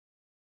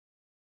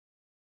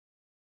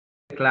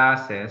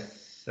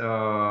classes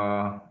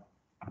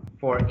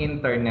for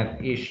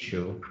internet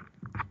issue,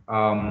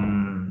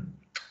 um,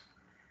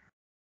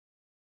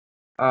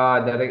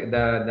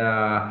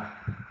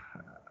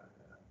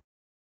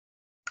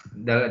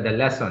 the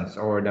lessons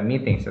or the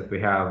meetings that we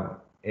have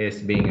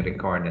is being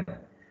recorded.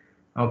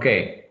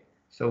 Okay,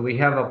 so we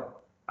have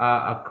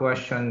a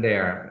question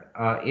there.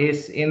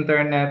 Is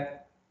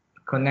internet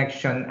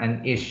connection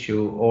an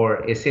issue,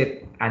 or is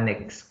it an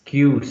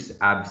excuse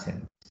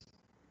absent?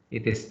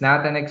 It is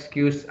not an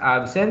excuse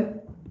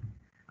absent,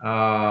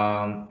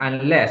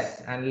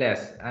 unless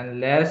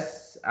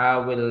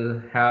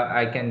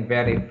I can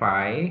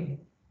verify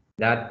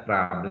that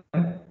problem.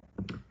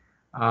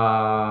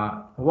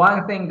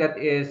 One thing that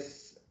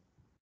is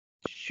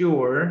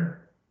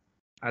sure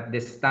at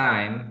this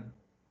time,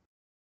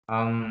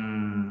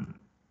 um,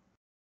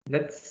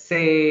 let's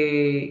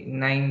say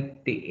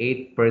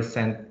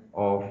 98%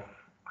 of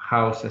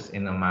houses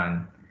in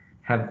Oman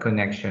have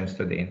connections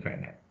to the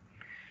internet.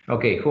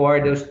 Okay, who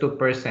are those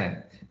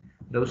 2%?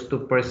 Those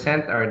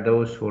 2% are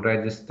those who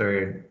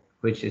registered,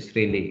 which is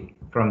really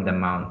from the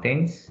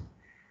mountains,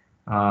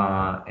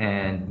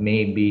 and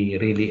maybe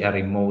really a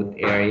remote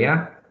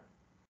area.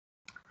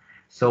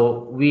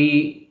 So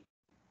we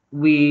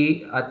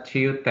at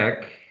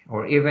Tech,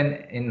 or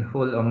even in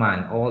whole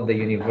Oman, all the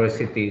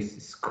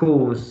universities,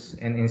 schools,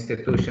 and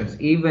institutions,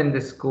 even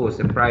the schools,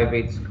 the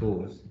private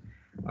schools,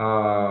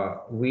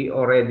 we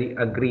already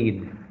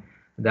agreed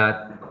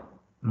that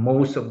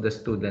most of the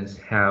students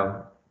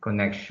have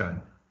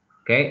connection.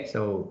 Okay,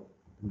 so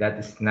that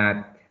is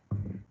not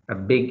a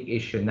big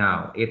issue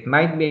now. It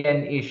might be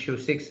an issue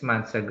 6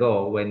 months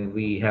ago when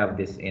we have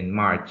this in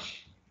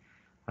March.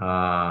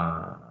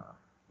 Uh,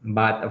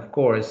 but of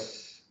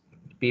course,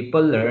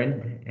 people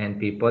learned and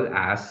people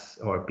asked,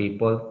 or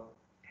people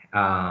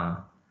uh,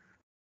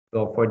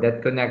 go for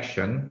that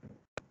connection.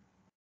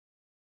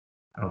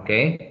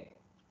 Okay,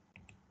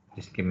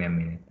 just give me a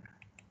minute.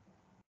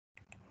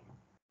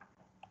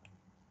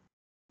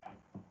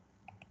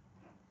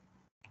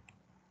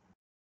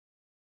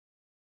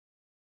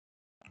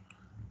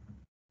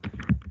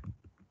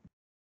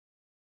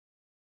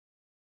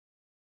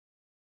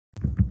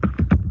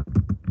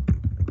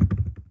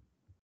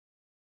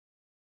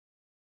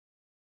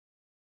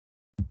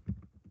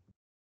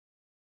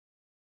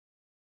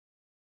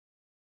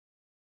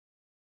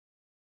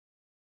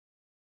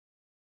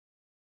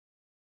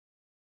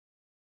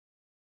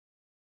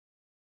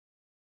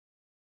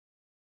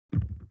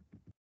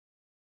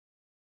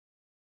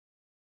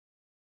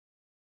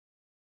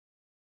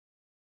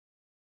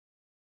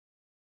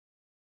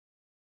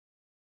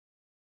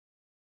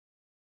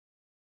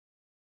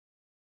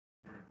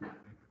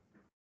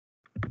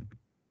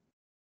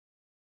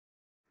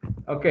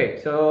 Okay,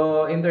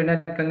 so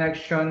internet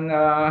connection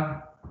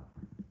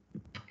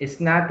is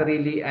not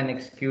really an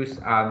excuse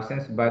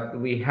absence, but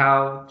we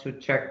have to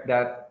check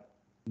that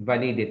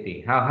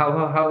validity.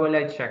 How will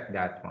I check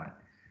that one?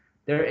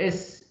 There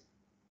is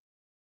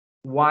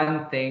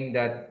one thing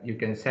that you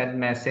can send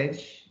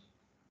message.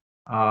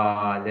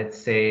 Let's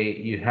say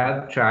you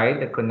have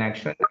tried the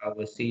connection. I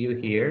will see you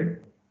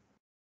here.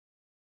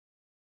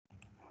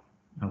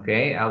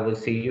 Okay, I will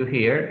see you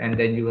here, and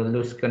then you will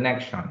lose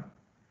connection.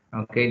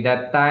 Okay,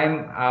 that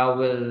time I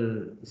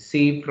will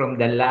see from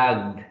the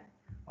lag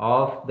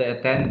of the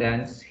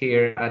attendance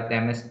here at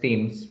MS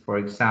Teams, for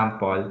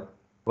example,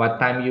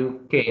 what time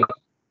you came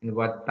and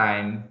what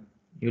time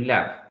you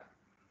left.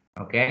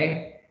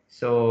 Okay,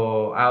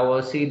 so I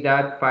will see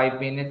that 5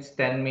 minutes,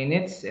 10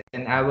 minutes,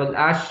 and I will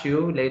ask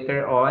you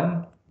later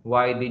on,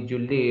 why did you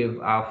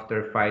leave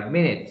after 5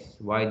 minutes?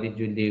 Why did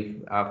you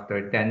leave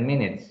after 10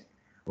 minutes?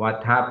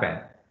 What happened?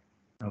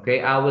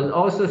 Okay, I will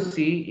also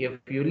see if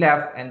you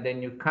left and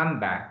then you come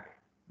back,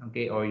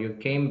 okay, or you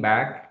came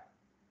back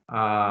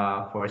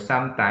for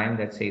some time,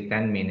 let's say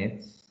 10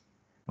 minutes.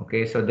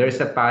 Okay, so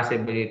there's a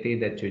possibility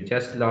that you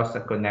just lost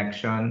a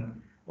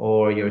connection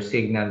or your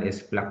signal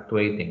is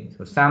fluctuating.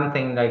 So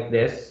something like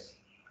this.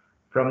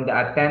 From the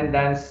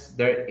attendance,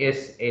 there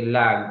is a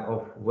lag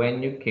of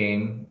when you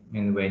came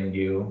and when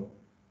you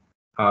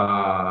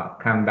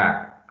come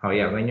back. Oh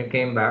yeah, when you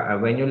came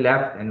back, when you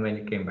left and when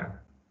you came back.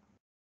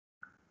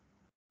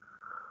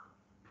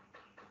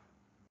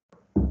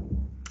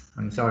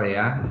 I'm sorry,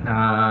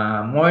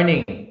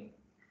 morning.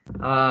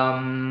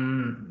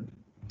 Um,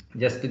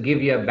 just to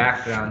give you a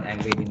background, I'm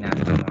really not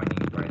a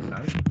morning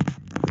person.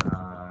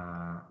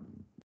 Uh,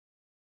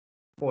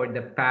 for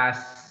the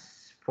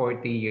past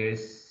 40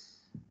 years,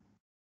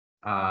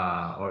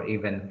 or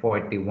even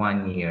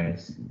 41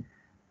 years,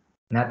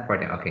 not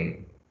 40,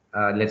 okay.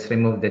 Let's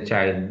remove the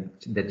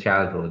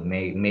childhood.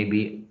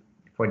 Maybe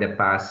for the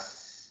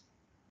past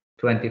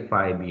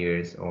 25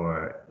 years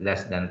or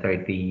less than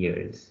 30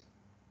 years.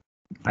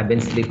 I've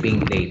been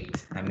sleeping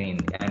late. I mean,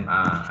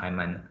 I'm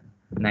a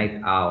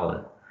night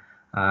owl,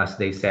 as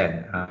they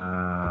said.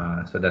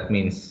 So that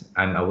means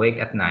I'm awake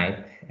at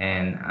night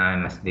and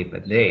I'm asleep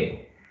at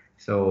day.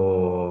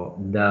 So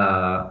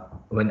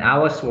when I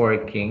was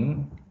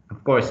working,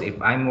 of course, if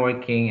I'm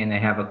working and I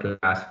have a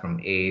class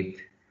from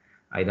 8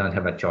 I don't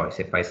have a choice.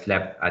 If I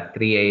slept at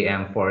 3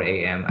 a.m., 4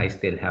 a.m., I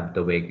still have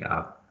to wake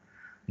up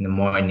in the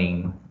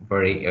morning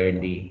very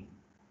early.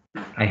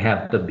 I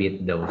have to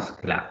beat those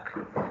clock.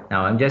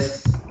 Now I'm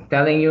just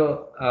telling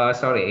you,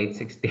 sorry,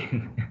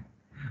 8:16.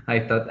 I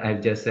thought I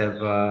just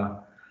have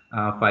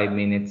 5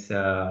 minutes,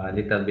 a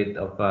little bit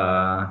of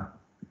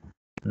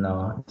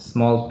no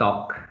small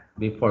talk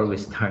before we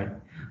start.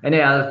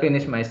 Anyway, I'll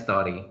finish my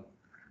story.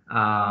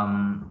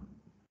 Um,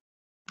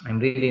 I'm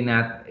really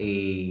not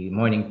a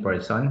morning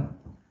person,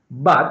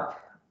 but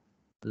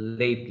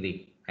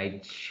lately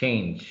I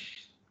changed.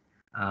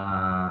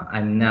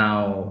 I'm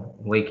now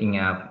waking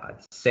up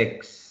at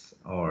 6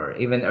 or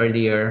even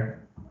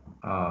earlier.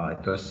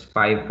 It was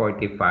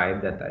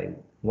 5:45 that I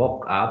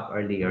woke up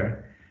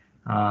earlier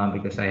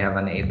because I have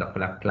an 8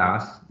 o'clock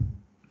class.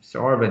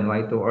 So Orven,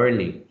 why too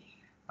early?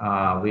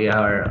 We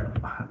are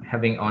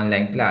having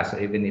online class, so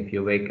even if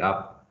you wake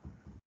up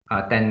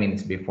 10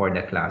 minutes before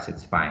the class,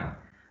 it's fine.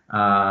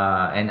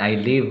 And I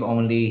live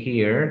only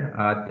here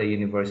at the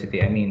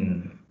university. I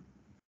mean,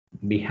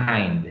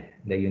 behind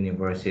the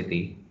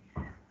university.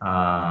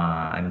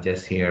 I'm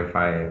just here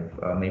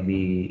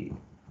maybe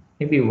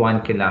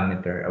 1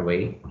 kilometer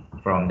away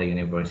from the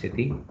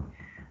university.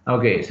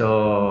 Okay,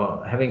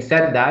 so having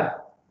said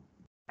that,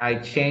 I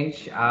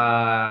changed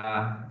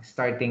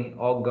starting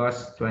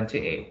August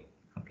 28th.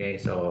 Okay,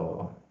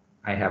 so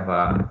I have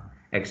a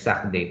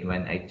exact date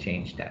when I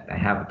changed that. I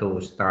have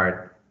to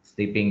start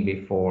sleeping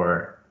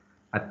before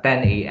at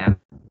 10 a.m.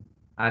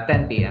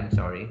 10 p.m.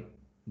 Sorry,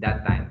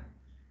 that time.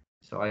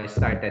 So I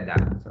started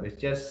that. So it's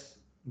just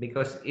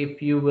because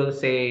if you will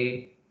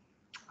say,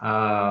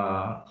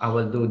 I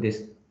will do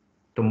this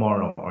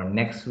tomorrow or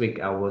next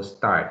week, I will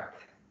start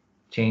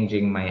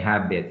changing my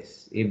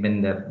habits,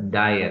 even the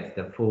diet,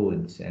 the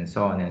foods, and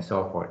so on and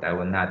so forth. I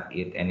will not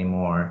eat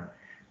anymore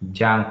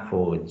junk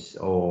foods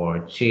or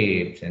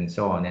chips and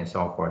so on and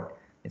so forth.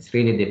 It's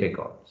really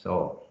difficult.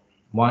 So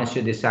once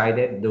you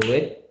decided, do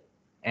it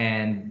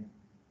and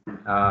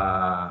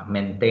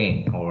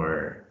maintain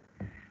or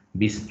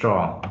be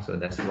strong. So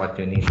that's what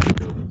you need to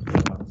do.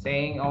 So I'm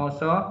saying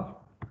also,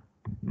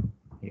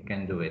 you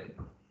can do it.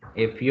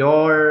 If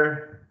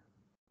you're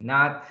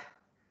not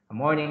a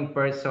morning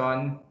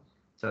person,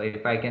 so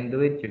if I can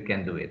do it, you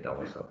can do it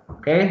also.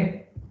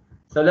 Okay?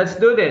 So let's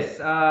do this.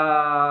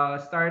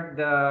 Start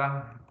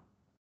the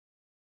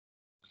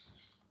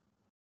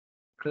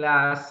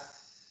class.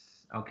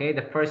 Okay,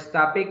 the first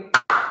topic.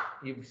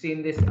 You've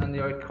seen this on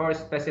your course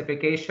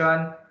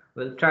specification.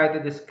 We'll try to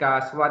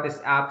discuss what is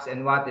apps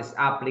and what is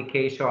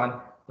application.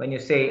 When you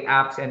say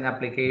apps and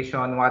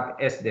application, what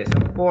is this?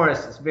 Of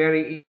course, it's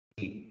very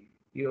easy.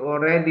 You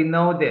already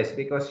know this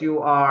because you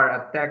are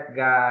a tech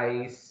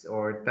guys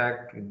or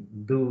tech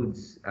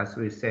dudes, as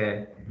we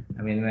say.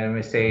 I mean, when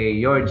we say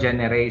your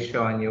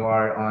generation, you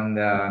are on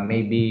the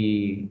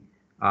maybe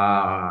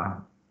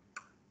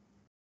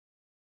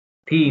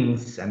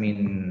teens, I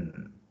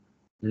mean,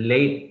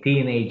 late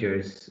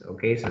teenagers,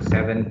 okay? So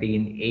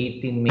 17,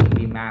 18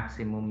 maybe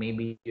maximum.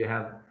 Maybe you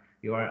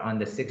are on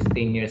the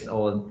 16 years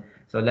old.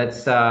 So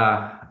let's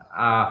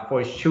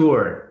for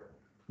sure,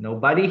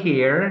 nobody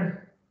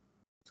here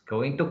is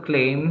going to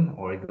claim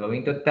or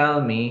going to tell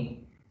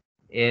me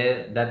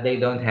that they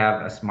don't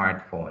have a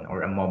smartphone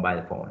or a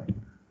mobile phone.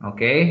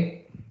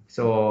 Okay?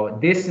 So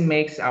this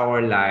makes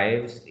our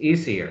lives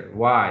easier.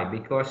 Why?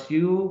 Because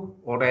you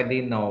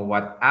already know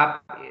what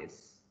app is.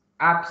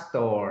 App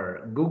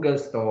Store, Google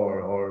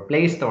Store, or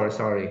Play Store,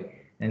 sorry,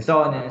 and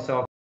so on and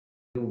so forth.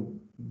 You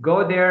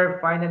go there,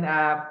 find an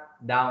app,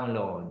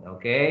 download.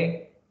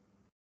 Okay?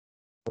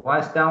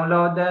 Once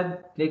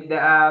downloaded, click the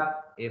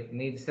app. If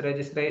needs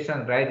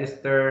registration,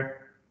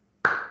 register.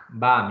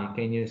 Bam, you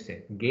can use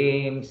it.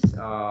 Games,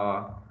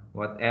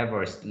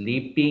 whatever,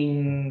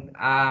 sleeping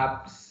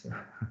apps.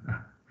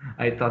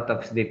 I thought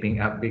of sleeping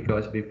app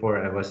because before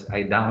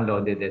I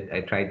downloaded it, I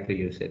tried to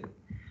use it,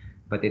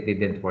 but it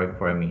didn't work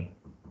for me.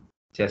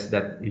 Just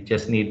that you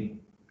just need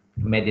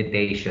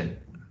meditation.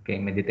 Okay,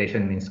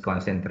 meditation means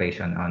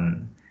concentration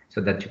on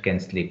so that you can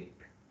sleep.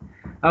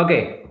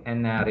 Okay,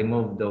 and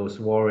remove those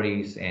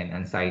worries and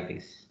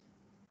anxieties.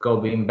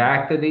 Going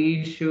back to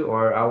the issue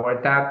or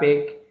our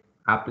topic,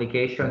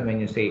 application.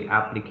 When you say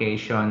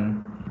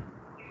application,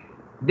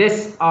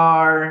 these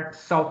are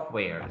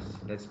softwares.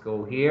 Let's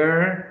go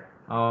here.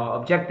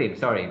 Objective,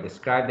 sorry.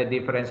 Describe the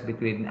difference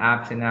between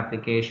apps and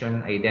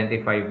application.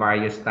 Identify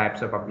various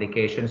types of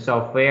application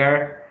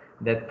software,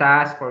 the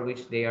task for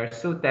which they are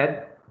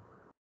suited.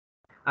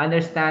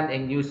 Understand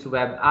and use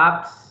web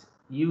apps.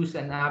 Use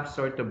an app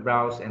store to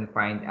browse and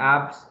find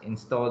apps.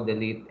 Install,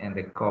 delete, and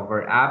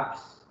recover apps.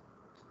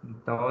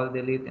 Install,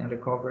 delete, and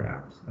recover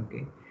apps.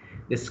 Okay.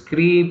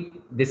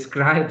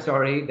 Describe,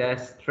 sorry, the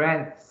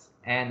strengths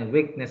and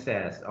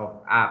weaknesses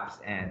of apps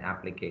and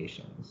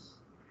applications.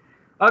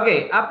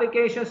 Okay,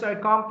 applications are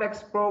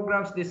complex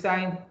programs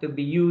designed to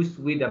be used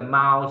with a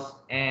mouse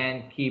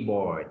and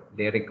keyboard.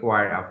 They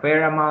require a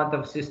fair amount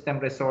of system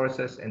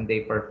resources and they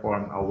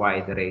perform a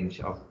wide range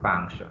of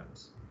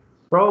functions.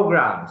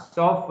 Programs,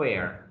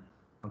 software.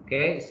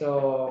 Okay,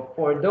 so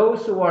for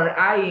those who are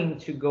eyeing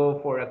to go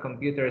for a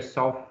computer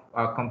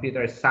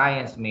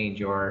science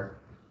major,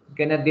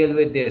 gonna deal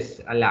with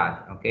this a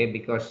lot, okay?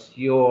 Because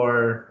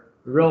your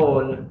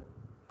role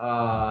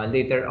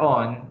later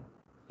on,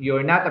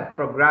 you're not a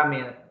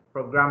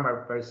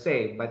programmer per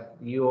se, but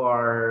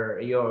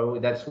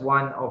that's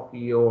one of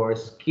your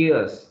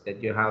skills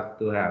that you have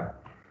to have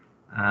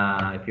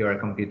if you're a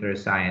computer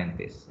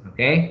scientist.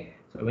 Okay,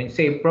 so when you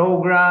say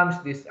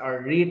programs, these are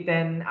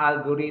written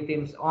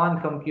algorithms on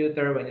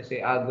computer. When you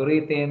say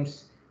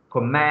algorithms,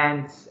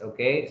 commands,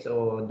 okay,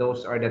 so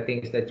those are the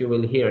things that you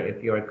will hear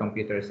if you're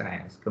computer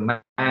science.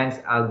 Commands,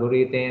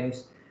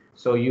 algorithms.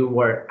 So you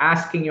were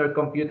asking your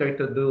computer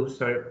to do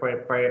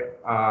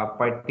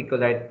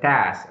particular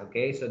task.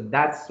 Okay, so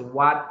that's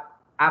what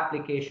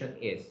application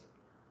is.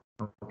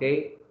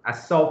 Okay, a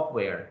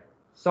software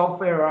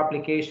or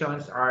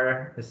applications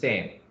are the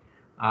same.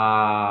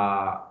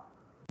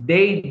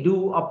 They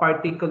do a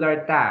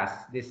particular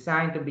task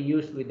designed to be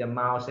used with the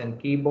mouse and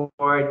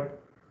keyboard.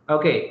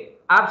 Okay,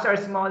 apps are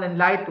small and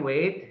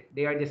lightweight.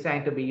 They are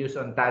designed to be used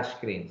on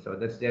touchscreen, so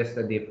that's just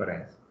the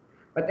difference.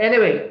 But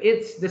anyway,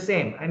 it's the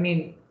same. I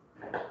mean,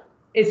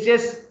 it's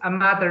just a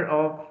matter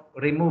of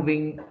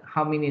removing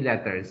how many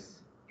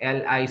letters?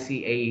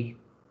 Lications.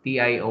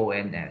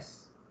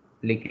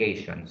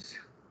 Lications.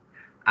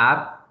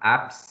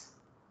 Apps.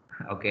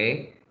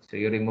 Okay. So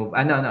you remove,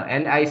 no, no,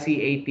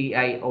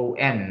 Lication.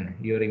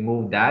 You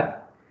remove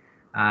that.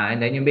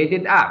 And then you made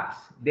it apps.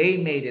 They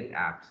made it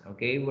apps.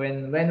 Okay.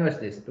 When was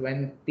this?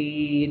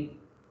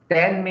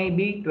 2010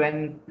 maybe?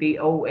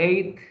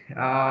 2008?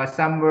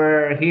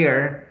 Somewhere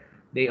here,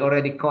 they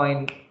already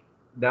coined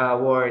the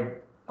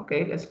word,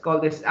 okay, let's call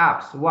this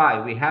apps. Why?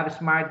 We have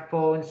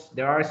smartphones,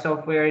 there are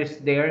softwares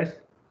there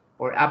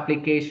or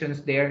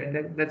applications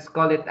there. Let's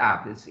call it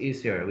app. It's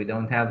easier. We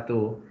don't have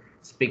to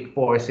speak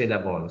four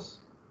syllables.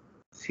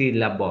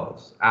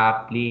 Syllables.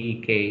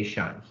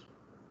 Applications.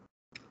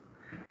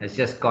 Let's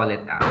just call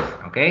it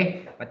apps,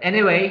 okay? But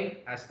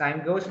anyway, as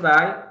time goes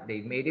by,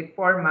 they made it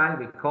formal.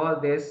 We call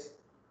this,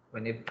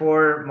 when it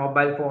for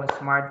mobile phones,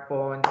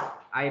 smartphones,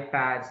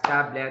 iPads,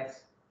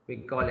 tablets, we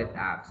call it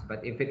apps.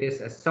 But if it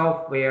is a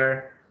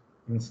software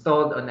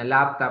installed on a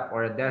laptop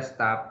or a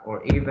desktop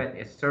or even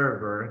a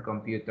server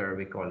computer,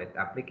 we call it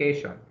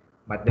application.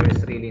 But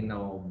there's really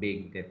no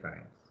big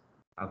difference,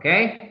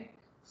 okay?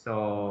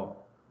 So,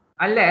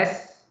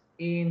 unless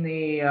in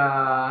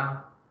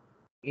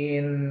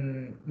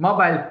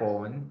mobile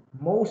phone,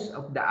 most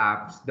of the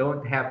apps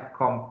don't have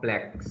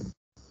complex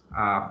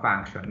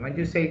function. When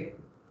you say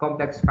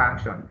complex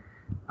function,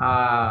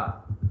 uh,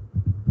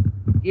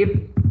 if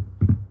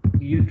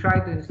you try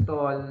to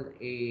install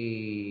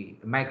a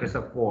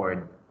Microsoft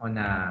Word on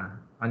a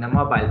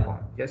mobile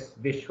phone, just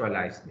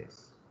visualize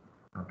this.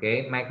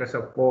 Okay,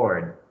 Microsoft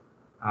Word,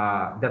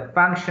 the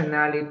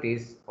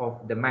functionalities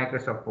of the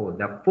Microsoft Word,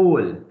 the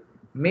full.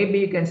 Maybe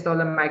you can install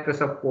a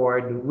Microsoft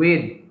Word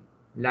with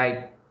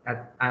like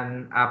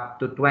an up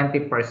to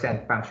 20%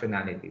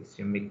 functionalities.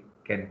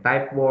 Can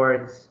type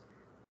words,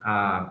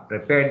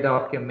 prepare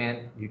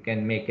document, you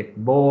can make it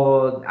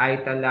bold,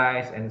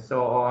 italize, and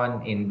so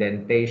on,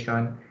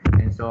 indentation,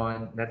 and so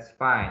on. That's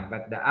fine.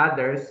 But the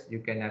others, you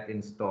cannot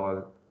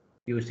install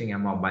using a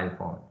mobile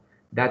phone.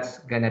 That's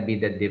gonna be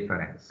the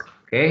difference.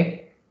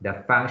 Okay?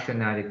 The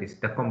functionalities,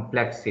 the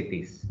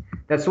complexities.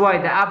 That's why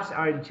the apps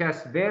are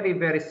just very,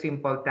 very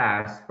simple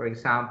tasks. For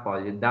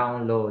example, you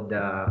download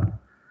the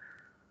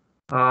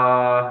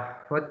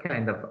what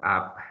kind of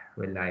app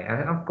will I?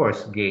 Of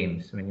course,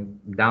 games. When you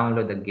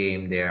download a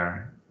game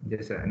there,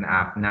 just an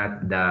app,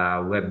 not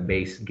the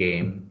web-based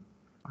game,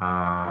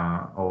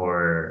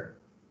 or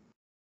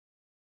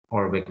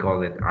we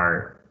call it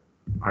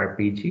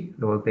RPG,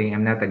 role playing.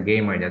 I'm not a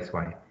gamer, that's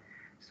why.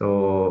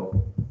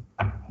 So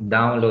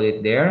download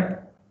it there.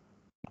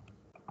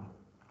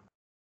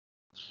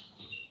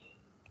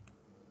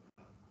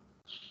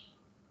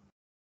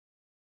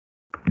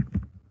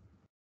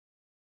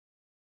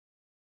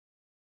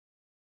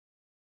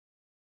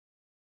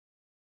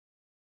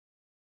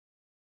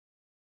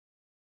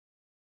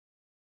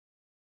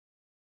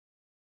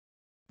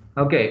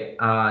 Okay,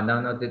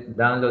 download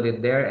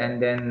it there, and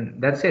then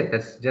that's it.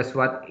 That's just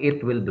what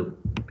it will do.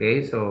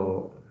 Okay,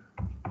 so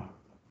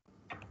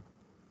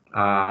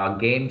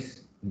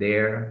games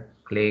there,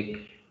 click,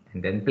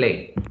 and then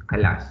play,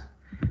 kalas.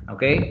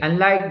 Okay,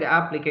 unlike the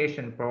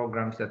application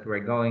programs that we're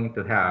going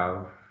to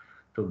have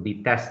to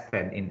be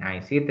tested in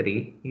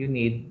IC3, you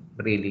need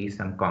really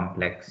some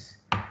complex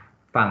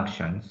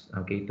functions,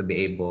 okay, to be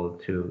able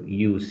to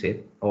use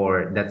it,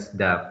 or that's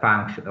the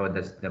function, or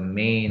that's the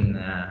main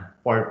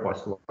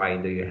purpose why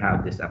do you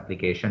have these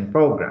application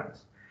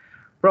programs.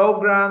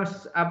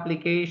 Programs,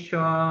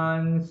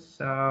 applications,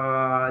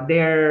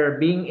 they're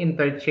being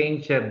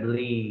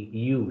interchangeably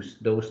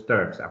used, those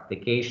terms.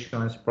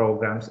 Applications,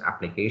 programs,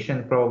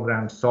 application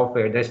programs,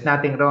 software. There's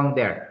nothing wrong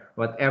there.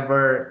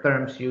 Whatever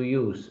terms you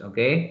use,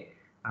 okay?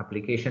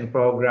 Application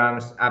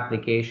programs,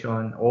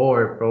 application,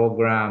 or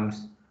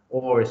programs,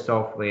 or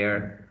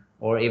software.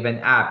 or even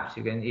apps.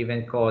 You can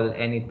even call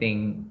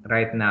anything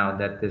right now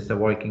that is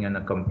working on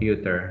a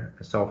computer,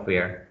 a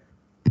software,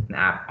 an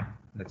app.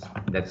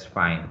 That's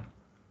fine.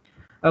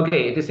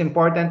 Okay, it is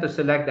important to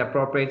select the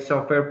appropriate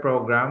software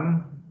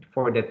program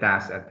for the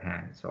task at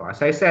hand. So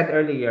as I said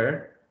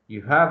earlier,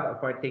 you have a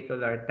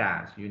particular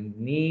task. You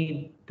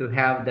need to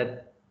have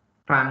that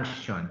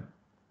function.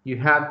 You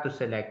have to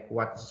select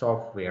what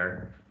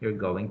software you're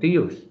going to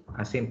use.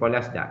 As simple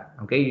as that.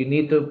 Okay, you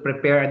need to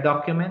prepare a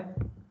document,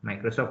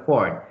 Microsoft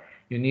Word.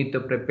 You need to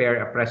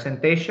prepare a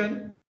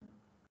presentation,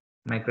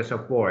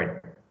 Microsoft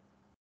Word.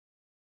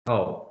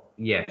 Oh,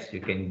 yes,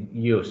 you can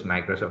use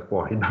Microsoft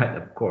Word, but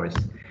of course,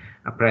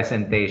 a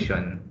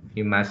presentation,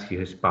 you must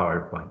use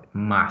PowerPoint.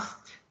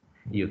 Must.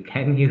 You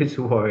can use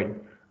Word,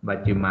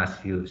 but you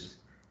must use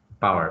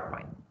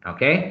PowerPoint.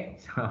 Okay?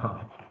 So,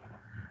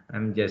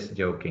 I'm just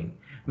joking.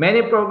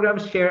 Many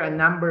programs share a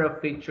number of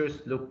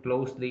features. Look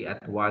closely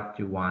at what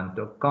you want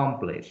to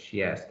accomplish.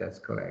 Yes, that's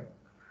correct.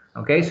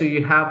 Okay, so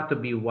you have to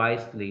be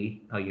wise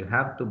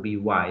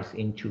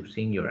in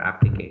choosing your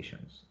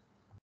applications.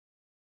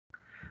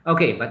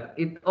 Okay, but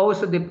it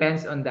also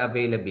depends on the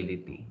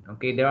availability.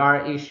 Okay, there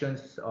are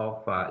issues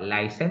of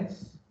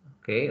license.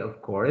 Okay,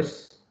 of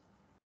course.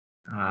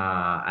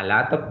 A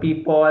lot of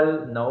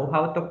people know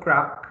how to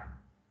crack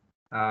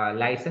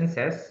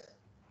licenses.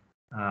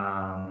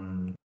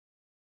 Um,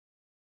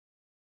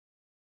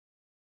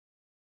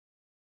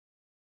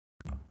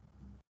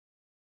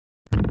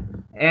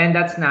 and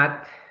that's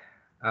not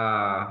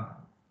uh,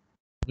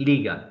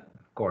 legal.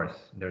 Of course,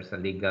 there's a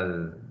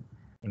legal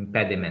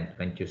impediment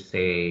when you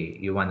say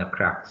you want to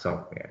crack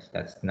softwares.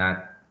 That's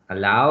not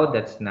allowed.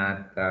 That's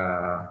not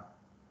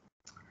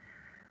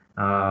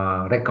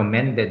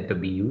recommended to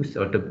be used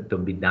or to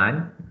be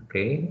done.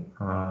 Okay,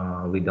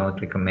 we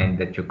don't recommend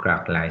that you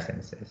crack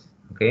licenses.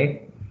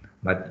 Okay,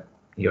 but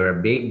you're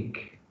a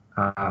big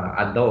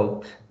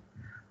adult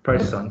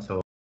person,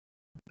 so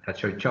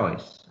that's your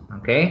choice.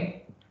 Okay.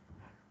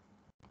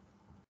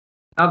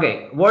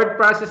 Okay, word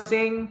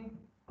processing,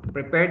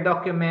 prepare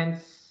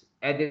documents,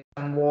 edit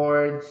some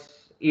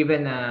words,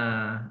 even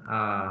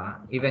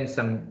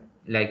some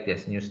like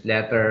this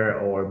newsletter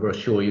or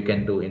brochure you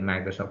can do in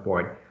Microsoft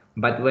Word.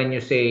 But when you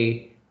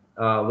say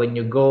when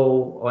you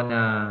go on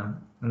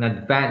an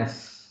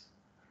advanced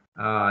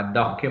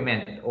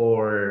document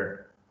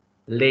or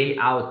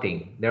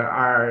layouting, there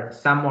are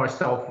some more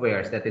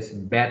softwares that is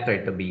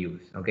better to be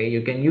used. Okay,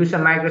 you can use a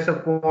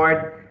Microsoft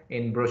Word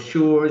in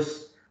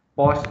brochures,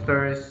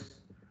 posters,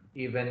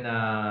 even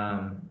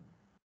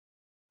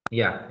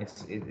yeah,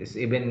 it's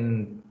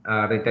even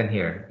written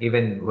here,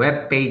 even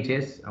web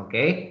pages.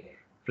 Okay,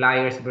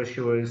 flyers,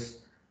 brochures,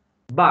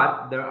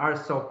 but there are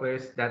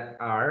softwares that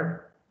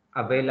are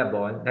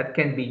available that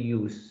can be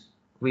used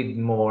with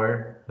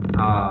more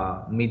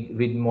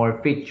with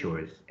more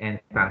features and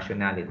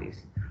functionalities.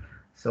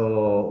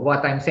 So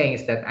what I'm saying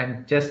is that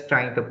I'm just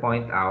trying to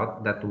point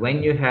out that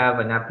when you have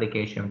an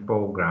application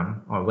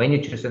program or when you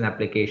choose an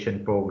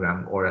application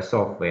program or a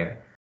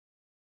software,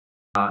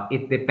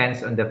 it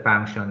depends on the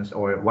functions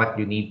or what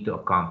you need to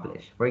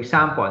accomplish. For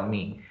example,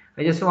 me,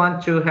 I just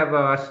want to have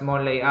a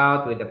small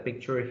layout with a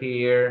picture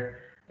here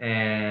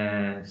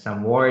and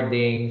some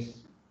wordings.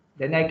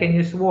 Then I can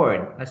use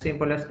Word, as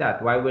simple as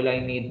that. Why will I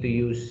need to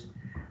use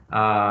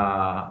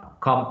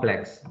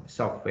complex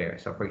software?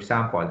 So for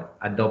example,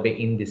 Adobe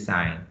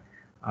InDesign,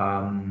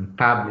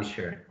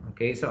 Publisher.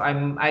 Okay, so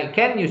I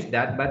can use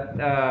that,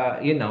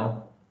 but you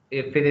know,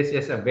 if it is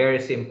just a very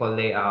simple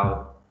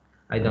layout,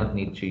 I don't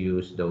need to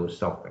use those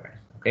softwares.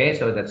 Okay,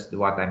 so that's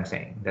what I'm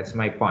saying. That's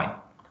my point.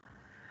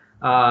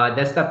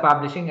 Desktop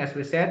publishing, as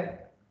we said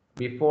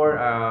before,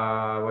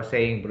 was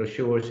saying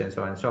brochures and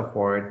so on and so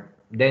forth.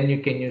 Then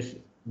you can use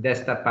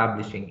desktop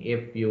publishing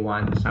if you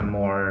want some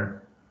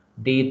more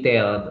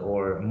detailed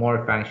or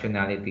more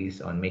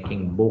functionalities on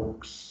making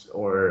books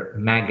or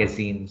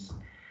magazines,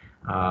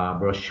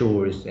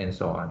 brochures, and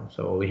so on.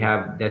 So we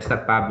have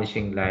desktop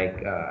publishing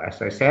like, as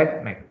I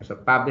said,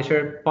 Microsoft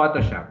Publisher,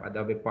 Photoshop,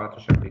 Adobe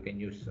Photoshop you can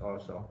use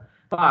also.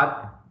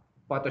 But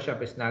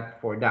Photoshop is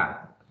not for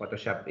that.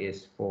 Photoshop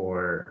is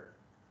for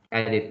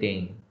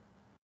editing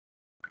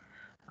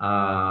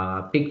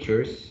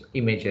pictures,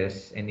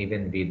 images, and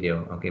even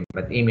video. Okay,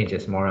 but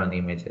images, more on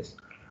images.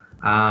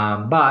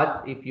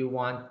 But if you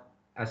want,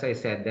 as I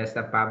said,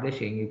 desktop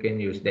publishing, you can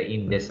use the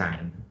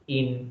InDesign,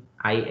 in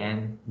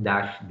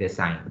dash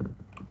design.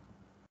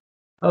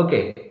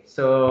 Okay,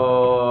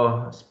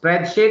 so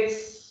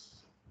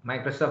spreadsheets,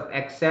 Microsoft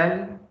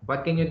Excel,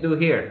 what can you do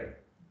here?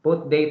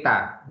 Put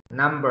data,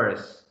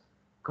 numbers,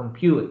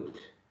 compute,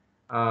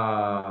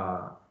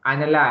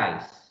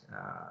 analyze,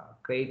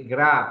 create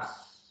graphs,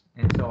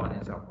 and so on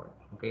and so forth.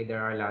 Okay,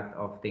 there are a lot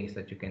of things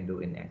that you can do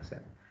in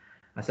Excel.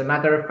 As a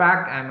matter of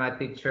fact, I'm a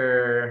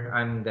teacher,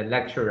 I'm the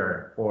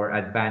lecturer for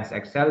Advanced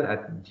Excel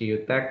at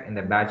GUTech in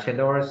the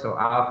Bachelor. So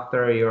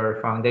after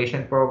your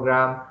foundation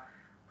program,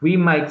 we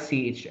might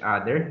see each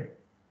other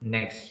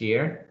next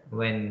year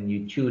when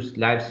you choose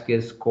life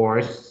skills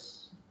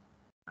course.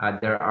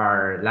 There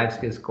are life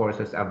skills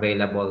courses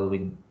available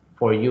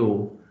for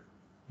you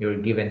you're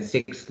given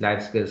 6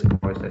 life skills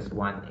courses.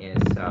 One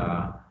is,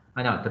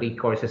 no, 3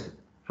 courses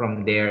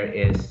from there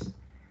is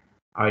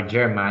are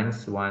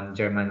Germans, one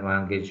German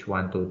language,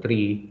 1, 2,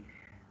 3.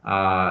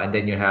 And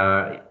then you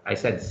have, I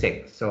said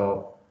 6.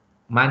 So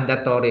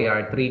mandatory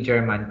are 3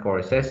 German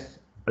courses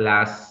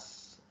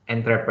plus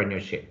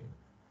entrepreneurship.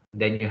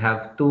 Then you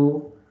have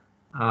 2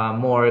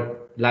 more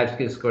life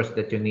skills course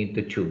that you need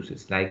to choose.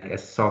 It's like a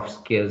soft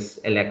skills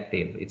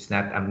elective. It's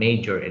not a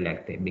major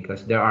elective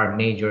because there are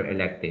major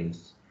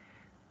electives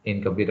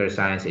in computer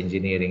science,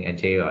 engineering,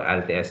 AJO,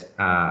 LTS,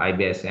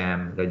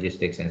 IBSM,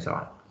 logistics, and so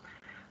on.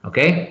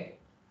 Okay?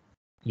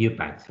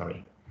 UPAD,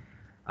 sorry.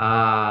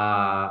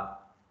 Uh,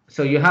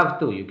 so you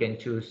have two. You can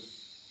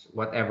choose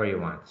whatever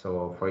you want.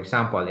 So for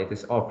example, it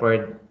is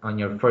offered on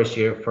your first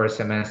year, first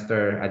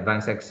semester,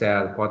 advanced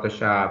Excel,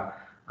 Photoshop,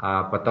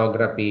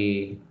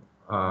 photography,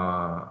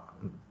 uh,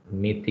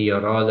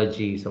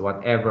 meteorology. So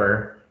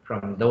whatever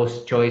from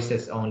those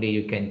choices only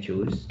you can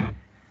choose.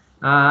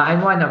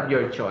 And one of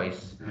your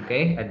choice,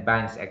 okay?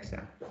 Advanced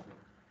Excel.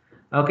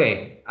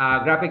 Okay,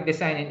 graphic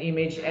design and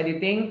image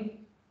editing.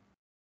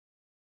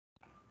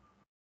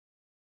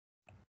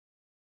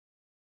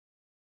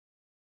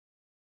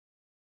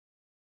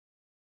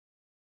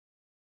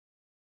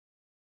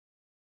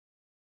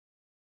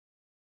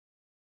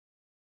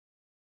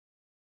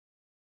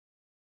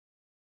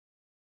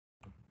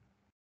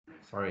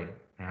 Sorry,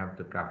 I have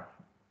to cough.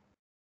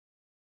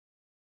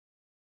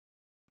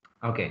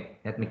 Okay,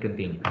 let me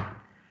continue.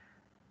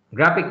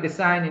 Graphic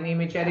design and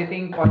image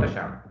editing,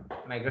 Photoshop.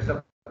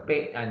 Microsoft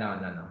Paint, no,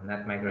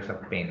 not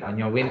Microsoft Paint. On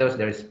your Windows,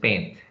 there's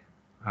Paint.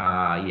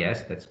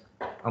 Yes, that's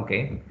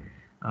okay.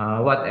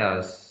 What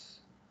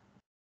else?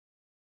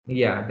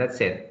 Yeah,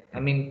 that's it. I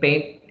mean,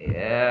 Paint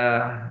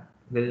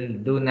will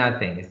do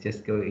nothing. It's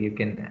just you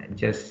can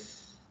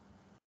just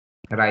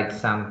write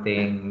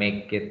something,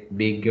 make it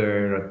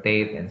bigger,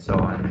 rotate, and so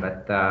on.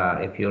 But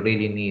if you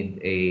really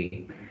need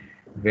a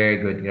very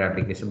good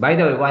graphic design, by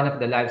the way, one of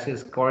the life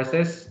skills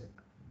courses,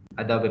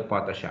 Adobe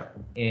Photoshop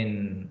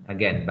in,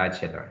 again,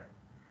 bachelor.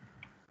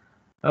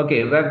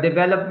 Okay, web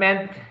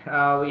development,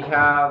 we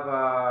have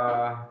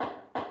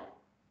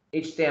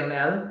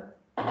HTML,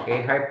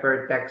 okay,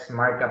 hypertext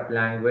markup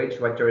language.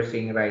 What you're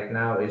seeing right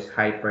now is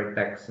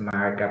hypertext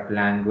markup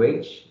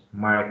language,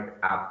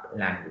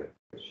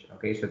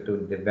 okay, so to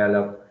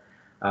develop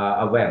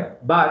a web.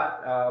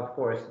 But of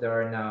course, there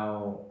are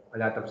now a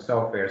lot of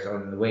softwares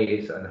on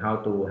ways on how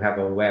to have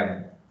a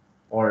web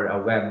or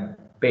a web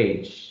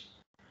page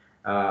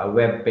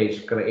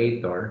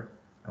creator,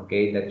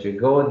 okay, that you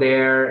go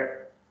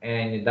there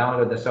and you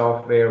download the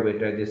software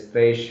with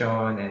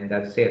registration, and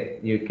that's it.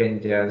 You can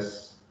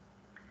just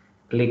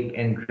click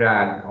and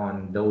drag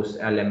on those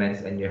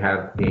elements and you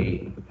have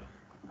a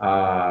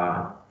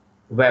uh,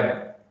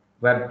 web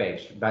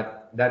page.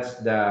 But that's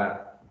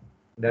the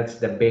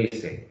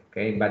basic,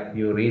 okay, but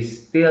you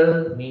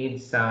still need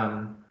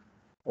some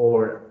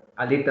or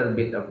a little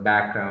bit of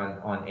background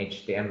on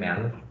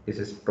HTML. This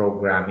is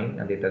programming,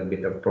 a little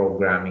bit of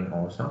programming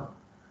also,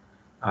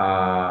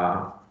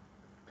 uh,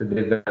 to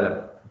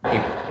develop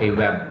a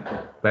web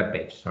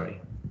page.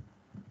 Sorry.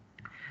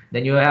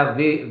 Then you have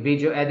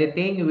video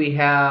editing. We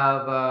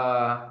have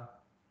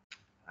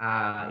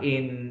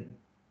in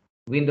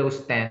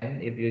Windows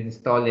 10, if you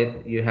install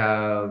it, you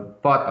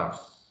have Photos.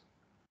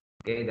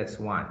 Okay, that's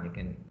one. You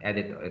can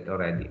edit it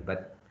already.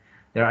 But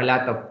there are a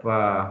lot of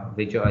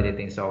video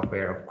editing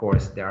software. Of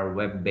course, there are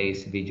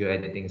web-based video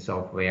editing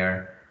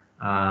software.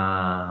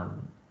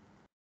 I'm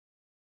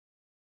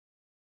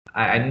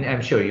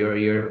sure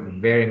you're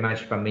very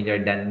much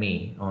familiar than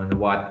me on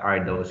what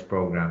are those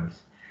programs.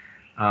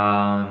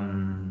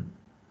 Um,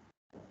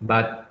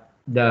 but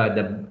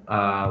the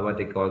what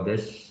they call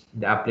this,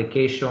 the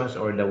applications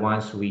or the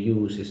ones we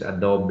use is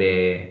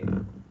Adobe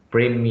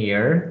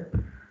Premiere,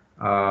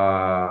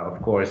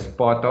 of course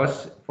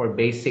Photos for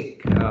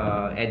basic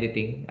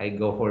editing. I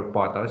go for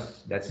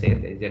Photos. That's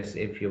it. It's just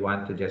if you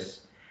want to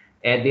just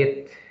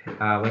edit,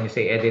 when you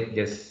say edit,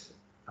 just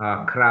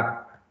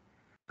crop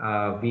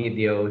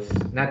videos,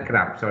 not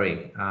crop,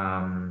 sorry,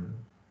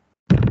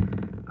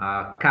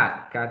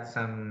 cut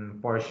some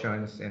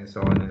portions and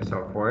so on and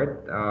so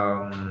forth,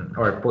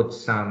 or put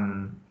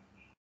some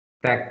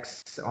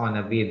text on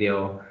a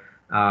video.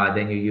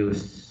 Then you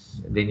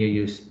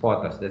use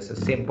Photos. That's a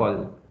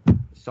simple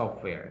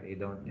software. You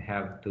don't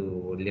have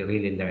to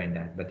really learn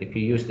that. But if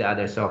you use the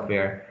other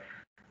software,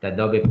 the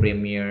Adobe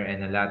Premiere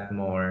and a lot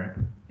more,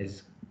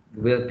 is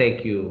will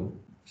take you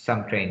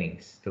some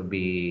trainings to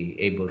be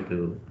able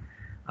to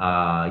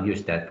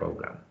use that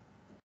program.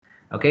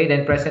 Okay,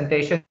 then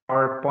presentation,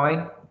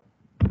 PowerPoint.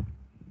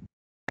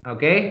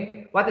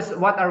 Okay, what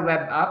are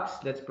web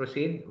apps? Let's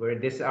proceed. Where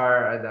these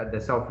are the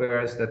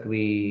softwares that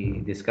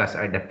we discuss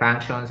are the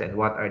functions and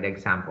what are the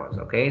examples.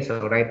 Okay,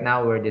 so right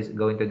now we're just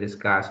going to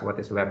discuss what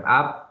is web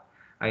app.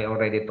 I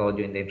already told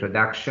you in the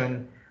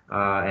introduction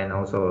and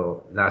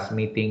also last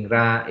meeting.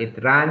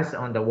 It runs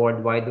on the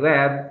World Wide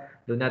Web.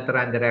 Do not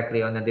run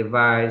directly on a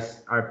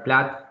device. Are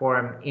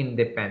platform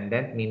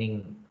independent,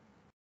 meaning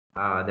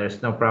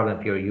there's no problem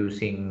if you're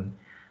using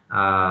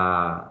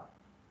uh,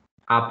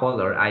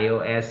 Apple or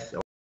iOS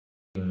or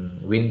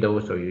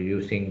Windows, or you're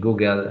using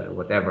Google or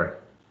whatever,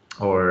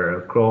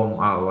 or Chrome,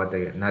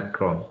 not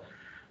Chrome,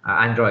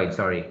 Android,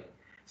 sorry.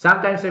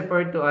 Sometimes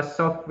referred to as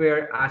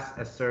software as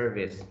a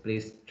service.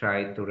 Please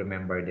try to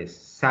remember this.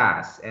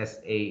 SaaS, SaaS,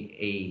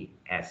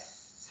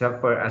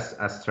 software as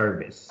a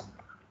service.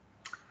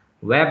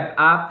 Web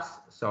apps,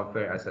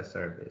 software as a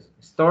service.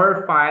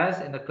 Store files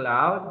in the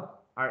cloud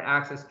are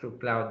accessed through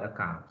cloud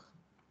accounts.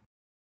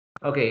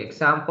 Okay,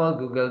 example,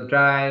 Google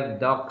Drive,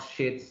 Docs,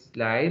 Sheets,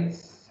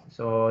 Slides.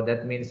 So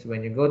that means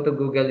when you go to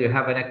Google, you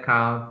have an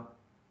account.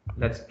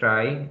 Let's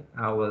try.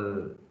 I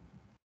will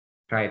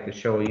try to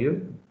show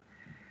you.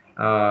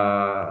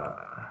 Uh,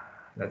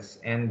 let's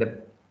end the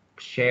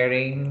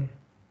sharing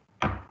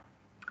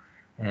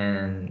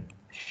and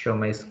show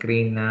my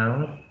screen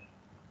now.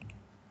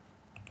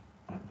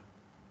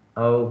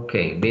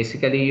 Okay,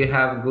 basically you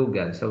have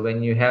Google. So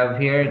when you have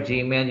here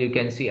Gmail, you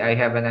can see I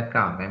have an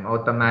account. I'm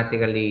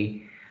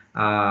automatically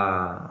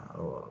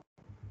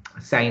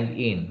signed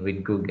in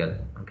with Google.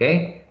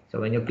 Okay, so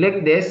when you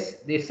click this,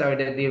 these are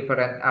the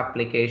different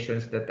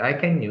applications that I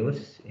can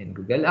use in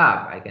Google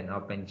App. I can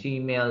open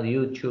Gmail,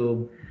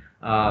 YouTube,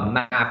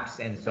 Maps,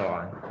 and so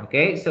on.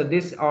 Okay, so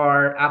these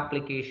are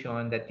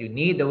applications that you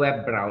need a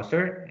web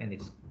browser, and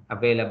it's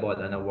available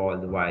on a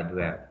World Wide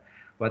Web.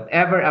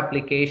 Whatever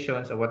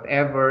applications or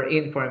whatever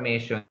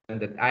information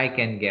that I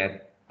can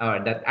get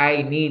or that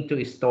I need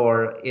to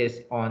store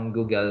is on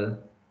Google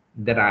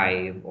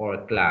Drive or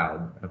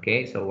cloud.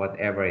 Okay, so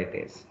whatever it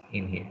is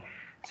in here.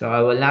 So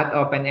I will not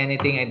open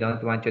anything. I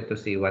don't want you to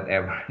see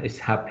whatever is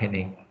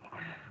happening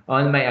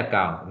on my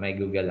account, my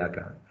Google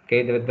account.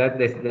 Okay,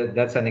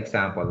 that's an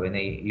example. When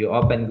you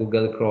open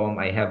Google Chrome,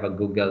 I have a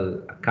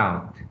Google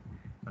account.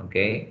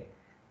 Okay,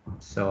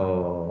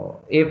 so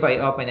if I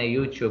open a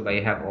YouTube,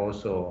 I have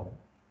also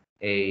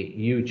a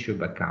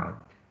YouTube account.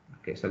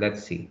 Okay, so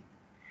let's see.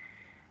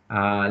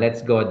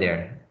 Let's go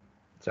there.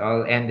 So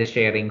I'll end the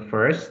sharing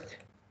first.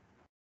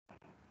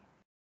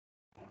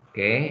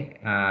 Okay,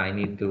 I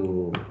need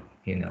to,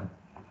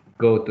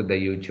 go to the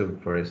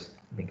YouTube first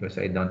because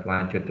I don't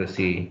want you to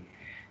see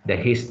the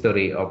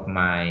history of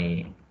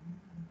my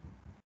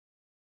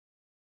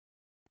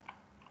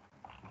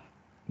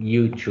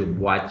YouTube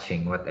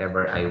watching,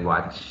 whatever I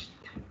watched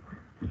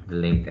the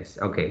latest.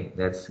 Okay,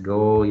 let's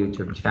go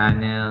YouTube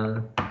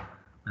channel.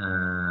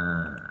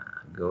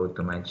 Go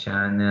to my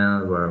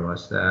channel. Where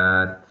was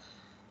that?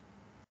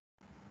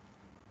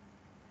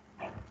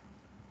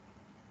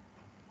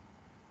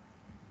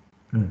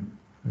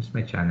 Where's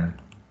my channel?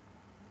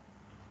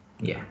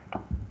 Yeah.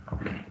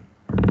 Okay.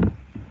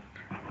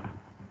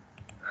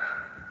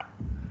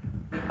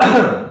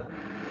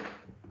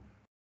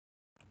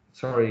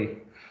 Sorry,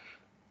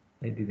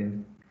 I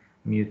didn't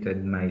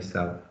muted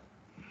myself.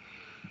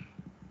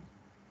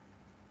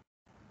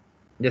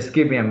 Just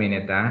give me a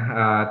minute,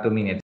 2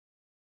 minutes.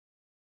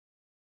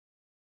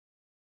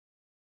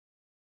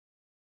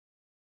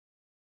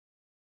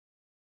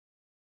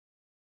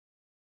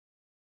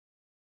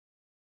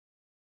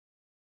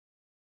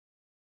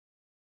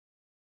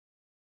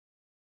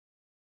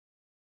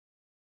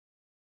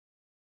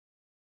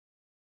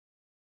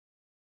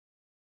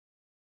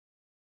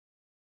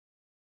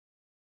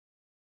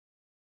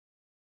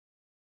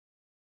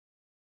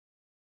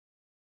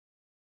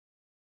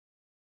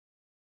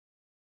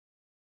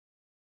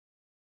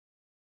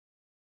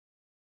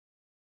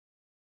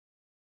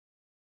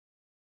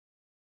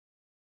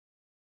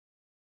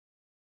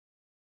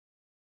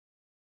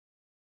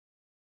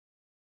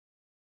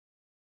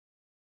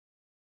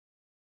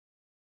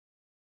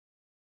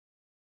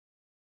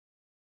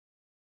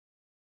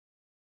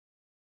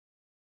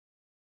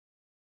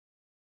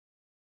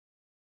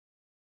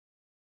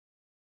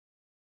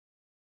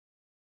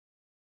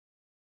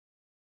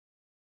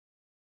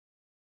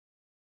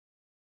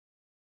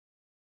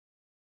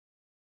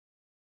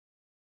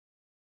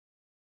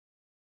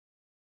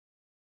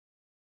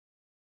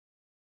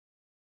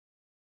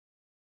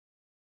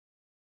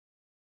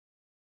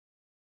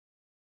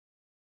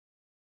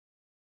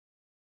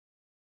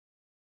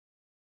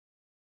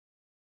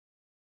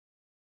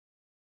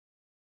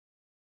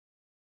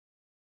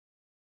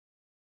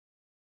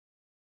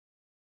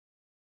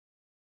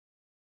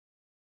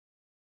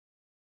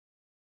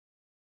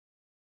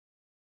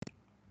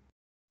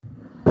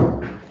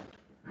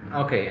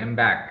 Okay, I'm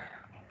back.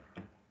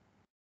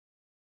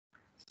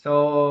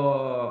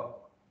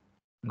 So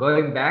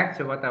going back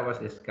to what I was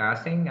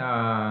discussing,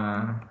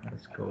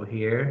 let's go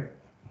here.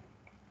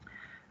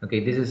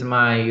 Okay, this is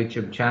my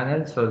YouTube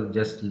channel. So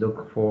just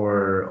look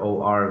for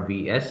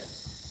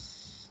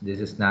ORVS. This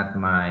is not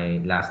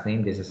my last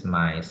name. This is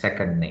my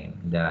second name,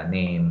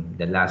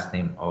 the last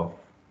name of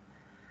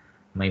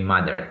my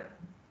mother.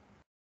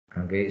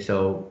 Okay,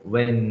 so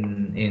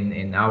when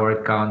in our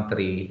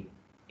country,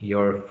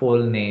 your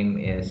full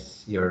name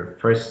is your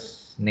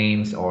first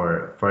names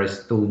or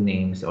first two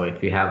names, or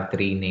if you have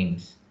three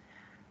names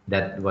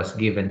that was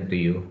given to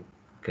you.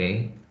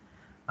 Okay,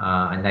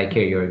 and like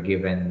here, you're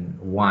given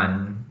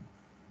one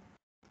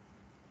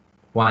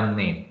one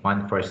name,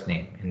 one first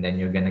name, and then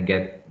you're gonna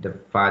get the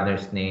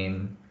father's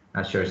name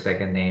as your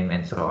second name,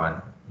 and so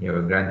on.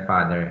 Your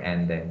grandfather,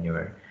 and then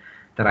your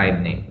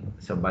tribe name.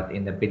 So, but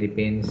in the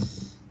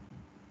Philippines,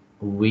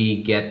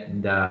 we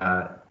get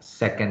the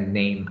second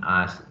name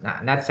as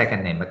not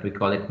second name, but we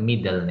call it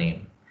middle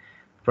name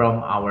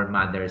from our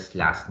mother's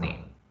last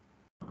name.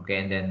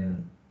 Okay, and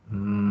then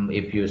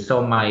if you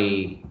saw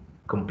my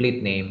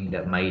complete name,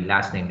 that my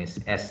last name is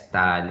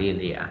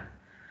Estalilla.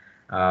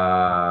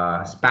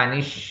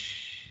 Spanish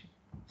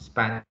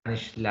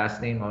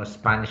last name, or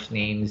Spanish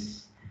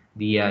names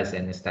Diaz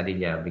and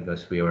Estalilla,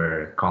 because we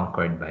were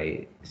conquered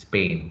by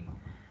Spain,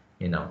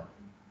 you know,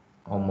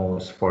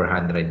 almost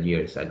 400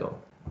 years ago.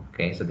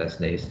 Okay, so that's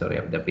the history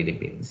of the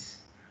Philippines.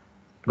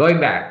 Going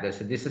back,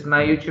 this is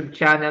my YouTube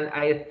channel.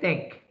 I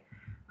think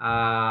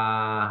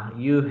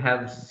you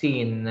have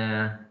seen.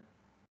 No,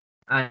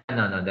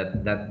 no,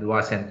 that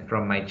wasn't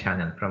from my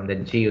channel. From the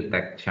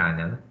Geotech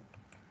channel.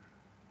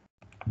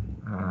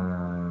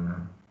 Uh,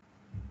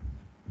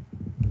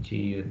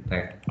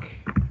 Geotech.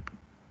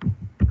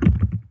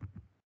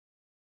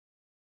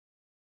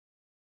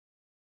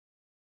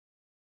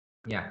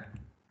 Yeah,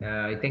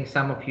 I think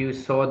some of you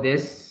saw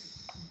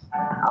this.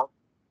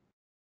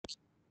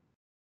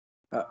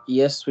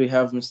 Yes, we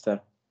have,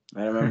 Mister.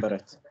 I remember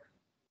it.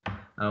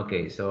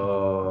 Okay,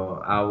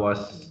 so I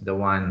was the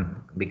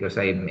one because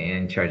I'm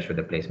in charge for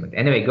the placement.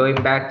 Anyway,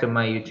 going back to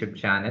my YouTube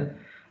channel.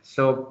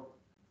 So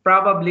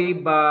probably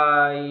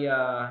by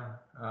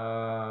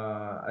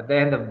at the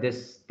end of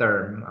this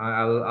term,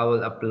 I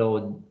will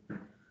upload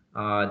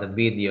the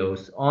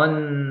videos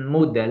on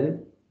Moodle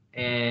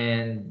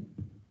and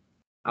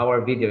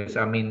our videos.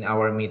 I mean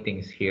our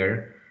meetings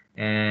here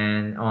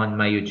and on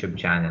my YouTube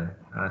channel,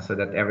 so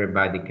that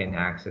everybody can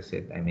access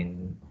it. I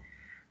mean,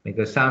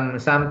 because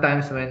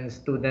sometimes when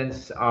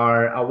students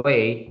are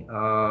away,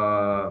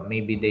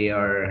 maybe they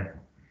are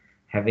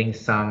having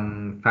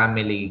some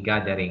family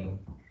gathering,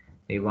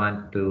 they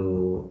want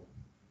to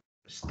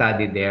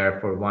study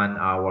there for 1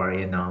 hour,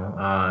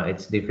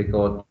 it's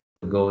difficult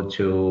to go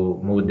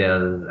to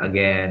Moodle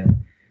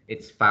again.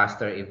 It's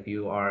faster if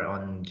you are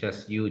on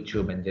just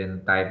YouTube and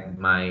then type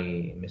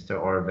my Mr.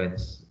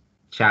 Orven's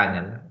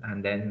channel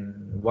and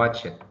then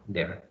watch it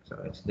there. So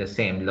it's the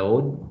same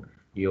load.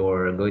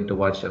 You're going to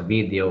watch a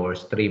video or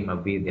stream a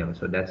video.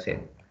 So that's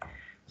it.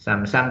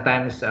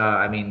 Sometimes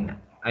I mean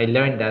I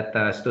learned that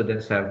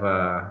students have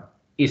a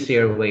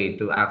easier way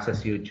to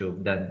access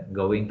YouTube than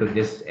going to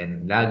this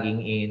and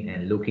logging in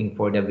and looking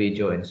for the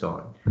video and so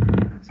on.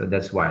 So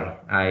that's why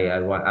I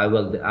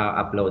will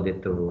upload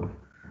it to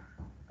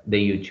the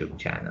YouTube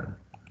channel.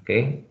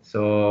 Okay,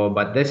 so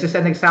but this is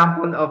an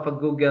example of a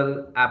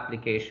Google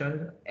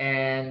application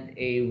and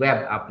a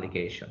web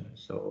application.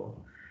 So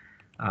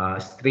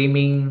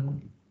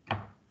streaming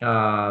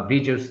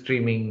video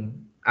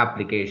streaming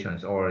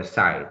applications or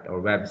site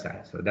or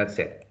website. So that's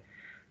it.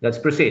 Let's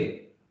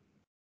proceed.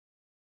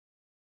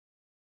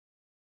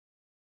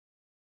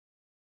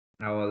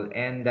 I will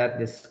end that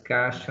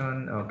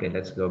discussion. Okay,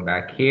 let's go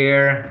back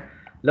here.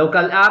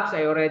 Local apps,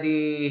 I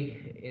already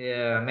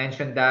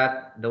mentioned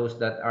that those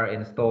that are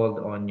installed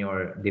on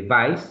your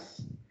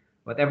device,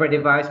 whatever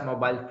device,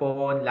 mobile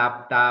phone,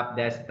 laptop,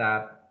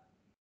 desktop,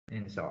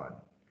 and so on.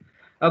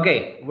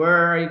 Okay,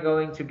 where are you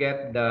going to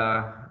get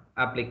the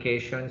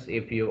applications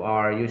if you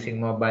are using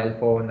mobile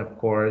phone? Of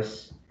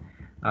course,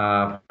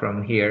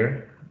 from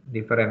here,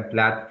 different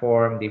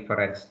platform,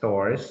 different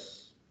stores.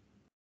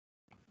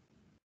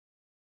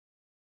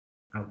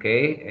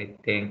 Okay, I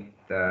think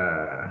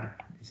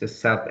this is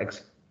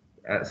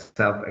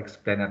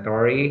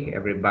self-explanatory.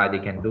 Everybody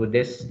can do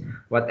this.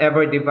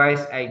 Whatever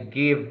device I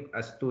give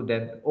a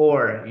student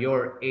or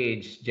your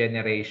age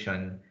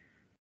generation,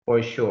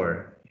 for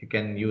sure, you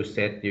can use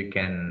it. You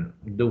can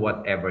do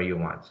whatever you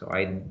want. So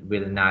I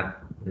will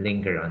not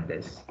linger on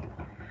this.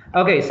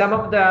 Okay, some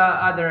of the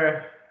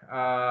other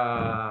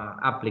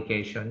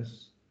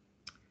applications,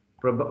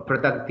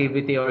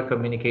 productivity or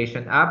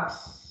communication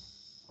apps,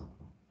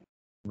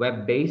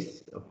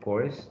 web-based, of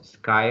course,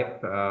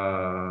 Skype,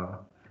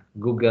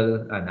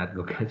 Google, not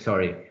Google,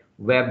 sorry,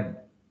 web,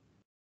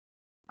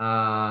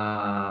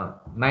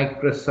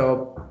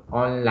 Microsoft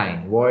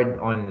Online, Word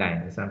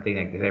Online, something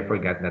like this. I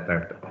forgot the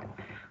term.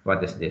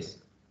 What is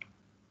this?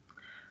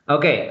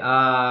 Okay,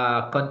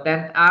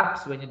 content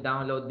apps, when you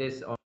download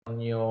this on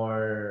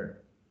your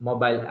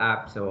mobile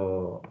app,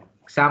 so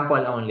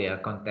example only, a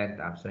content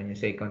apps. When you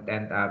say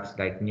content apps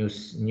like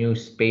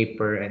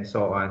newspaper and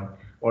so on,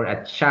 or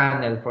a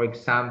channel, for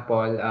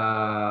example,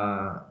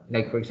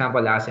 like for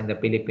example, us in the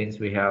Philippines,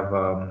 we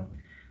can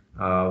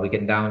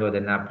download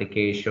an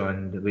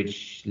application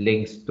which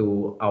links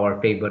to our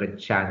favorite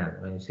channel.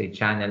 When you say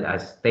channel, a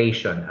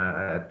station,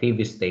 a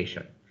TV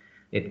station,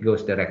 it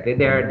goes directly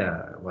there,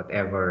 the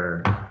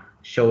whatever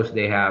shows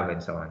they have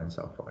and so on and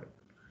so forth.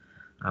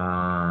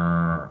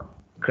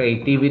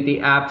 Creativity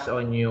apps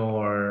on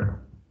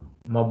your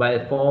mobile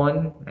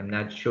phone, I'm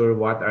not sure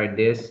what are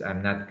this.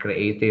 I'm not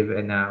creative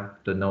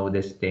enough to know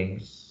these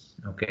things.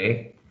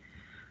 Okay.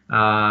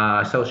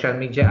 Social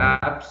media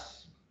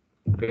apps,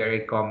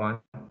 very common.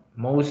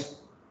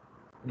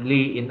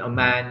 Mostly in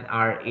Oman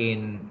are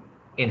in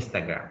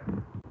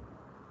Instagram.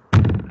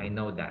 I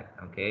know that.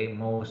 Okay,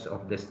 most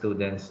of the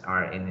students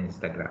are in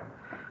Instagram.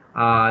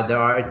 There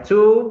are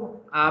two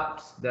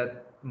apps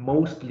that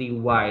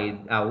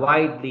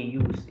widely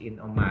used in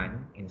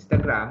Oman.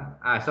 Instagram,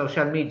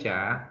 social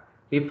media.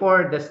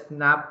 Before the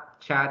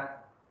Snapchat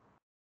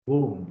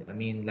boomed. I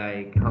mean,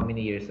 like how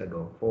many years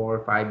ago? 4 or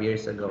 5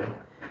 years ago,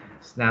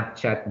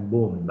 Snapchat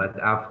boomed. But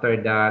after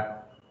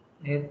that,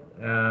 it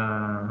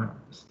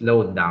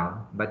slowed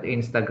down. But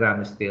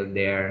Instagram is still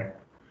there.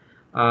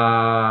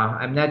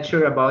 I'm not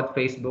sure about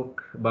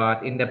Facebook,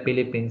 but in the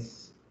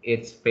Philippines,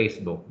 it's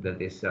Facebook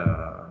that is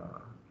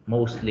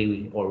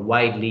mostly or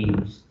widely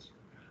used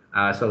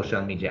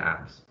social media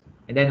apps.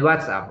 And then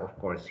WhatsApp, of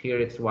course. Here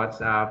it's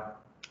WhatsApp.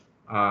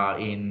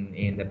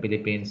 In the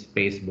Philippines,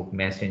 Facebook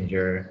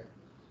Messenger.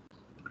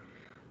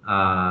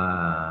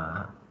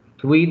 Uh,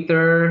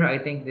 Twitter, I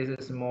think this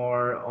is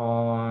more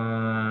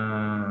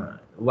on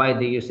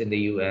widely used in the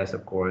US,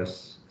 of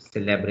course.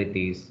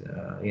 Celebrities,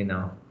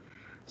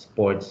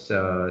 sports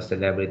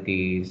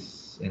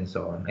celebrities and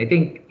so on. I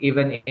think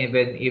even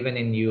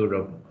in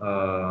Europe,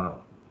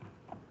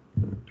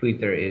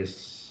 Twitter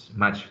is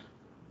much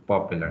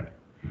popular.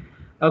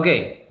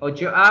 Okay,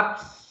 audio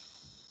apps,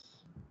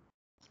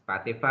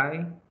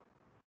 Spotify.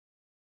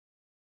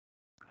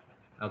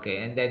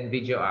 Okay, and then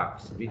video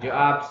apps. Video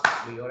apps,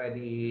 we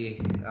already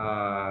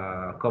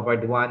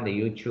covered one, the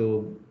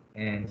YouTube,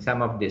 and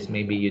some of this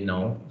maybe you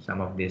know,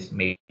 some of this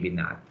maybe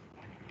not.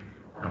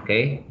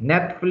 Okay,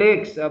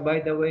 Netflix.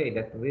 By the way,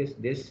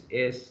 this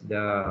is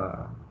the,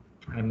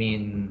 I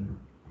mean,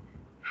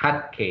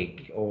 hot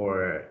cake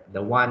or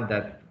the one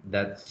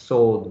that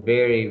sold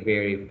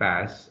very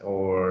fast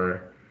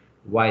or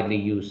widely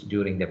used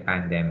during the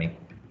pandemic.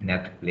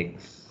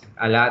 Netflix,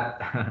 a lot.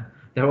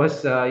 There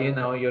was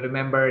you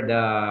remember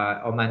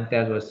the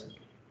Omantel was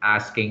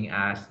asking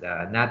us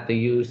not to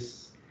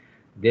use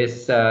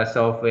this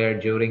software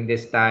during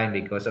this time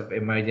because of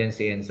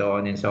emergency and so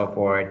on and so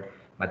forth.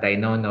 But I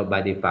know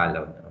nobody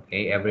followed.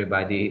 Okay,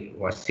 everybody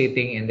was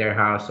sitting in their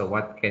house. So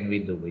what can we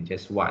do? We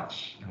just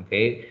watch.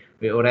 Okay,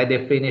 we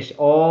already finished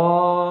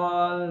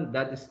all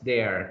that is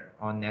there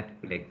on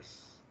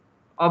Netflix.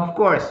 Of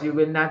course, you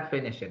will not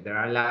finish it. There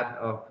are a lot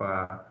of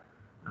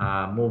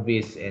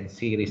movies and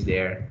series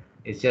there.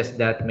 It's just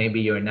that maybe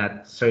you're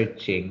not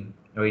searching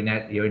or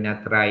you're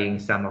not trying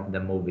some of the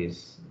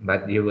movies,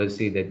 but you will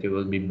see that you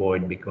will be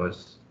bored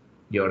because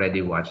you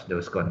already watched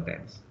those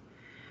contents.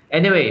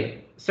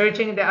 Anyway,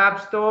 searching the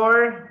App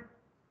Store,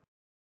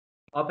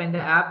 open the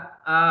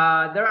app.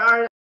 There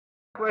are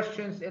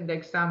questions in the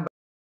exam.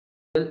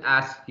 Will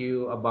ask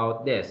you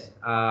about this,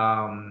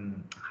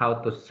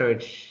 how to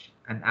search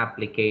an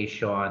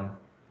application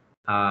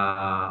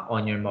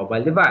on your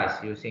mobile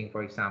device using,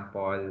 for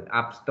example,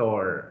 App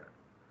Store.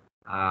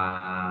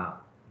 Uh,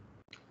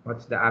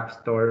 what's the App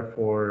Store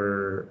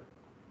for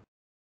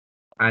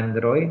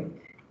Android?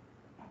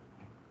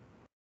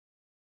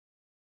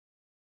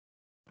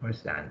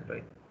 Where's the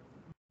Android?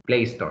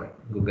 Play Store,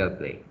 Google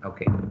Play.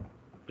 Okay,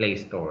 Play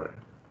Store,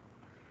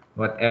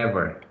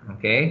 whatever.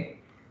 Okay.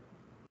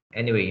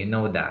 Anyway, you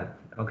know that.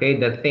 Okay,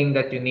 the thing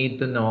that you need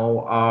to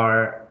know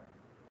are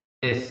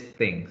these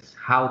things,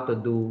 how to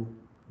do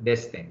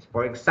these things.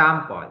 For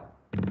example,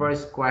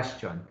 first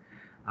question,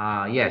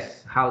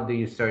 yes, how do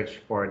you search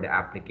for the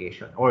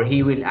application? Or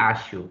he will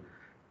ask you,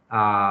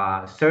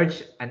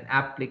 search an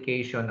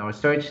application or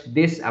search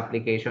this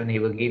application. He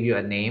will give you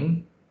a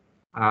name,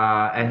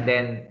 and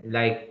then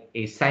like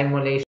a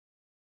simulation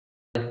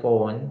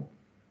phone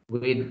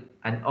with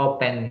an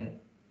open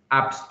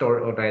app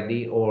store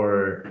already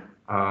or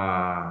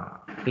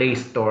play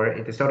store.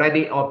 It is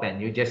already open,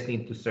 you just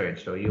need to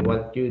search. So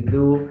what you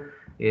do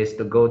is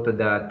to go to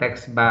the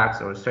text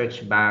box or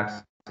search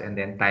box and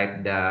then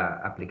type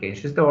the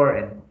application store,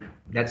 and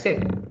that's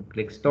it.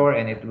 Click store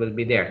and it will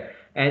be there.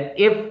 And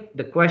if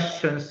the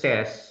question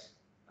says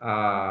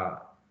uh,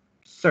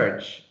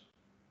 search,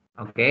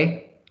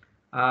 okay,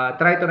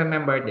 try to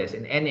remember this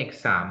in any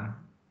exam,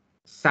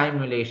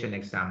 simulation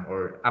exam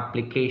or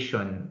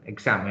application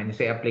exam. When you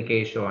say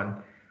application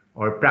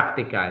or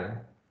practical,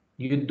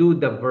 you do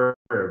the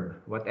verb,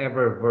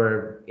 whatever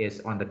verb is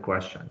on the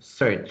question.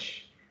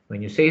 Search.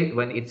 When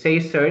it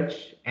says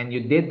search and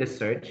you did the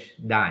search,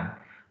 done.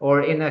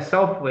 Or in a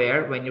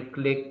software, when you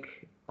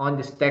click on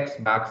this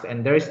text box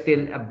and there's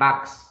still a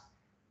box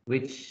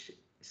which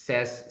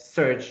says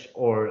search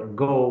or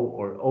go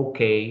or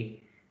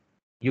okay,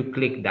 you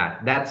click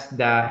that. That's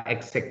the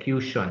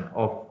execution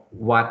of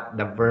what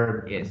the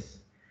verb is.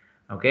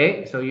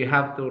 Okay, so you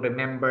have to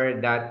remember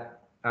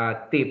that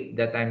tip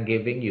that I'm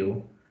giving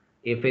you.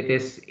 If it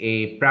is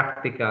a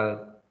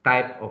practical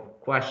type of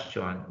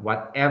question,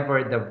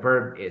 whatever the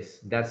verb is,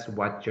 that's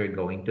what you're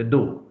going to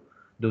do.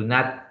 Do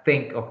not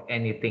think of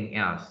anything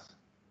else.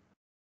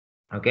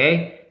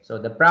 Okay, so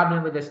the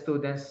problem with the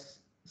students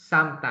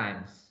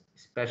sometimes,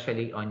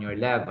 especially on your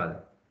level,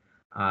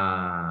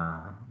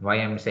 why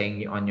I'm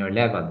saying on your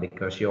level,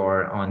 because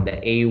you're on the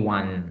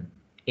A1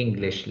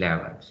 English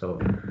level. So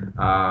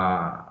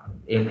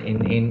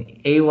in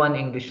A1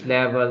 English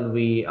level,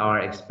 we are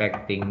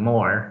expecting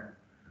more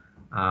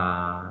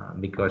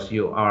because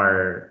you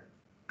are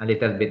a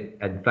little bit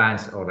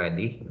advanced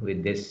already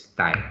with this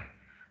type.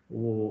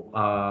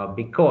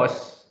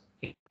 Because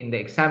in the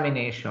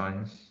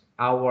examinations,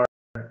 our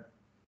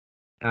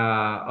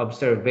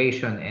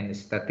observation and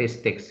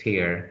statistics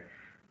here,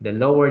 the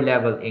lower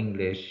level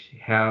English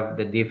have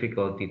the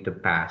difficulty to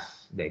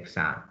pass the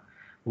exam.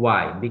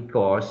 Why?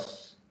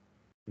 Because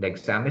the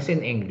exam is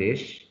in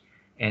English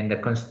and the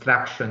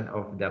construction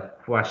of the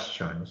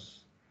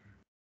questions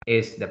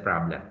is the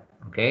problem.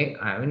 Okay?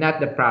 Not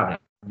the problem,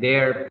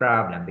 their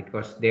problem,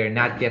 because they're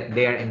not yet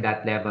there in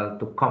that level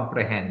to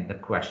comprehend the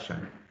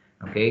question.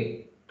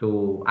 Okay?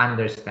 To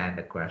understand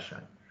the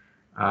question.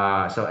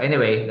 So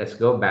anyway, let's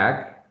go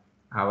back.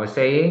 I was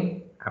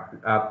saying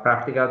a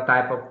practical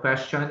type of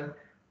question,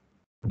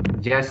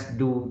 just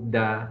do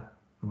the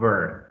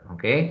verb.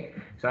 Okay.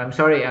 So I'm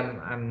sorry,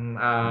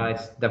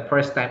 it's the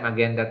first time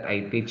again that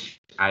I teach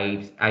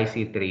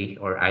IC3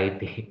 or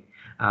IT.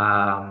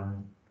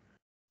 Um,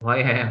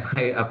 why am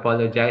I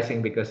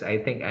apologizing? Because I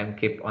think I'm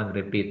keep on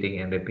repeating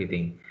and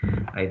repeating.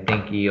 I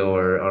think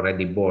you're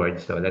already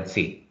bored. So let's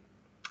see.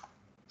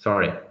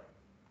 Sorry.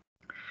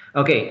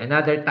 Okay,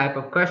 another type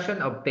of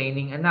question,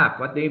 obtaining an app.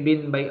 What do you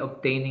mean by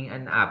obtaining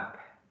an app?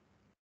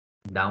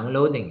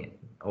 Downloading it.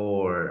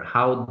 Or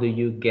how do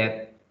you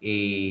get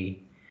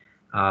a,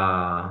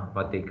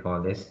 what they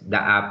call this, the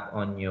app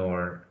on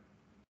your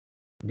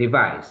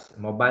device,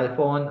 mobile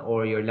phone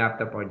or your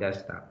laptop or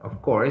desktop?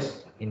 Of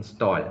course,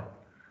 install.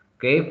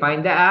 Okay,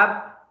 find the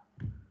app,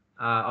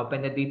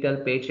 open the detail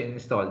page and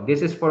install.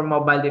 This is for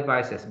mobile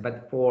devices,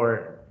 but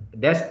for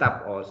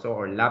desktop also,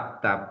 or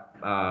laptop,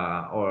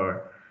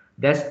 or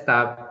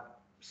desktop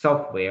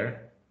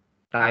software,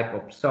 type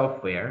of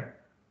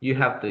software, you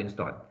have to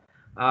install.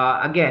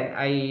 Again,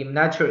 I'm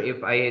not sure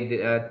if I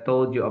had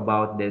told you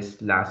about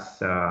this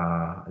last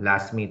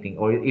meeting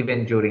or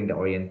even during the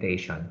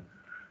orientation.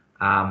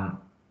 Um,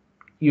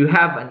 you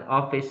have an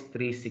Office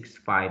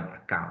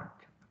 365 account,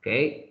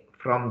 okay,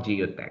 from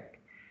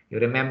Geotech. You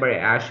remember I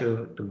asked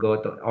you to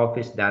go to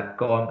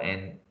office.com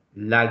and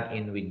log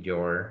in with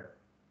your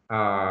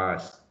uh,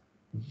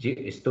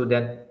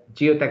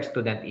 Geotech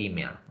student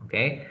email,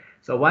 okay?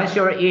 So once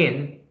you're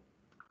in,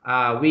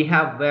 we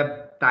have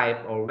web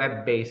type or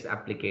web-based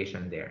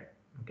application there.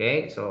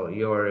 Okay, so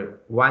your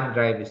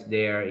OneDrive is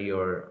there,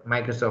 your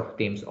Microsoft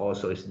Teams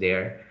also is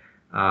there,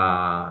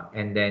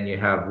 and then you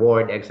have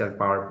Word, Excel,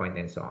 PowerPoint,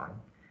 and so on.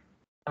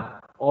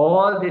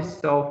 All this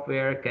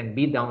software can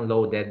be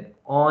downloaded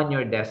on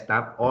your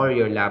desktop or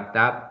your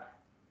laptop,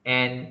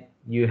 and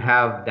you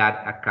have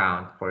that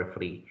account for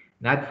free.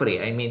 Not free,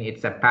 I mean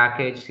it's a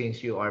package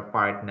since you are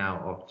part now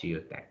of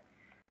Geotech.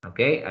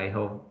 Okay, I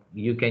hope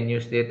you can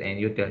use it and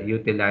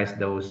utilize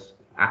those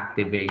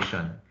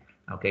activation,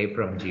 okay,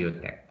 from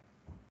Geotech.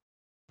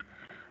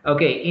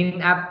 Okay,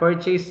 in-app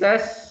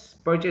purchases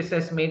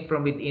made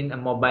from within a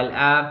mobile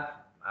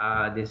app.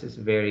 This is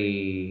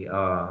very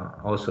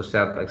also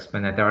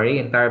self-explanatory.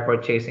 Entire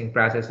purchasing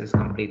process is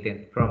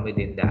completed from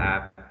within the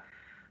app.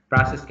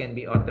 Process can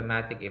be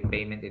automatic if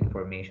payment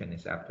information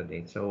is up to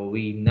date. So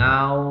we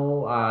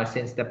now,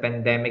 since the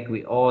pandemic,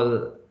 we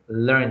all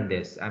learned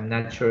this. I'm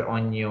not sure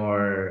on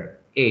your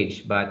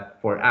age, but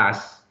for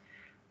us,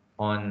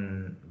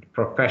 on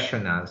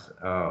professionals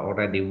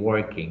already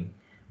working,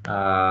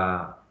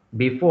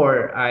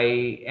 before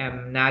I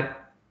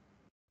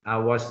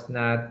was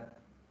not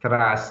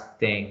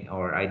trusting,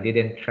 or I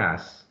didn't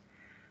trust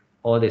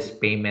all these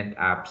payment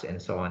apps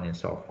and so on and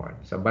so forth.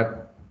 So,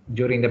 but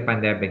during the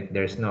pandemic,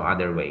 there's no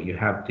other way. You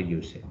have to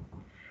use it.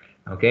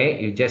 Okay,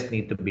 you just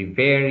need to be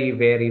very,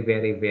 very,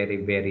 very, very,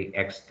 very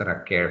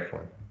extra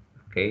careful.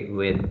 Okay,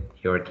 with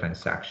your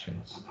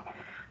transactions.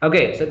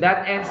 Okay, so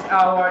that ends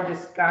our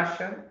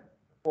discussion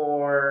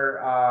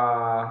for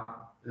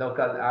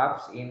local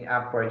apps,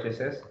 in-app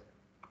purchases.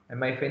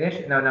 Am I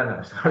finished? No, no,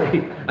 no.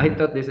 Sorry, I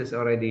thought this is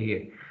already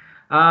here.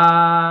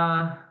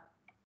 Uh,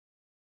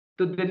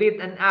 to delete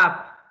an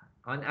app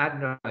on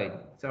Android.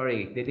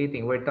 Sorry,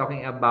 deleting. We're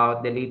talking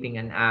about deleting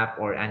an app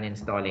or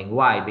uninstalling.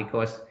 Why?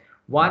 Because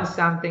once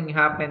something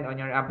happened on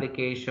your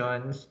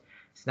applications,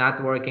 it's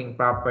not working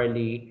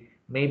properly.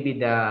 Maybe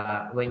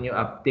when you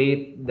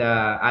update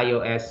the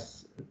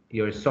iOS,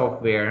 your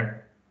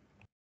software.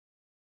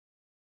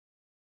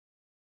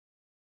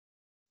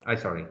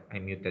 Sorry, I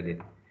muted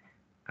it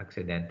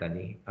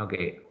accidentally.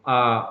 Okay.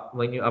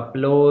 When you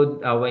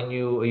upload, when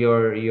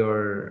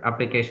your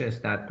application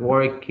is not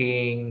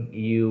working,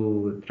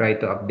 you try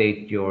to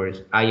update your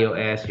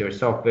iOS, your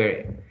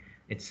software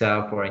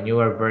itself for a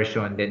newer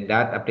version, then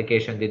that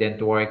application didn't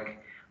work.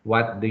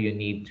 What do you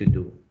need to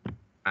do?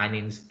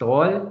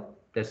 Uninstall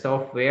the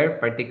software,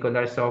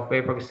 particular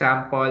software, for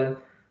example,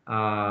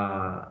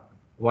 uh,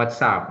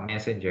 WhatsApp,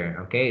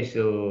 Messenger. Okay,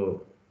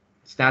 so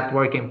it's not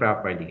working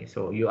properly.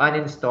 So you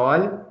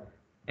uninstall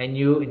and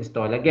you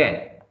install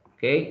again.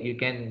 Okay, you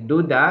can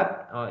do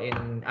that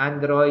in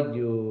Android.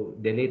 You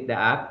delete the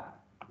app.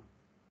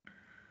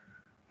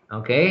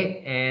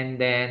 Okay, and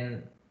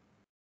then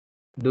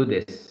do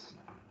this.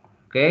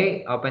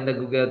 Okay, open the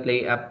Google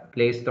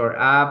Play Store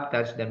app,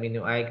 touch the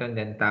menu icon,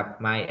 then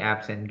tap My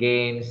Apps and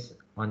Games.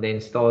 On the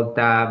Install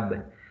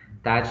tab,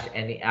 touch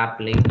any app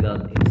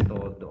labeled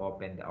Install to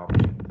open the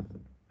option.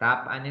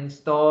 Tap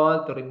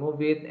Uninstall to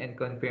remove it and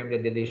confirm the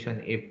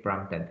deletion if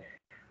prompted.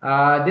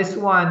 This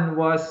one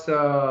was,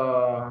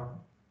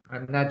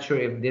 I'm not sure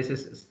if this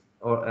is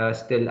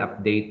still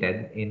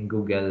updated in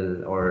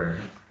Google or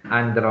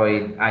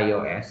Android,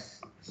 iOS.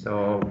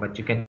 So, but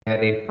you can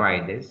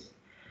verify this.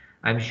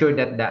 I'm sure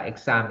that the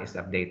exam is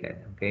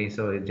updated. Okay,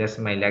 so just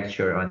my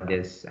lecture on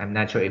this. I'm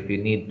not sure if you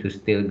need to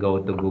still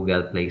go to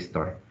Google Play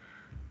Store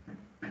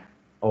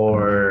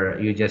or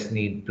you just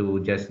need to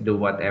just do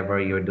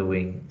whatever you're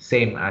doing,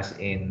 same as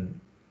in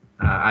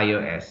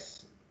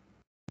iOS.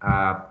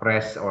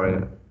 Press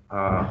or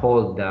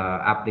hold the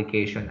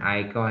application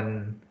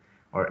icon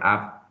or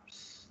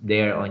apps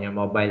there on your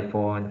mobile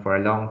phone for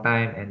a long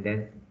time and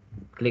then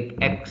click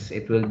X.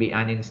 It will be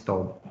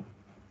uninstalled.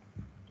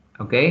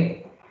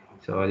 Okay,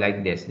 so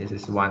like this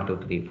is 1, 2,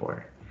 3,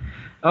 4.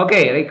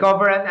 Okay,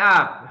 recover an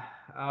app.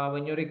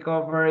 When you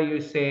recover, you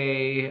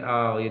say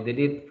you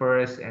delete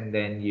first and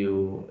then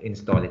you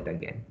install it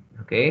again.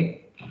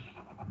 Okay,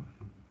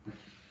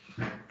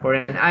 for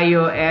an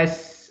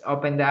iOS,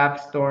 open the App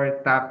Store,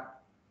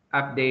 tap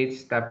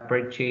Updates, tap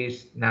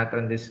Purchase, not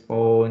on this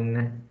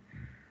phone.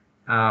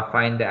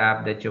 Find the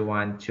app that you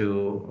want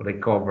to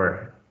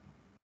recover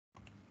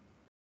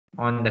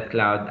on the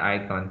cloud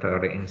icon to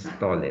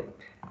reinstall it.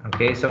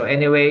 Okay, so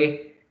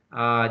anyway,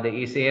 the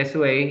easiest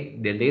way,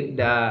 delete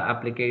the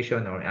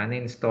application or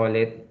uninstall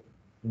it,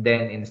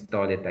 then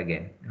install it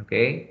again.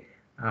 Okay,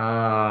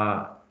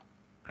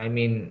 I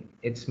mean,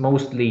 it's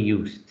mostly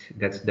used.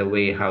 That's the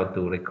way how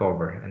to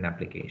recover an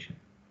application.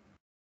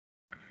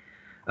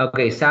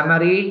 Okay,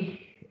 summary.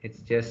 It's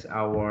just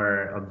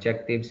our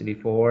objectives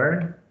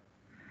before.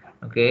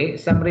 Okay,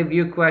 some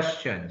review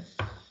questions.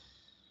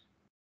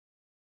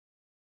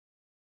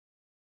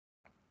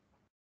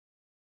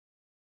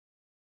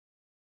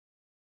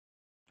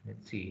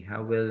 Let's see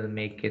how we'll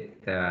make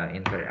it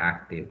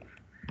interactive.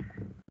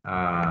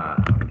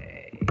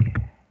 Okay.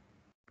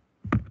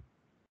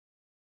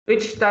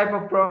 Which type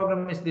of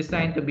program is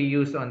designed to be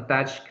used on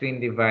touchscreen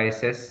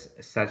devices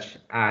such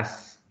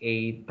as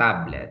a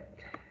tablet?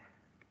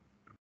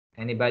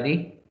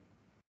 Anybody?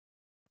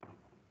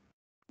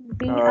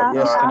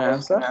 Yes, can I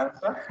answer?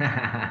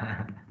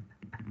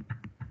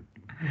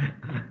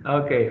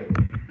 Okay.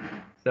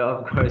 So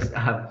of course,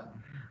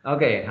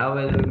 okay, how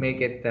will we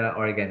make it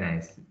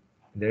organized?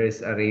 There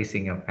is a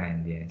raising of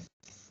hand, yes,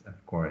 of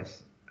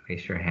course.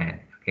 Raise your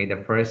hand. Okay,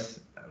 the first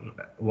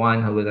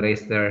one who will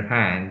raise their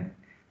hand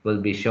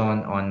will be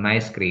shown on my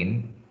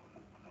screen.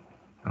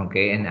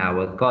 Okay, and I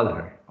will call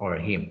her or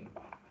him.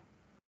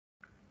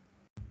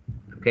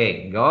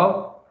 Okay,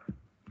 go.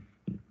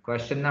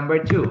 Question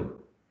number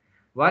 2.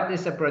 What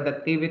is a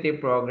productivity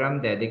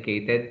program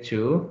dedicated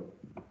to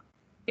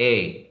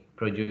A.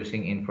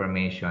 Producing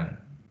information,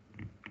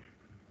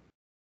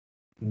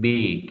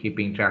 B.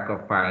 Keeping track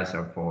of files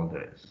or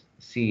folders,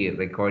 C.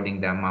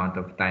 Recording the amount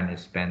of time you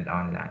spend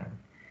online,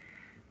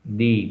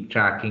 D.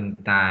 Tracking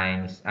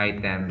times,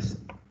 items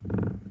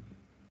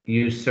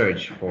you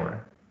search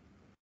for.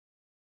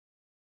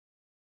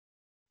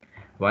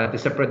 What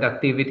is a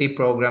productivity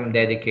program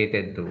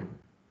dedicated to?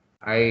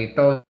 I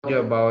told you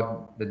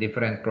about the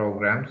different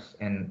programs,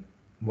 and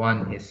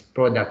one is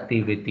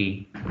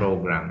productivity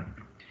program.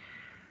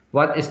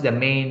 What is the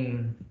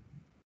main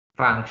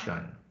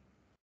function?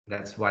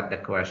 That's what the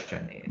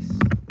question is.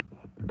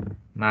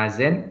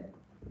 Mazen?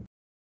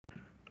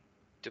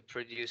 To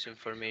produce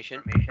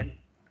information.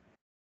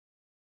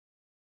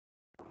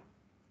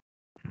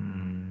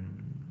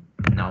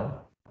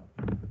 No.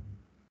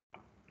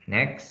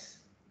 Next.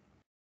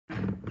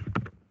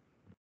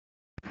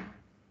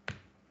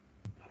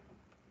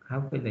 How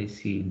will I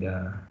see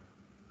the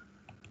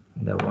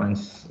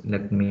ones?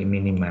 Let me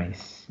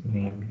minimize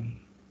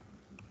maybe.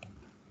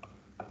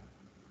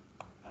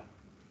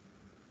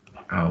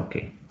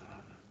 Okay.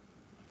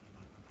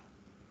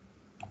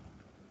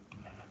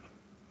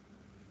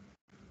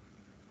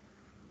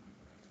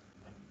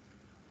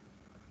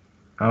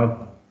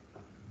 Oh,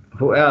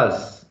 who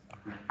else?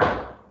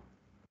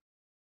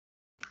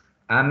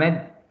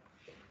 Ahmed?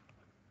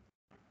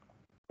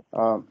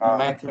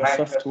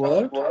 Microsoft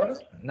Word.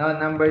 No,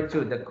 number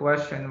 2. The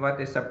question, what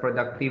is a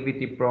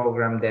productivity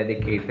program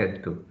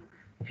dedicated to?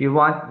 If you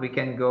want, we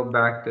can go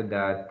back to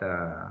that.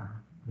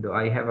 Do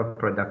I have a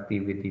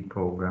productivity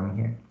program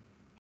here?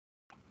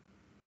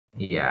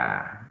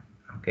 Yeah.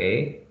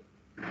 Okay.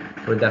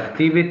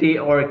 Productivity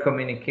or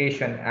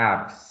communication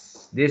apps.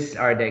 These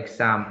are the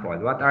example.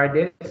 What are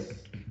these?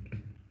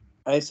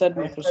 I said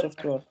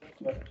Microsoft Word.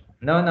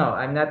 No, no,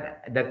 I'm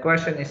not. The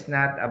question is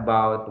not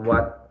about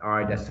what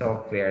are the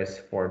softwares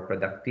for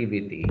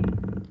productivity.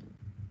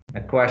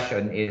 The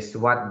question is,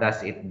 what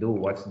does it do?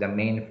 What's the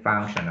main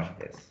function of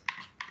this?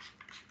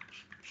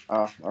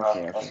 Oh,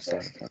 okay,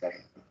 sorry.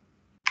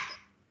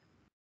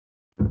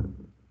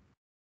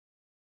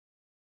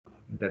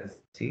 let's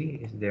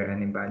see. Is there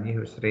anybody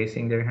who's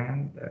raising their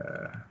hand?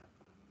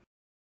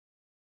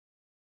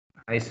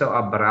 I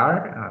saw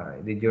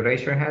Abrar. Did you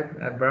raise your hand,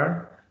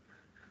 Abrar?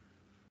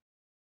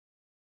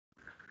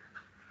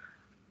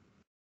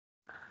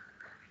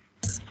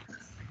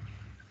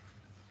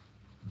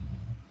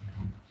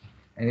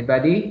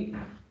 Anybody?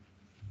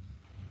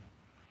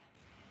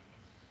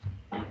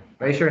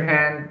 Raise your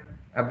hand,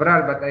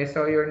 Abrar. But I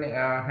saw your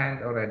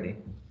hand already.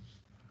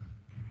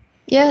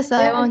 Yes,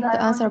 I want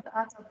to answer.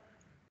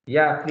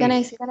 Yeah, Can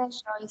I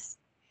please. choice?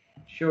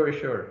 Sure,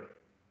 sure.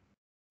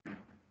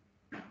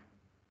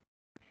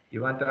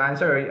 You want to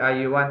answer, or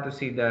you want to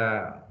see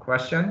the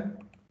question?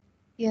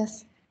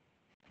 Yes.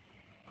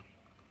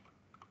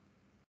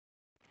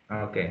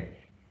 Okay.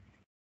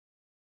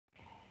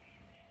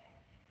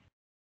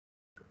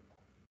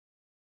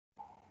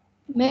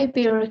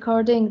 Maybe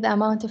recording the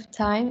amount of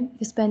time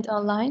you spent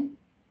online.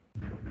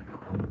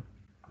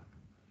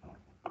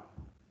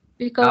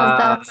 Because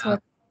that's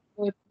what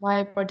with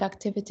my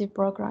productivity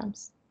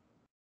programs.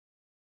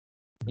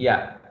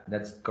 Yeah,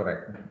 that's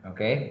correct.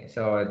 Okay,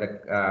 so the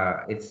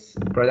it's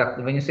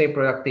product. When you say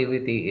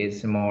productivity,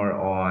 it's more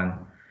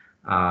on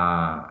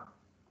I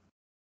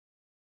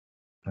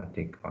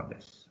think on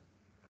this.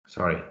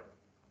 Sorry,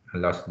 I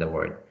lost the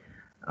word.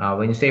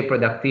 When you say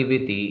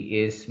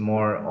productivity, is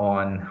more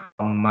on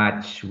how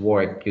much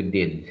work you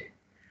did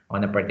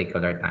on a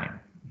particular time.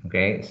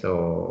 Okay,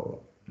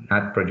 so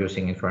not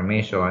producing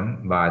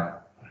information,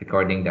 but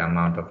recording the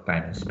amount of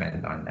time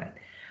spent on that.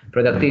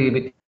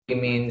 Productivity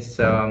means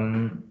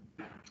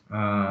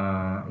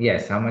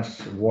yes, how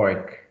much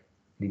work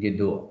did you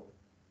do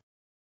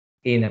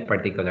in a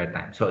particular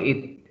time? So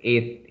it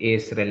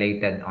is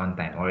related on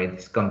time, or it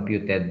is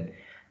computed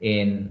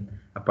in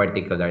a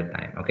particular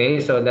time. Okay,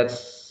 so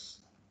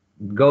let's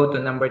go to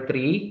number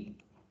 3.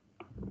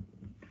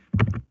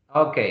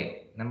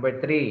 Okay, number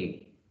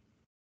 3.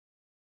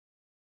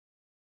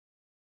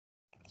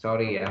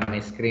 Sorry, my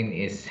screen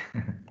is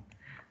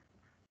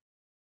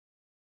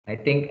I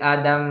think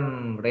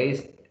Adam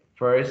raised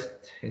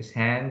first his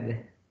hand.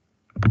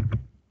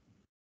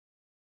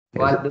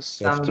 What do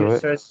some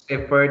users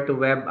refer to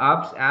web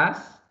apps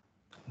as?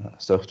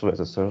 Software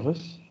as a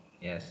service.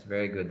 Yes,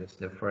 very good. That's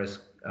the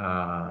first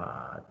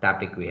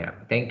topic we have.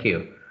 Thank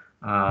you.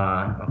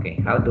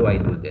 Okay, how do I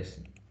do this?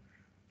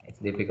 It's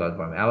difficult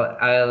for me.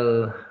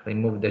 I'll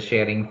remove the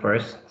sharing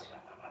first.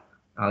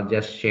 I'll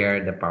just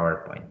share the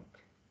PowerPoint.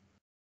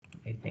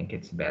 I think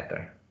it's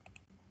better.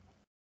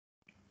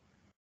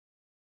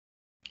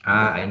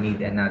 I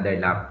need another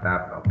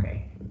laptop.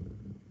 Okay.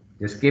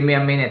 Just give me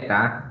a minute,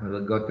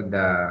 We'll go to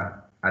the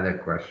other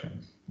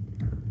questions.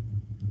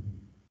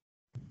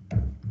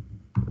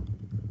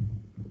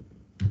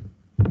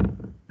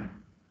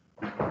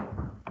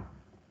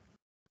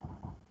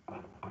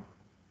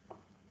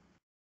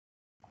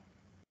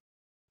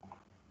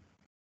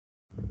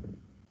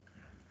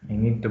 I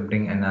need to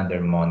bring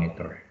another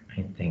monitor.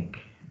 I think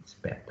it's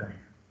better.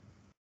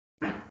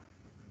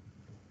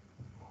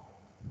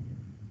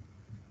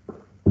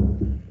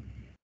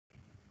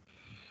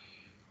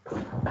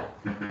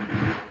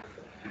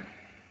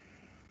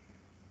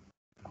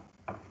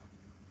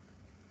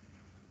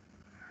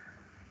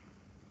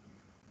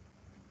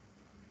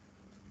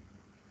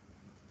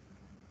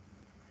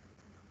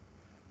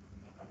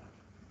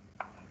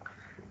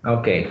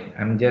 Okay,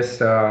 I'm just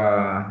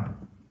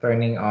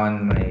turning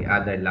on my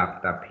other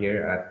laptop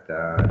here at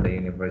the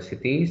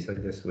university. So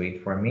just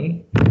wait for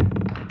me.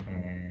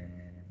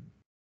 And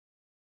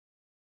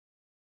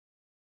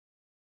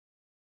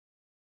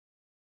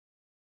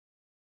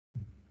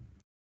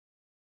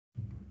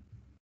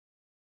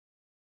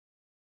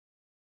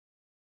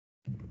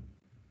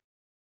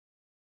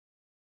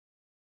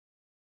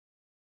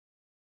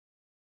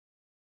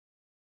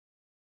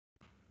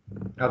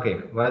okay,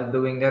 while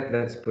doing that,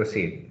 let's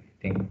proceed.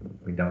 I think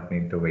we don't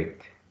need to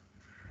wait.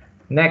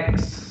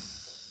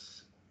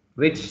 Next,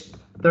 which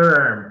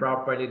term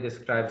properly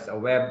describes a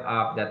web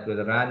app that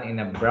will run in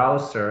a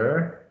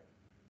browser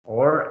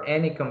or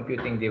any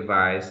computing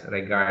device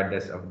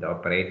regardless of the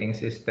operating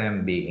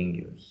system being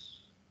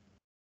used?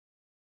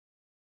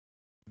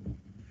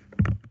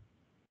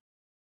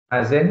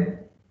 As in?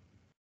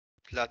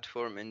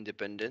 Platform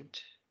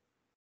independent.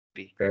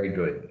 B. Very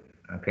good.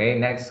 Okay,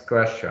 next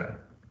question.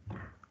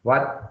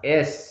 What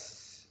is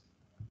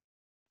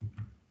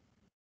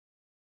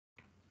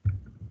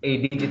a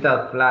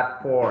digital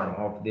platform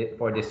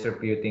for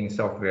distributing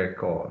software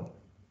code?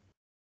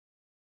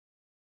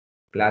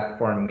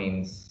 Platform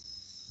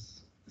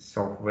means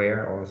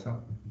software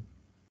also.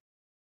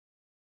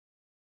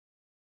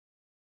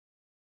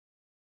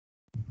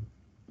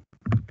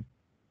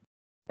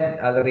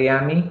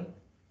 Alriami?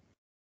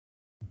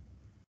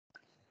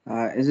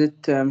 Is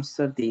it,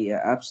 Mr. the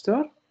App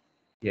Store?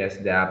 Yes,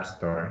 the App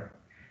Store.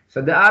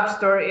 So the App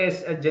Store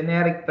is a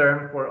generic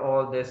term for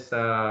all these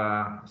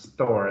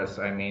stores.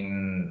 I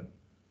mean,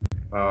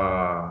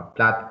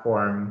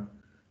 platform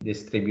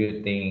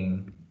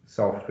distributing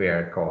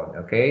software code.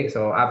 Okay,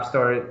 so App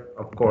Store,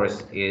 of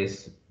course,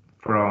 is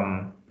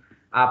from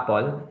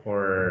Apple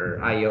for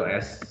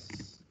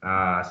iOS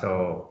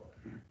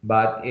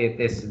But it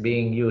is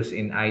being used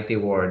in IT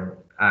world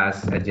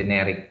as a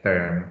generic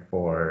term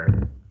for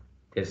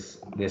this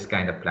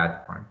kind of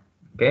platform.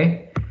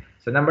 Okay.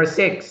 So number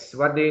 6,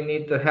 what do you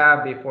need to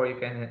have before you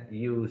can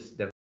use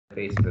the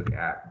Facebook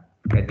app?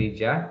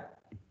 Khadija?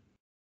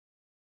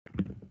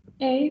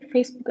 A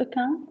Facebook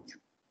account.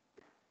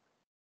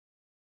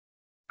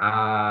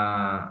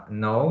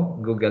 No.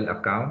 Google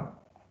account?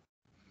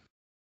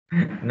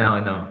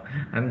 No.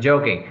 I'm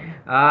joking.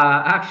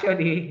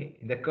 Actually,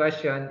 the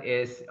question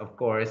is, of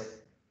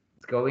course,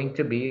 it's going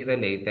to be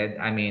related.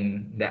 I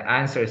mean, the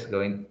answer is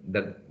going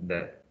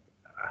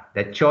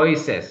the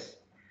choices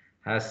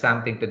has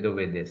something to do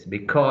with this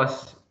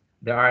because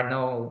there are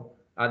no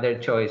other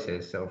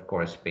choices. So of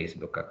course,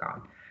 Facebook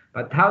account.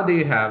 But how do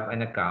you have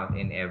an account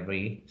in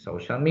every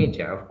social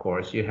media? Of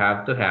course, you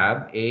have to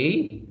have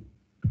a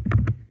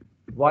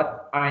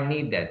what are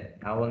needed.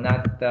 I will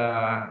not,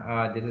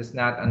 this is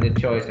not on the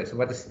choices.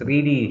 What is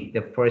really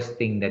the first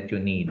thing that you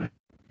need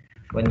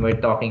when we're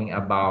talking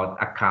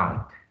about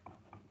account?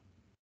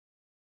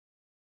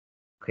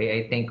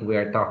 Okay, I think we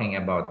are talking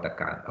about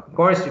account. Of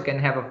course, you can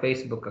have a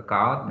Facebook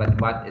account, but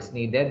what is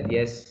needed?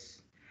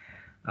 Yes.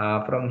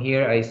 From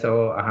here, I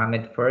saw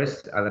Ahmed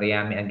first,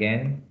 Al-Riyami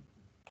again.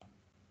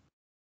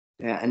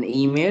 An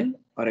email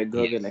or a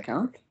Google Yes.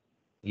 account?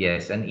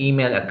 Yes, an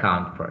email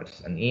account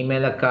first. An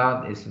email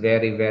account is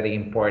very, very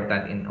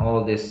important in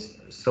all these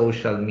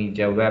social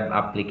media web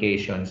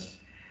applications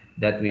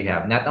that we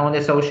have. Not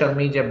only social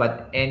media,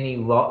 but any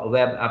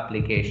web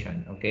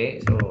application.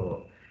 Okay,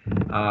 so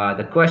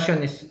the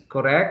question is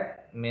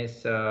correct,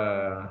 Miss.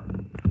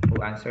 Who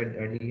answered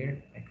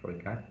earlier? I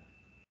forgot.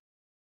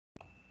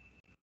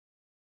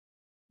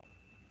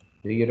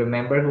 Do you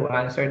remember who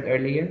answered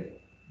earlier?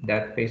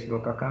 That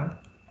Facebook account?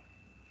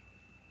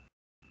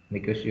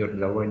 Because you're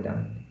lower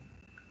down.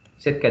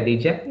 Is it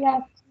Khadija?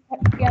 Yeah.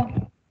 Yeah.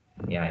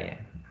 Yeah.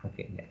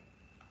 Okay. Yeah.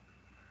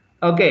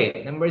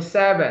 Okay, number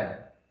 7.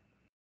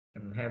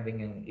 I'm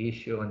having an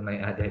issue on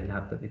my other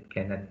laptop. It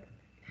cannot.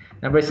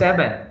 Number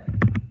 7.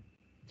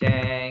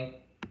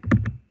 Jang.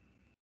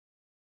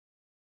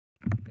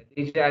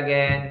 Khadija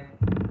again.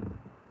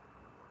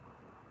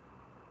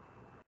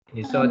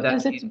 You saw that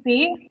Is it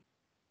B?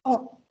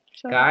 Oh,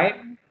 sorry.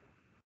 Skype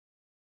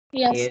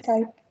Yes, is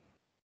Skype.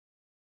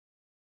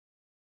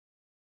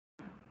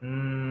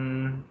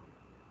 mm,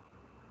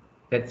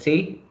 let's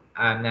see.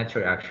 I'm not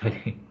sure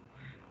actually.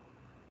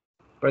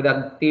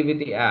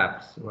 Productivity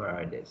apps. Where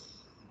are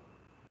these?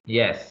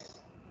 Yes.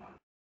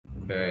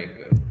 Very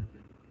good.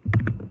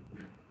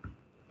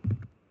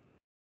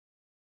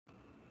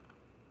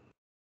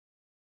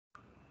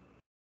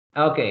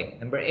 Okay,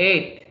 number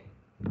 8.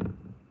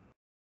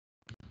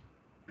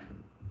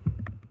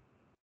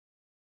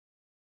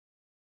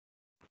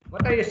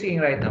 What are you seeing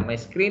right now? My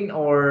screen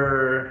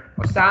or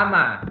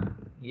Osama?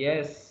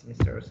 Yes,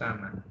 Mr.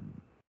 Osama.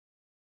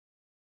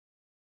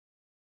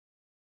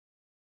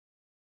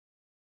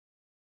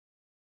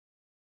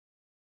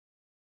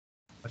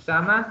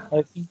 Osama?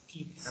 I think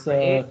it's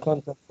Number 8.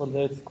 content for the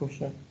eighth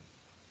question.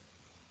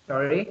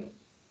 Sorry?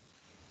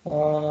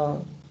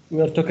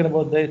 We are talking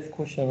about the eighth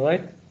question,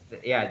 right?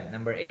 Yeah,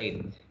 number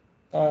 8.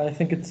 I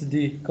think it's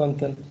D,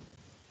 content.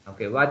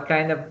 Okay, what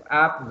kind of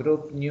app,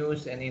 group,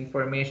 news, and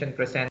information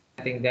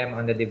presenting them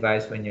on the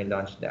device when you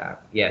launch the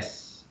app?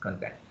 Yes,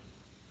 content.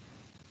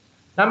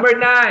 Number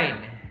 9.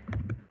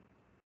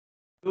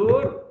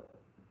 Good.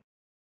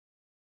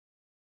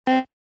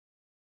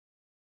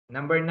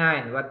 Number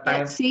 9, what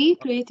type C, of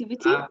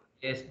creativity. app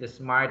is the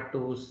Smart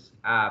Tools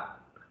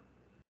app?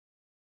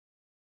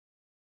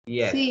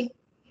 Yes. C.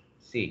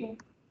 C.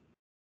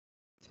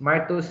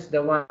 Smart Tools,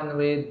 the one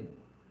with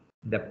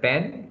the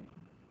pen.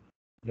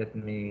 Let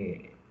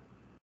me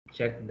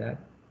check that.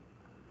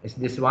 Is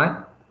this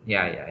one?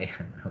 Yeah.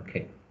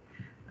 Okay.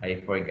 I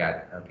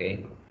forgot.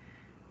 Okay.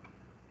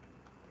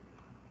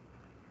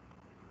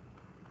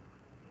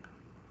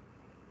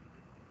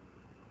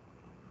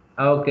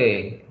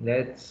 Okay,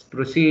 let's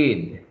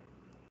proceed.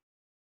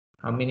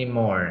 How many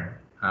more?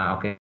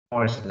 Okay,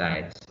 more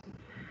slides.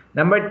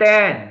 Number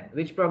 10,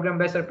 which program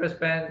best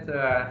represents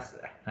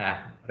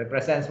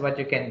what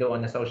you can do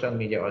on a social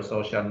media or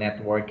social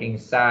networking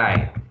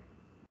site?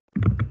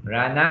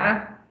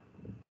 Rana?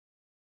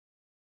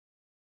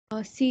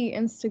 C,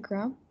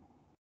 Instagram.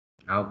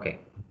 Okay.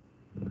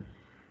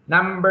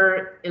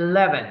 Number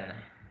 11.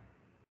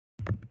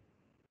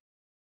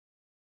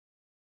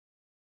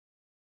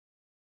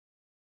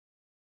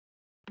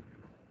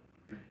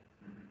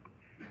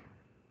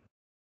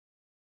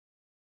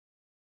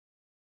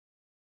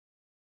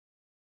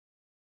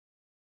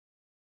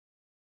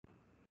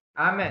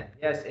 Ahmed,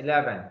 yes,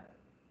 11.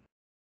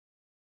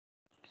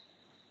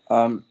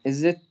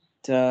 Is it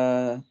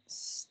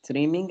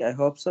streaming? I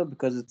hope so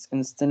because it's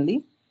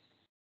instantly.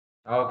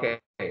 Okay.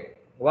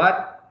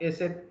 What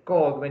is it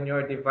called when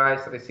your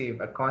device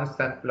receives a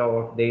constant flow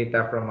of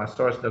data from a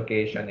source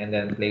location and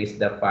then plays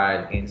the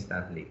file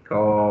instantly?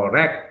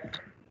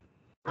 Correct.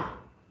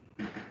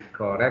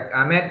 Correct,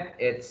 Ahmed.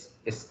 It's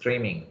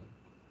streaming.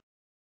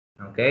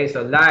 Okay,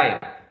 so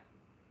live.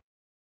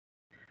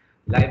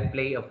 Live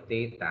play of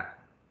data.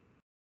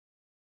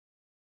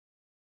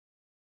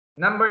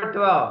 Number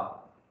 12.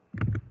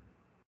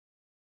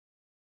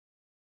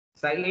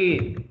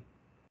 Saeed.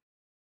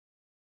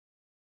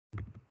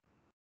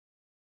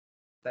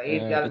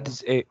 Saeed It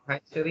is A.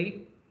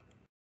 Hatchery.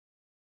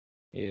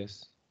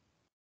 Yes.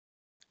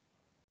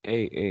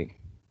 A.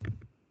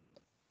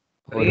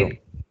 Read.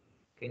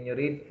 Can you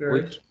read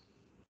first?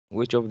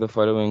 Which of the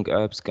following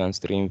apps can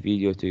stream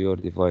video to your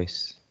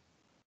device?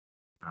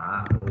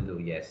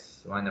 Hulu,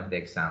 yes. One of the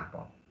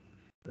example.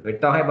 We're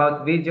talking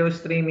about video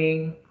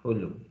streaming,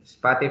 Hulu.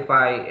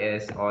 Spotify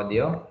is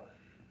audio.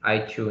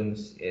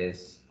 iTunes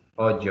is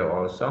audio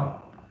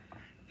also.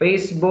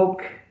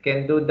 Facebook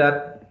can do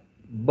that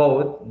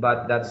both,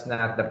 but that's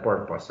not the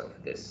purpose of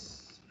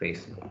this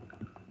Facebook.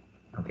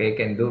 Okay,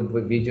 can do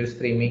video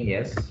streaming,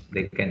 yes.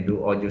 They can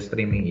do audio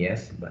streaming,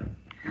 yes, but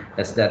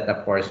that's not the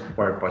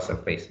purpose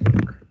of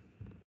Facebook.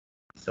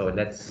 So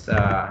let's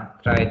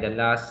try the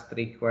last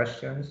 3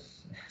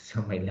 questions.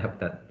 So my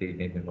laptop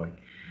didn't work.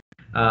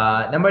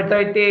 Number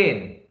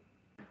 13.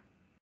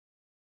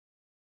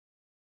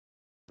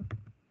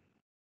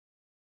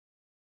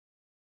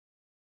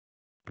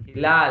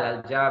 Hilal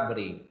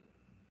Al-Jabri.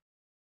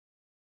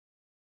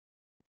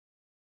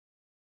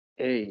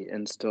 A.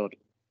 Install.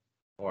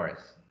 Of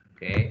course.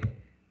 Okay.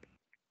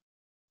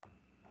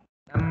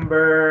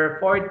 Number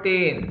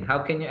 14. How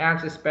can you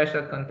access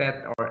special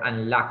content or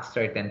unlock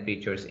certain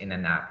features in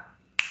an app?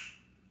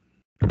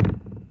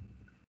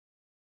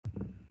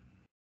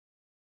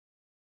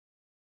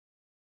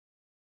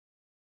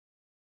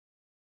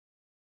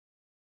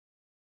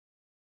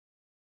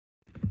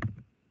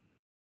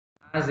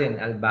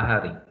 Azin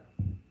Al-Bahari.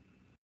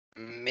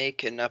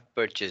 Make in-app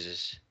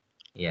purchases.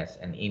 Yes,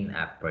 an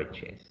in-app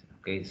purchase.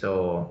 Okay,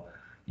 so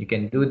you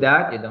can do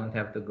that. You don't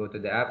have to go to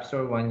the App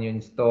Store. When you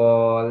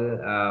install,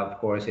 of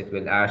course, it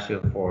will ask you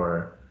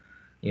for,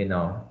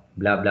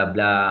 blah, blah,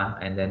 blah.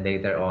 And then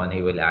later on,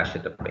 he will ask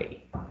you to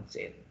pay. That's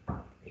it.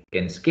 You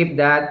can skip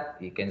that.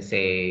 You can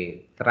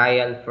say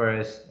trial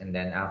first. And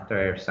then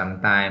after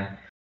some time,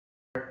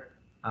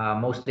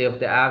 mostly of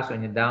the apps,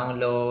 when you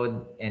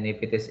download, and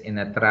if it is in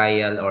a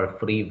trial or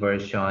free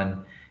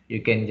version, you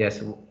can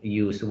just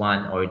use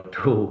 1 or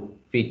 2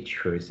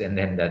 features, and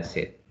then that's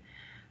it.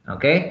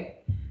 Okay,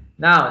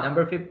 now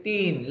number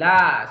 15,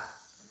 last.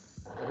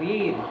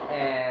 Read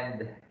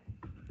and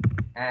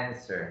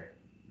answer.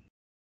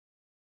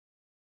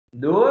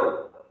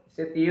 Dur, is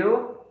it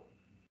you?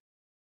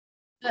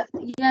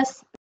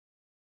 Yes,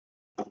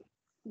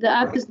 the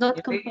app is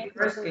not Can you read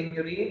first? compatible. Can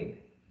you read?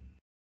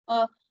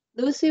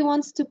 Lucy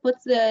wants to put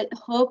the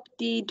Hope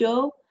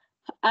Dido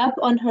app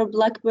on her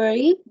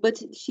BlackBerry, but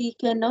she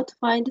cannot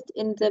find it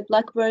in the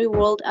BlackBerry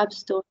World App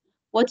Store.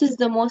 What is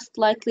the most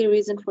likely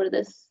reason for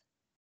this?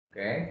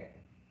 Okay,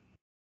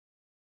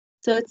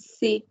 So it's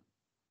C.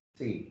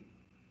 see.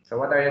 So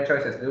what are your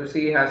choices?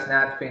 Lucy has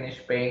not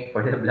finished paying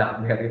for the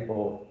BlackBerry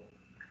phone.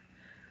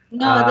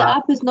 No, the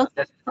app is not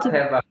Does not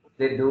have a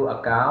they do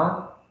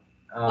account.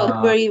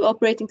 BlackBerry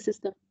operating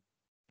system.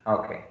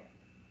 Okay.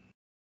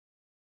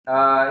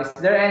 Is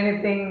there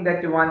anything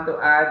that you want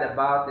to add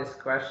about this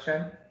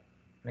question?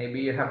 Maybe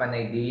you have an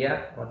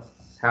idea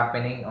what's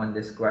happening on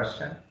this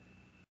question.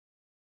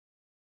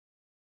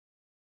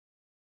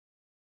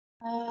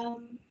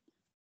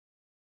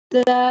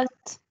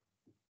 That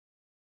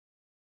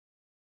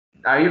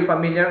Are you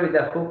familiar with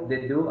the Hope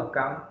They Do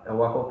account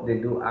or Hope They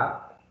Do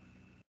app?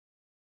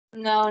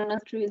 no,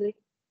 not really.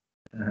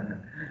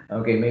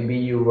 Okay, maybe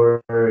you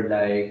were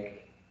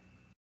like,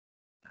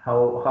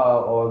 how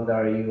old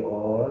are you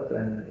all?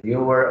 And you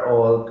were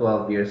all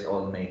 12 years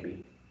old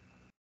maybe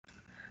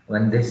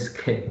when this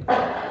came.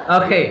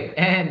 Okay,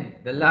 and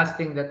the last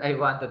thing that I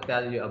want to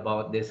tell you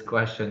about this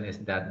question is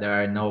that there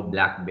are no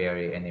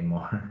BlackBerry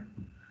anymore.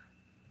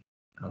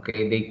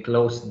 Okay, they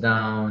closed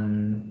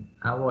down.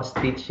 I was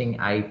teaching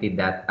IT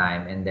that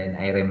time, and then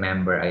I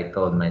remember I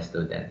told my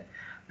student,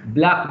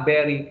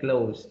 BlackBerry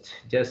closed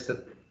just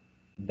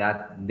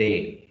that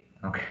day.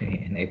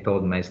 Okay, and I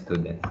told my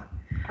students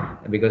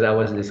because I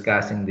was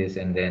discussing this,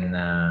 and then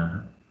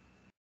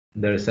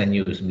there's a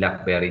news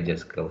BlackBerry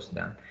just closed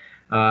down.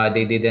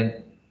 They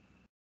didn't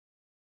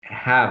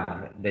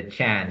have the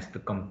chance to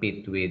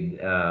compete with,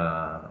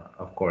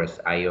 of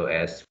course,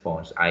 iOS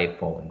phones,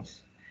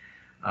 iPhones.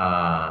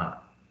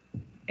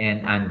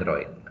 And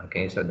Android.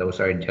 Okay, so those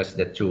are just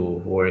the two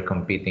who were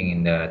competing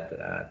in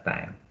that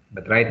time.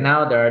 But right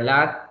now there are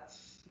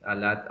a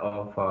lot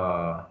of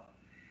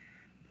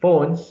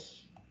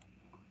phones.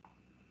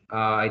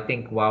 I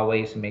think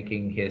Huawei is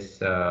making his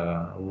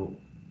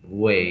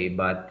way,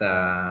 but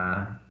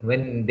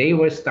when they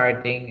were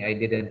starting, I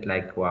didn't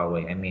like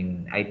Huawei. I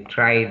mean, I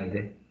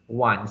tried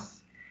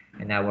once,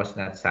 and I was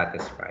not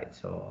satisfied.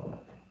 So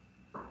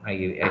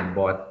I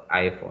bought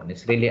iPhone.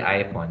 It's really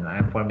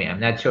iPhone for me. I'm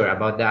not sure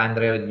about the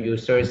Android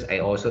users. I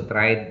also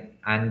tried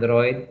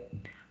Android.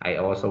 I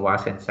also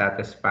wasn't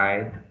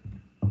satisfied.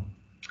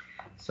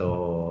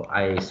 So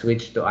I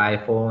switched to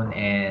iPhone,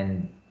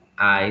 and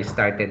I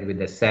started with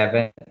the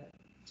 7.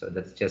 So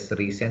that's just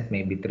recent,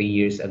 maybe 3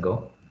 years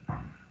ago.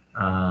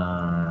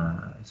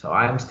 So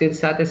I'm still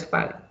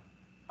satisfied.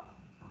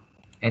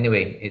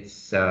 Anyway,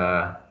 it's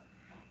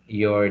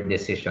your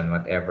decision,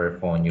 whatever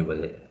phone you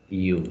will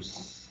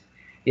use.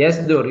 Yes,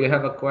 Dur, you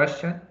have a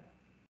question?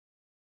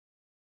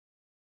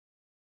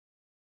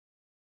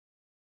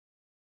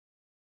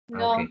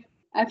 No, Okay.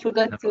 I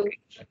forgot to.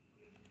 Okay.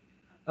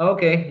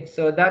 Okay,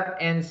 so that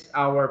ends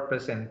our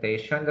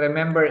presentation.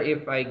 Remember,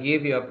 if I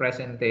give you a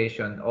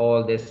presentation,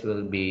 all this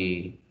will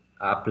be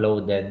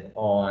uploaded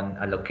on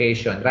a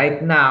location.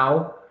 Right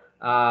now,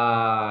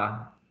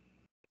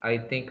 I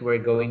think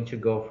we're going to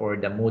go for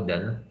the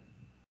Moodle.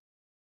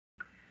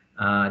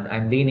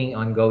 I'm leaning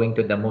on going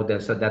to the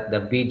Moodle so that the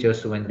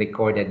videos when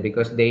recorded,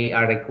 because they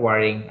are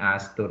requiring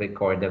us to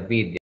record the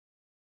video,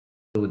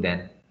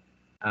 student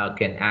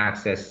can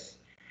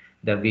access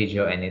the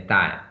video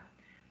anytime.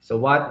 So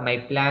what my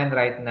plan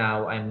right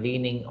now, I'm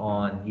leaning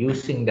on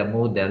using the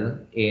Moodle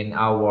in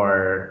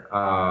our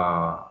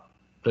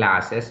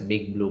classes,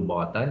 Big Blue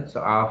Button.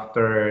 So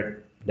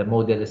after the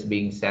Moodle is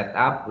being set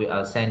up,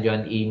 I'll send you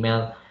an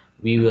email.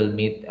 We will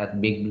meet at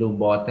Big Blue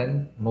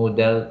Button,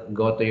 Moodle,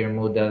 go to your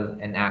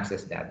Moodle and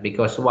access that.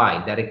 Because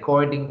why? The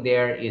recording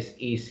there is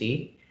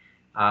easy.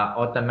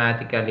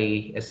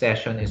 Automatically, a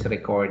session is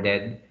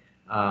recorded.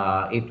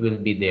 It will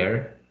be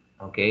there.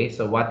 Okay,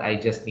 so what I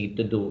just need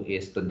to do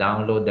is to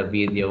download the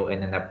video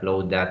and then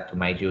upload that to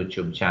my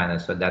YouTube channel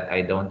so that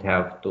I don't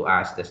have to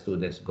ask the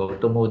students go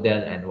to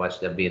Moodle and watch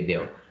the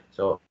video.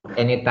 So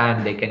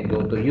anytime they can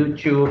go to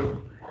YouTube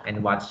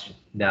and watch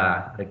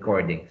the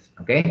recordings.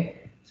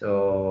 Okay,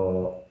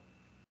 so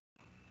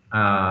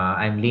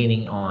I'm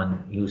leaning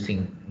on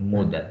using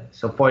Moodle.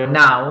 So for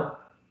now,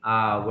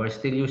 we're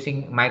still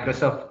using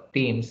Microsoft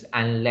Teams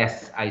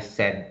unless I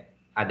said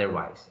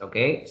otherwise.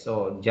 Okay,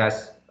 so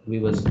just we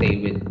will stay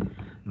with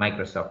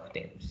Microsoft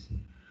Teams.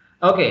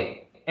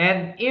 Okay,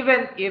 and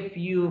even if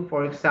you,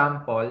 for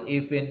example,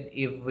 even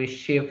if we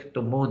shift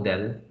to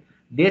Moodle,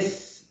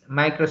 this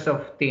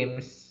Microsoft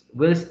Teams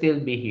will still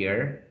be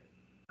here.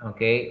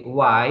 Okay,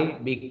 why?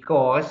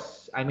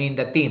 Because I mean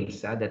the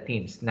teams,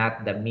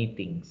 not the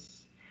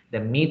meetings. The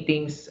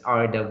meetings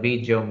are the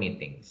video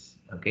meetings.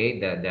 Okay,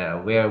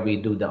 the where we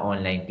do the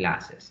online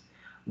classes,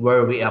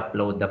 where we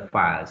upload the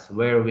files,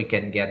 where we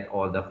can get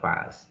all the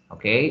files.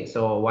 Okay,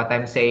 so what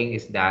I'm saying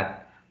is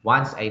that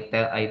once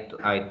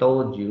I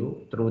told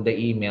you through the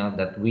email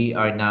that we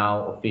are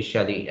now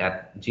officially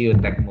at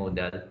Geotech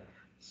Moodle,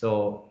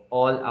 so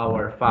all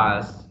our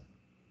files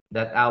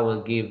that I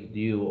will give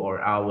you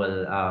or I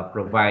will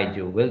provide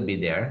you will be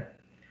there.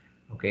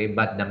 Okay,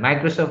 but the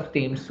Microsoft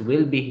Teams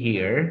will be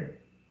here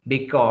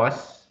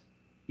because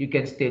you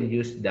can still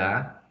use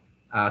the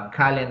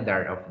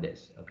calendar of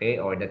this, okay,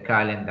 or the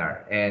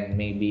calendar, and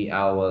maybe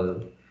I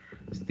will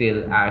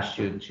still ask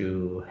you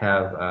to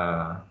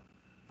have,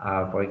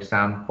 for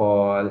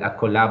example, a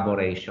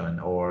collaboration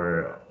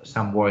or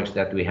some works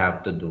that we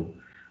have to do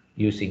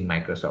using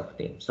Microsoft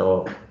Teams.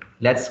 So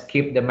let's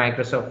keep the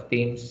Microsoft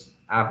Teams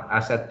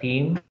as a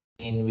team.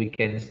 I mean, we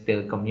can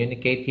still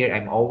communicate here.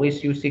 I'm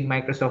always using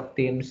Microsoft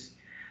Teams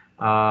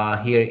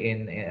here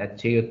in at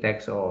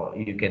Geotech, so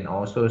you can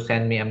also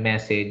send me a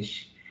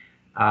message.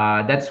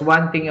 That's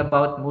one thing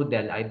about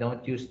Moodle. I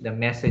don't use the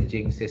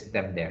messaging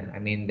system there. I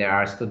mean, there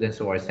are students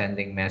who are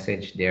sending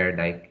message there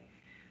like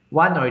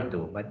one or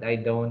two, but I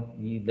don't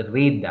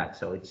read that,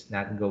 so it's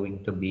not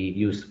going to be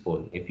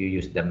useful if you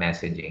use the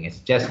messaging. It's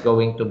just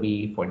going to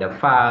be for the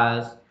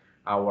files,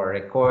 our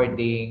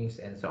recordings,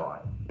 and so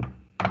on.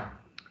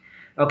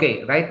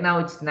 Okay, right now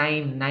it's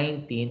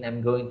 9:19.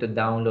 I'm going to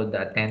download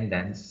the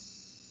attendance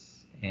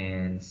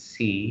and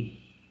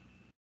see,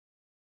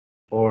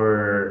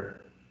 or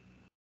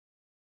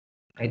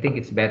I think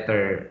it's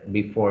better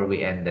before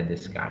we end the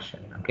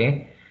discussion,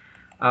 okay?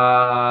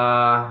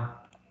 Uh,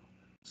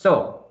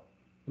 so,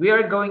 we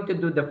are going to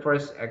do the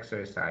first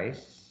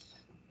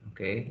exercise,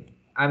 okay?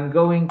 I'm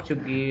going to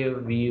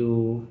give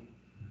you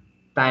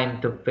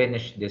time to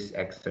finish this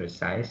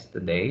exercise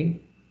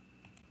today.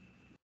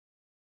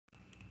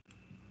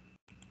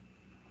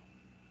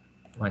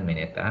 1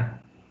 minute,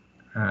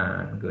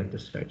 I'm going to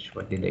search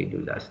what did I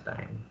do last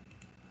time.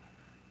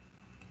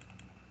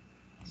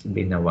 It's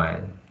been a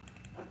while.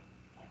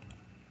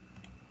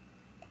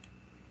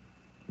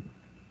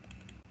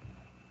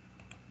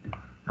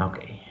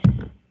 Okay,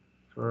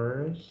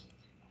 first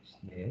is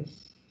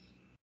this.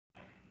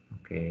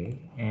 Okay,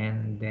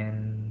 and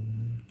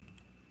then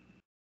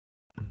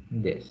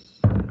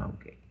this.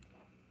 Okay.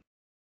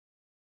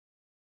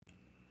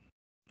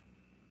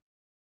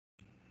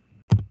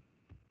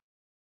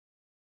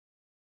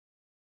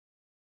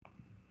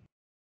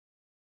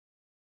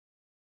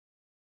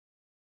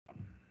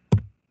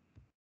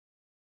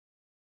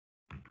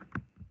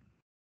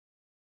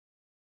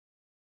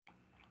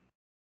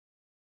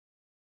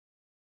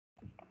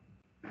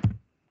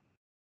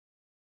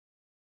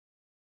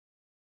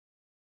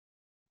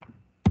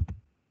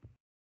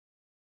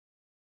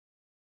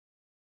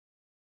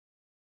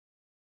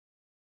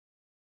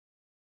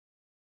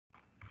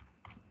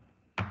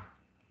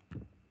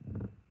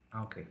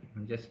 Okay,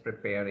 I'm just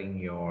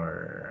preparing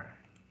your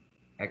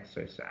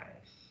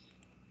exercise.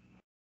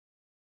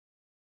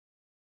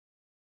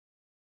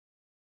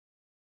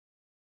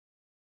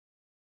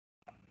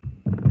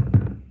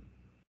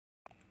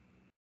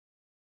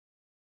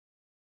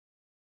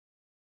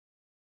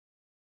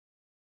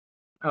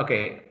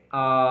 Okay.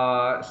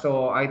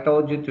 So I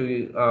told you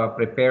to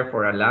prepare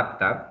for a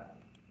laptop.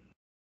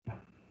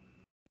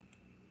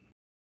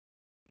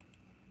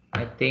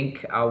 I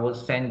think I will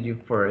send you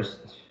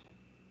first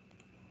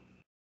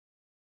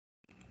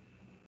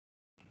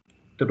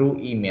through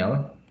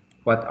email.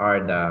 What are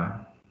the,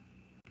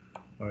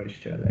 or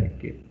shall I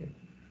keep it?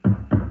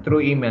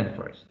 Through email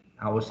first.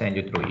 I will send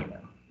you through email.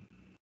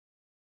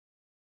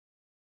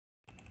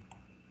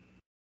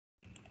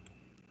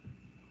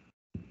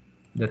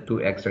 The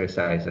 2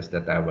 exercises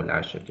that I will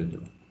ask you to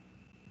do.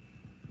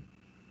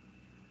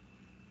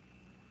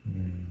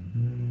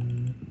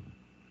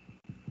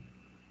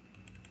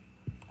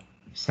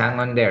 Just hang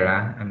on there,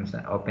 I'm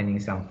opening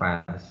some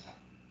files.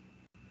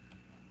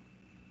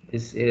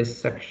 This is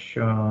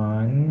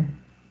section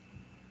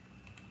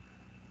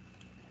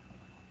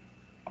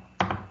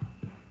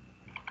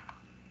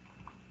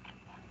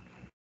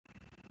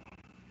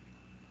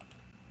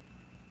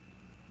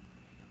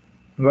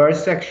we're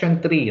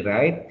section 3,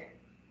 right?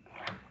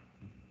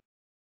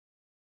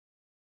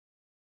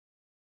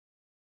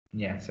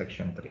 Yeah,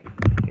 section 3.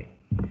 Okay.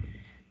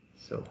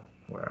 So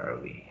where are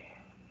we?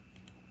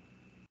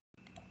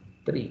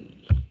 3.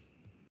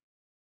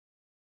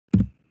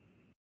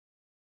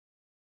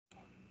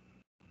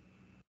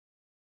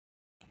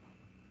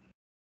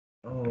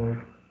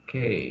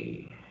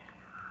 Okay.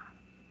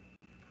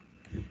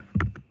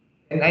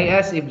 And I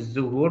ask if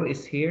Zuhur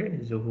is here.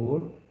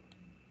 Zuhur.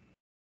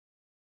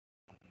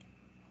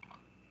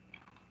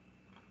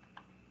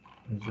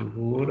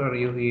 Zuhur, are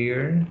you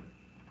here?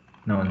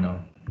 No, no.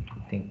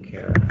 I think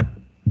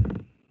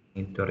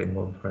need to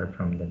remove her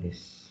from the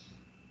list.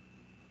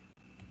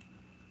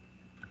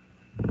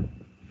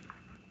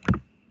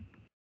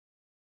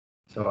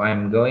 So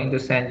I'm going to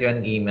send you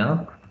an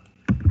email.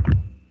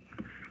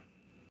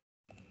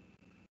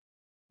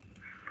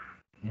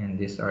 And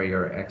these are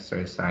your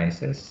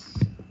exercises.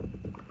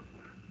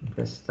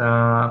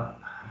 Desktop,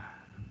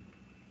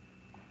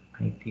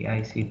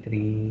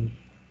 ITIC3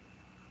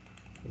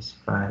 is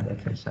 5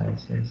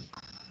 exercises.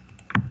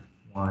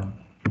 1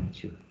 and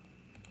 2.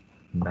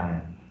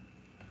 Bam.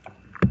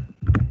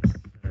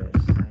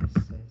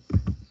 Exercises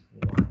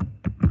 1.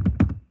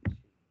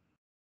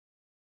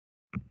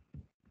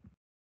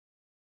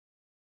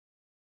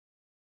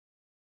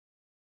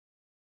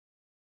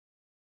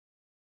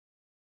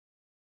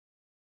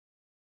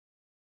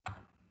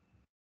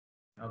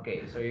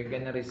 Okay, so you're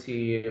gonna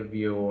receive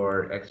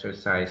your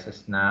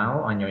exercises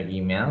now on your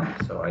email.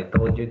 So I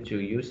told you to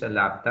use a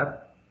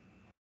laptop.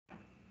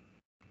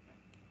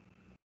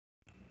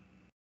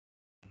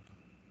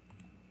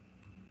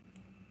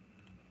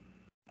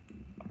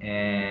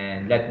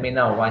 And let me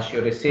know once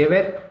you receive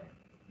it.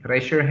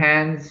 Raise your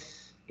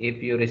hands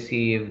if you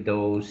receive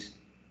those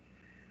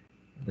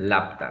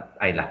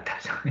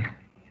sorry.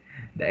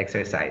 The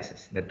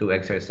exercises, the 2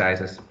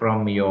 exercises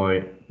from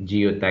your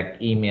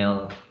Geotech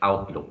email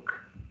Outlook.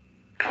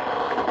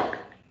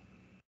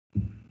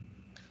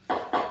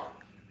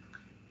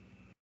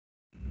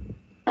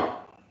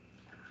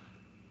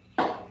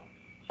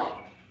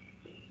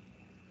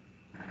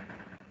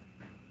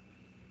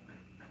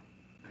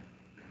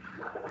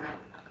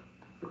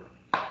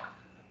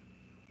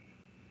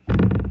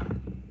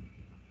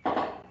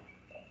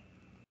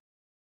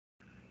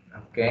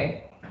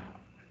 Okay,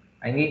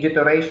 I need you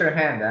to raise your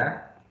hand,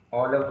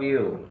 all of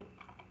you,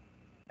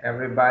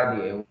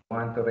 everybody. I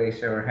want to raise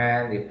your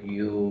hand if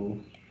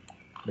you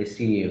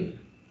receive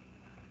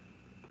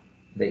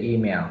the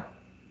email.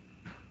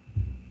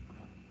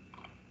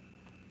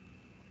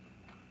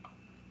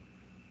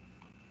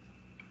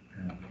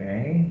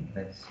 Okay,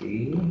 let's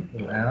see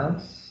who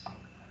else.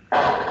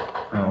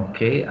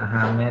 Okay,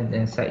 Ahmed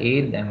and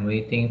Said, I'm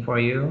waiting for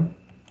you.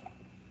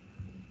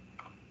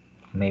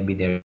 Maybe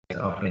they're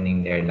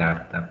opening their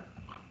laptop.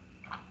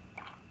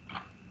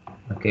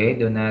 Okay,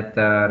 do not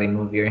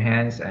remove your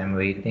hands. I'm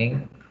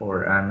waiting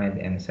for Ahmed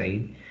and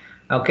Said.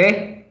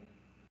 Okay,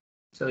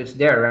 so it's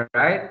there,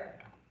 right?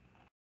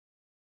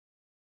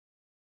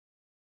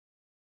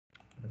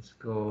 Let's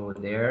go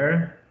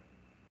there.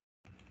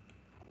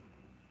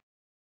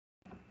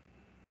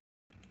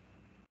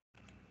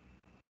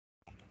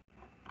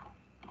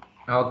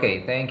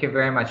 Okay, thank you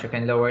very much. You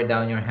can lower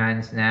down your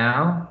hands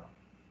now.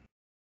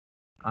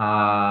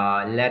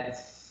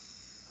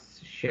 Let's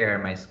share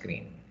my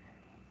screen.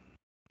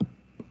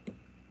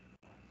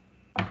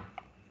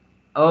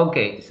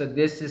 Okay, so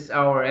this is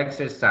our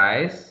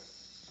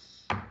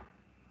exercise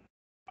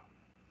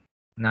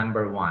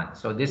number 1.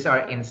 So these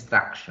are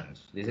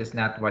instructions. This is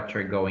not what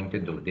you're going to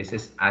do. This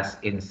is as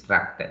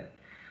instructed.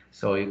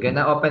 So you're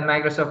gonna open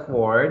Microsoft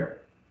Word,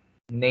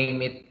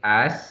 name it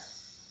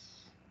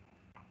as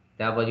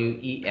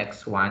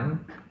WEX1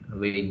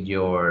 with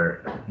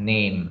your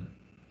name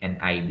and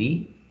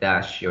ID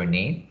dash your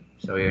name.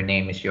 So your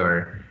name is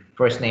your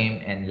first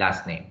name and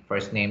last name.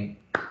 First name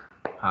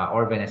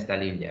Orven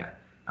Estalilla,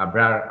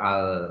 Abrar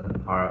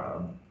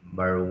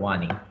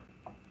Barwani.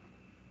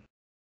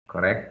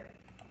 Correct?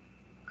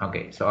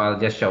 Okay, so I'll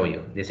just show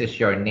you. This is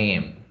your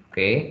name,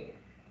 okay?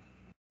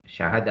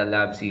 Shahad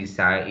Al-Labsi,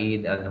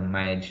 Saeed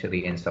Al-Humaid,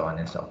 Shri, and so on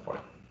and so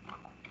forth.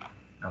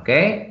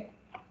 Okay?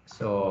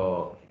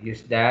 So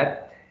use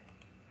that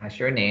as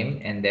your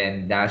name and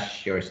then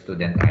dash your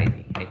student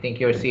ID. I think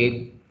you'll see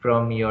it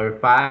from your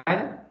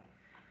file.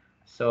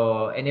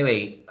 So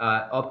anyway,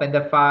 open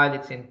the file.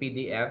 It's in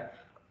PDF.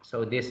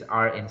 So these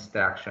are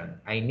instructions.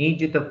 I need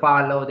you to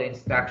follow the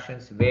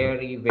instructions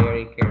very,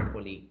 very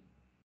carefully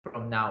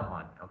from now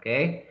on.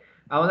 Okay?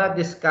 I will not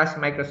discuss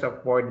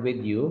Microsoft Word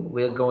with you.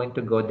 We're going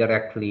to go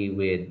directly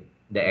with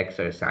the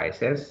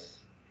exercises.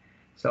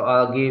 So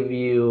I'll give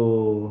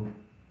you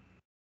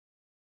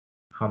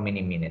how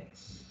many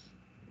minutes?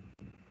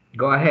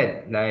 Go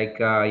ahead. Like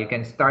you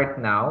can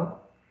start now.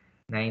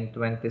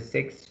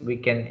 9:26. We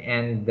can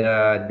end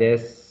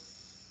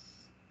this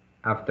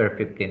after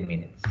 15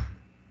 minutes.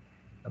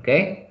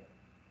 Okay?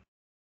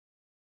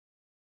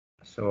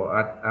 So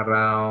at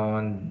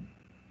around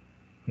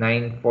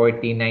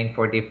 9:40,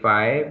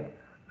 9:45,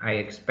 I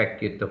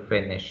expect you to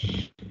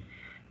finish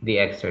the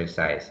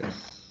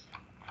exercises.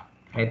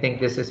 I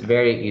think this is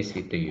very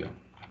easy to you.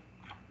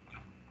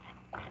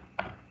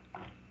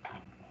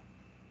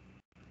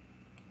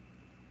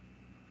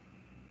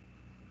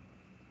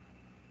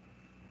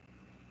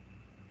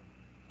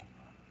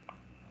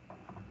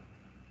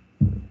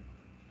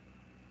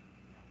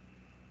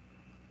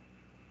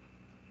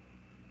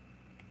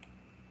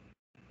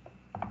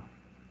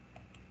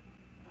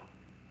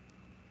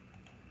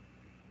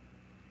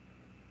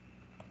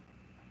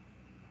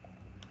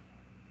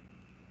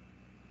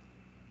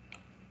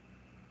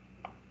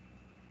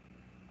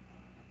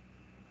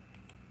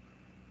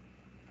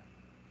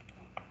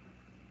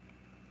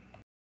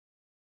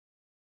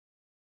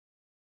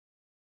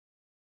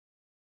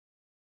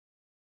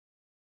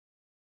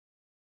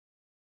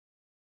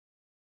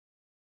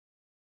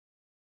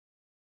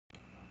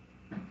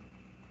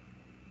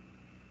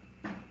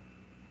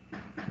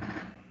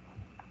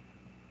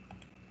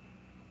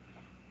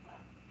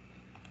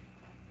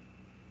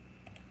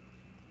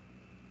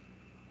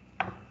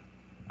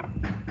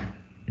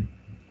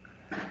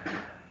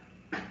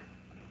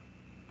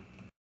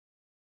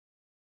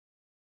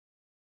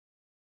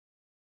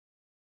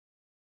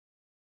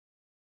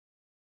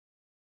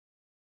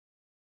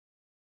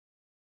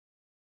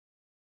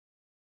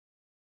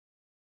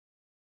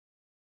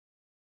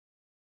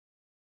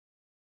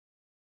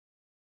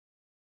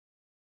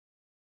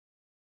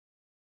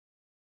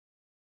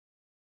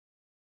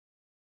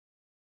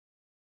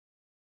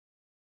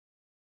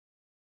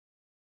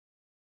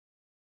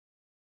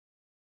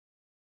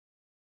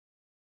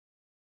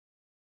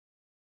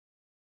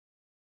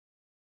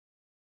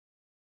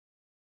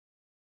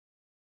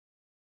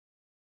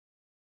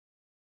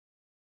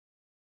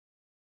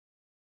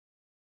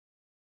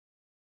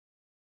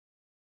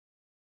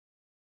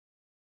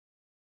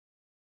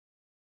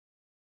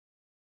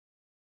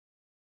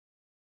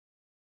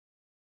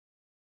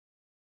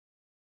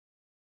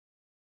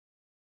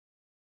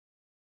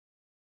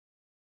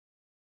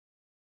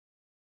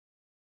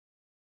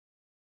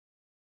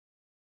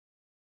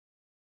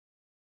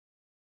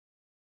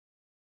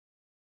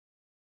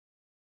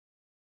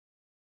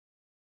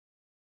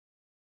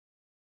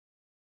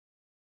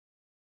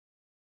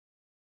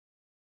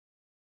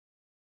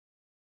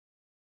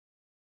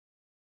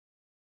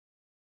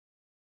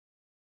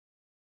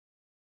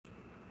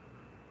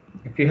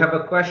 If you have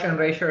a question,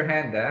 raise your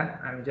hand.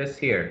 I'm just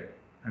here.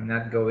 I'm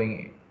not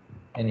going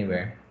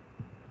anywhere.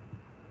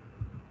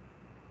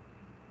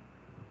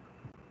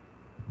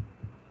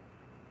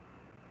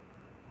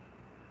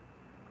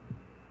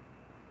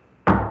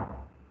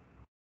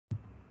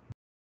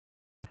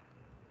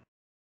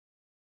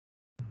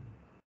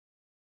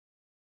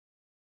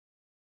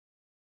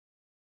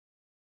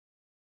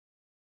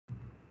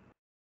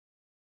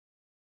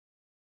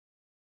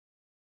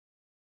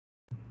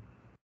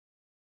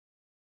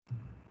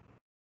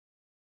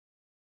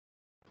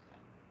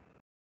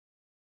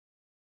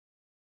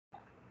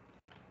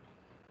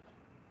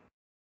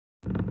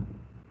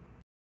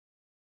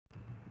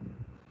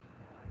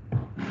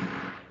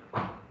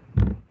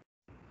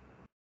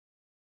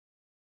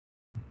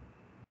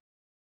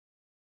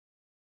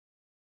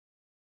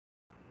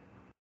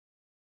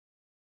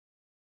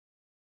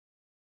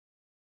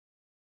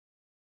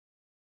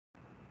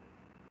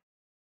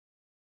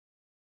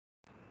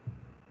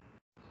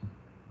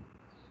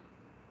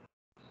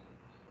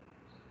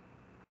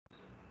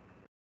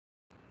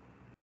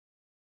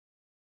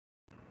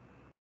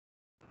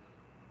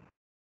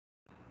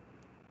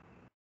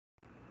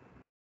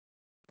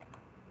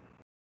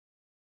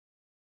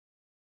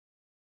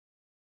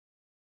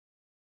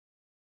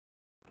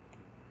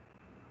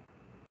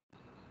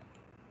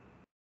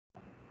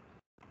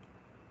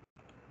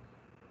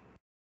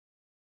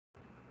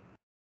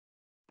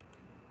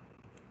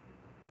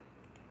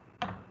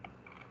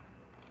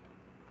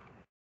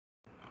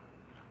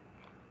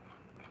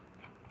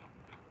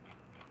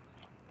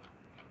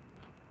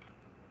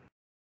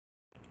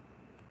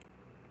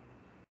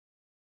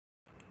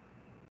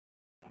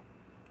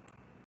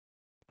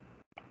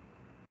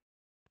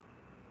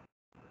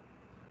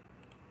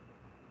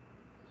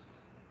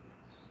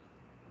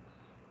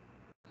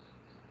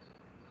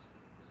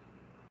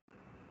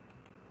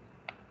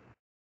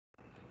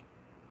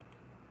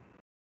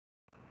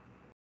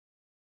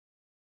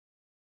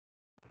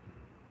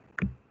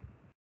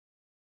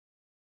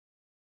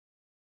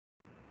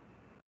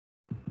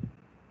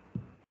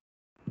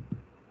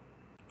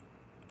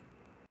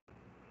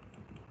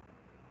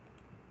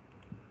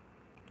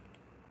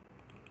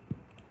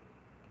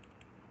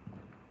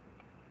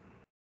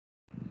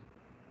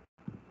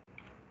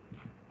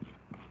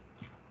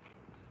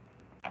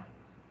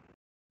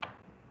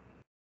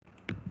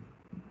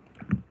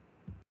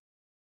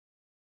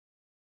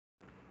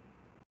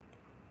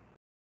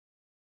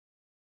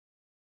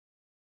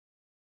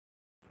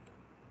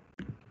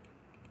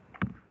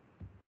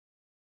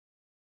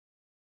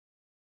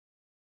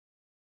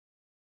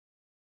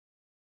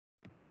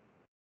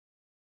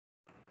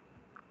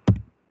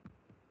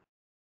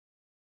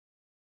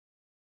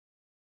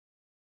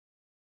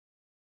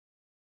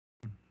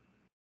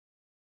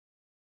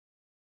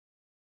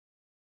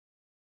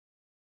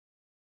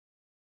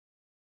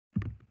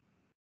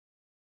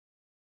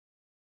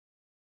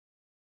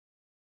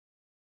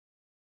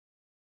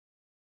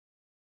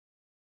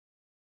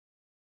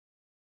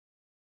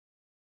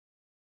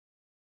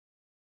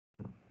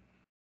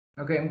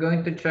 Okay, I'm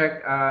going to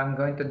check. I'm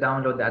going to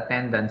download the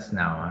attendance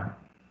now.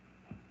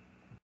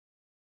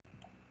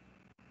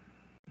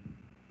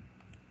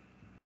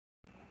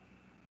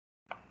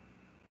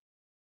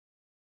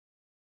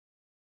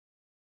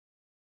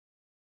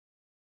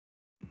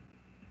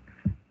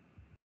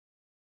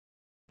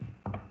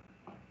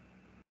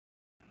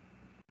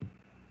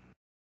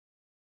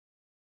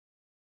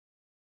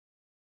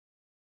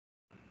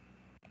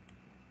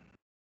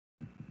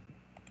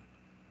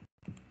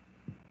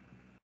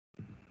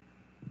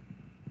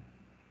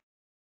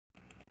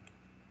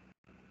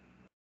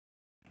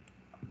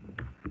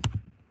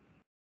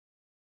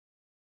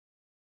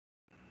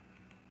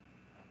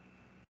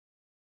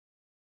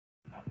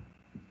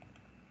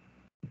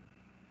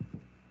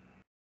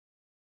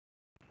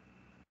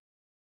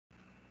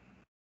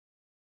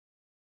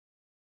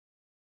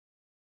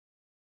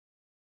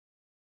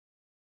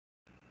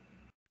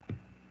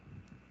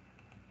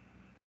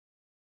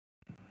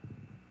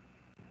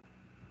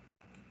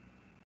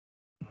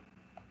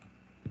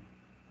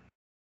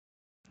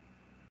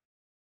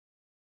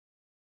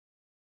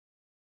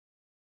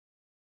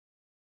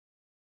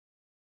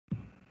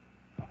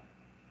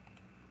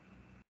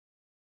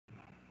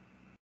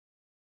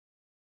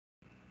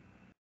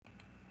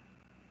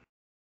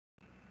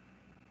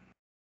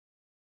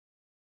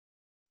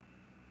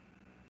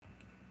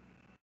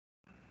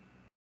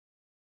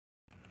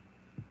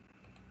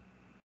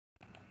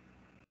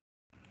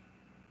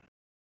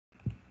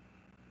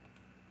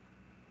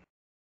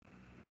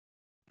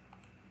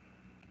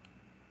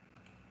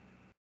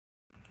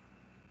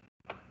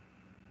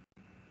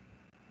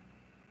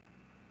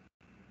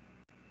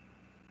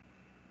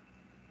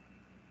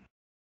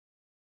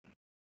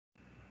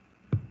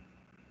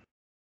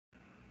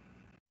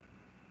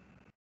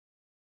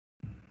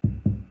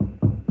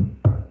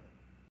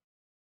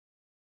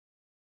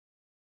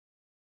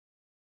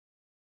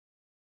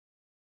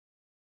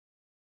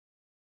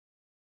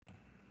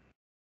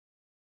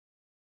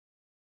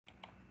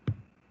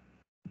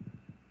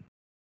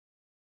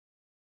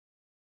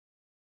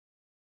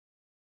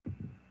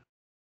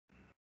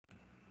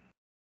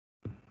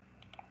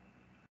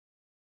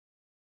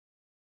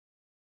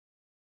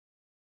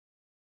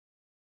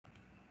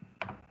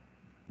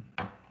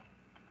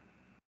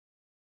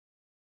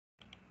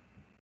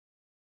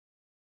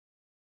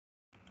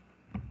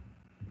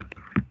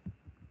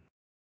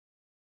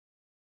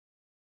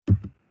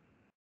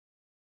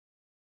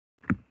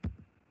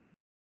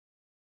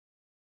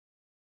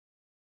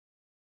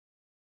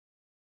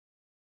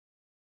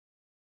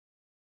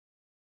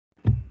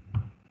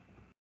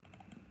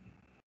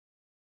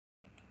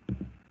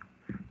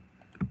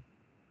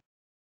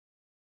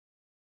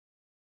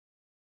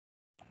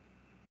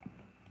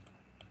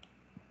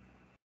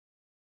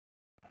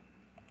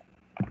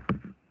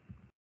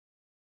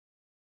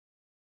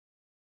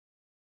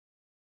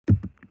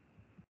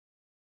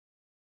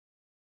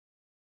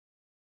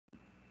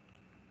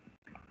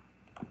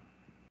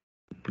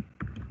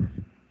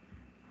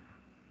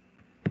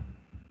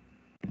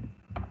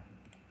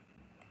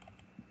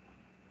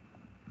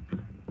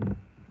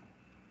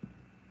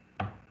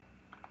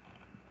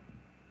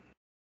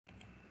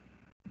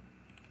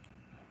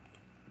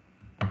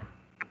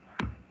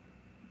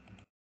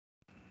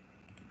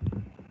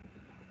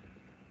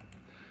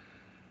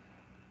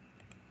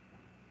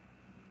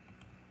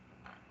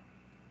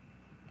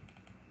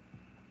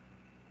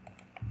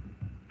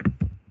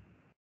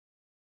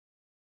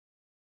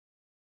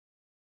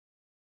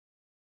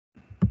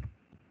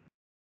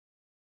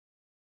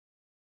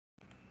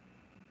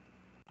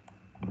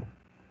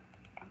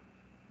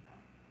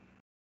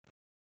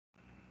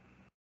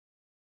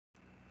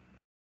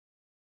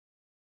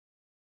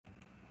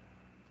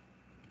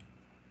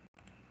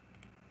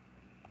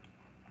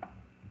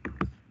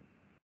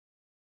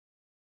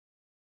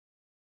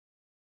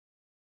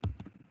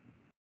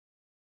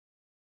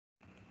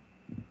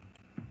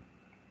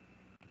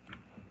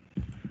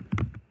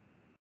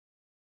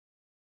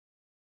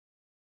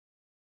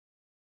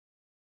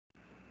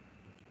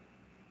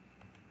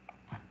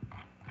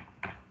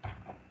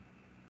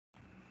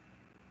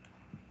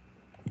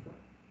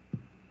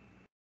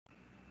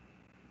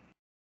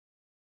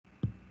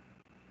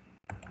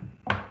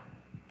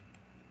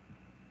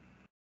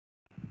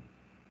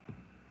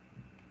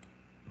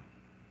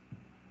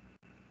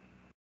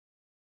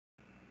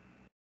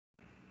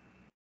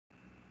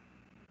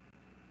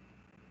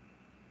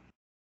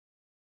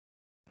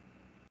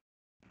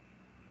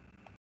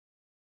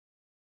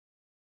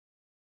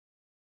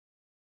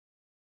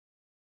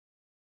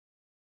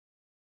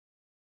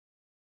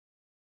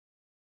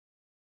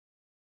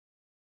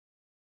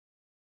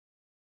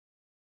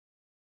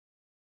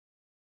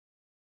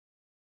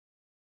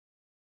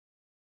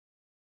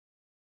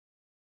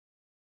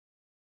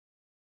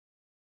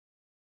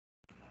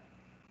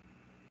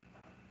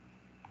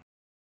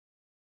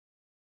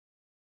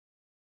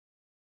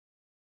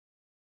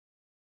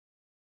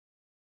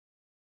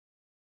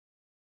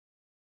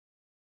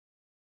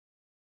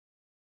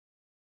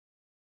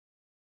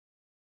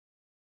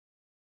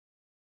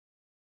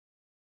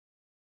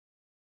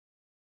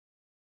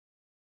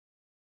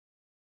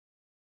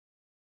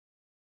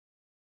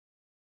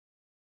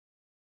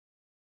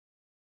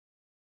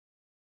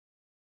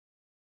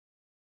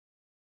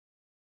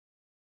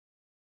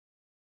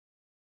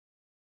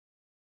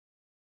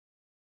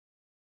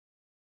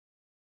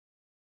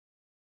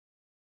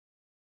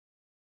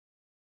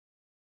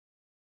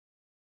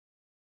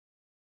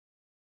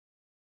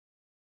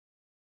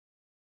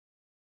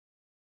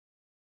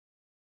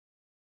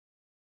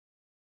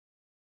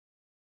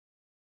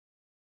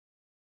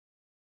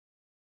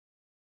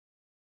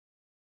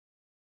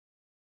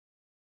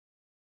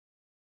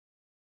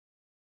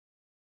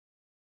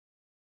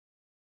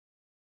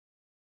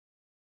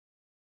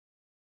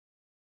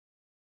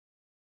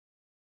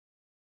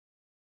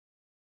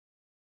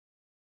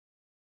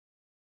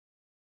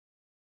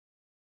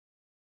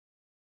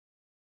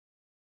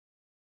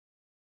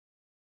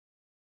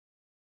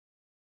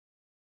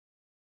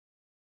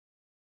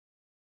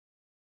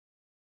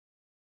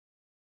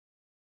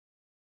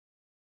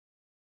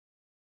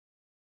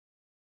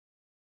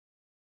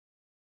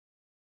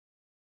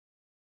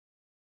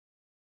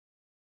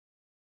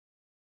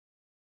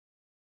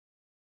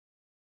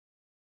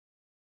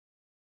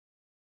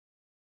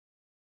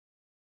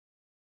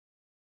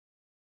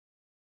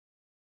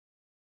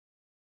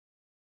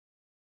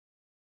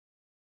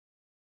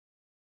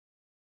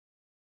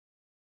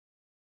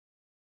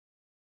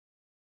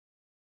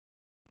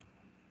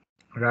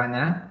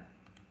 Rana?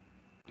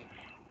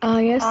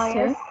 Yes,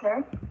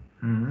 sir.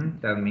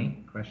 Tell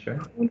me.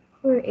 Question.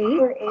 For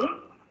 8.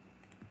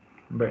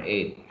 Number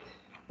 8.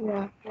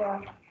 Yeah.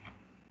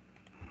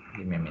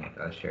 Give me a minute.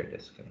 I'll share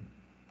this screen.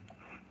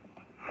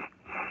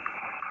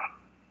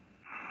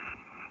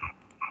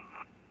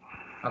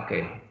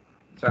 Okay.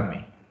 Tell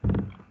me.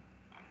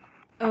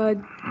 Uh,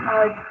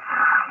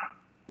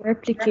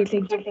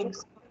 replicated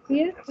just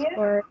copy it,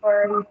 or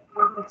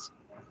it's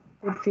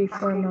would be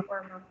format.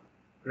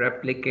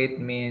 Replicate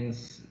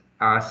means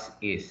as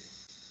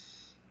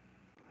is.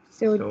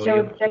 So So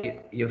just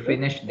you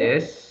finish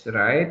this,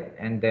 right?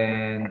 And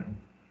then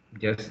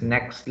just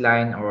next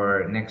line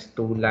or next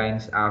two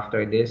lines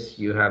after this,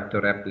 you have to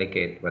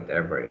replicate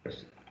whatever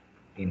is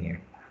in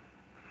here.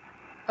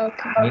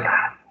 okay.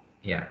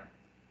 Yeah.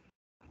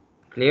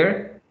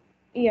 Clear?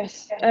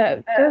 Yes.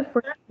 Sir,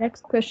 for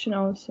next question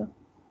also.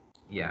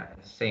 Yeah,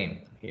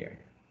 same here.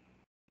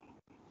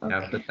 You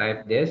have to Okay. type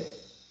this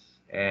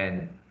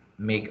and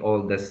make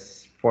all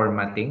this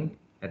formatting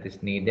that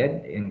is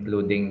needed,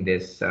 including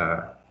this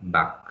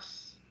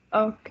box.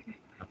 Okay.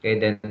 Okay,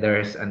 then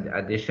there's an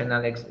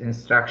additional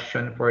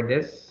instruction for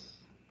this.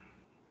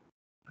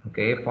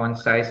 Okay, font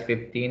size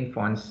 15,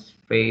 font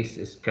face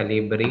is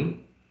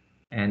Calibri,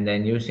 and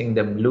then using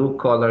the blue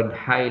colored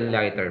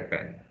highlighter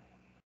pen.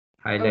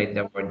 Highlight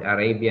the word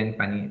Arabian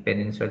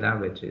Peninsula,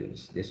 which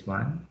is this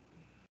one,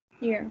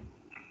 Yeah.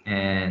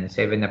 and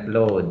save and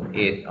upload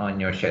it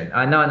on your shed.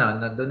 No,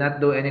 do not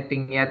do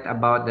anything yet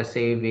about the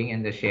saving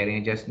and the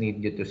sharing. I just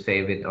need you to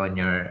save it on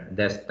your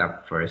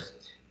desktop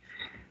first.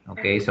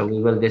 Okay, so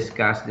we will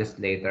discuss this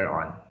later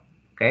on.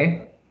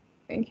 Okay?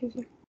 Thank you,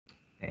 sir.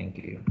 Thank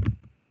you.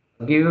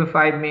 I'll give you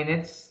 5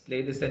 minutes,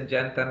 ladies and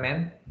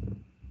gentlemen.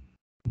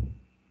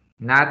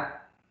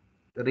 Not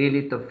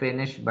really to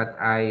finish, but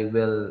I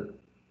will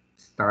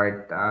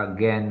start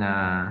again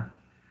uh,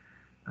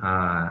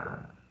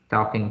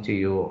 talking to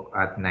you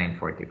at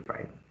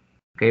 9:45.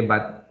 Okay,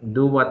 but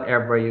do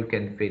whatever you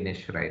can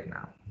finish right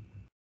now.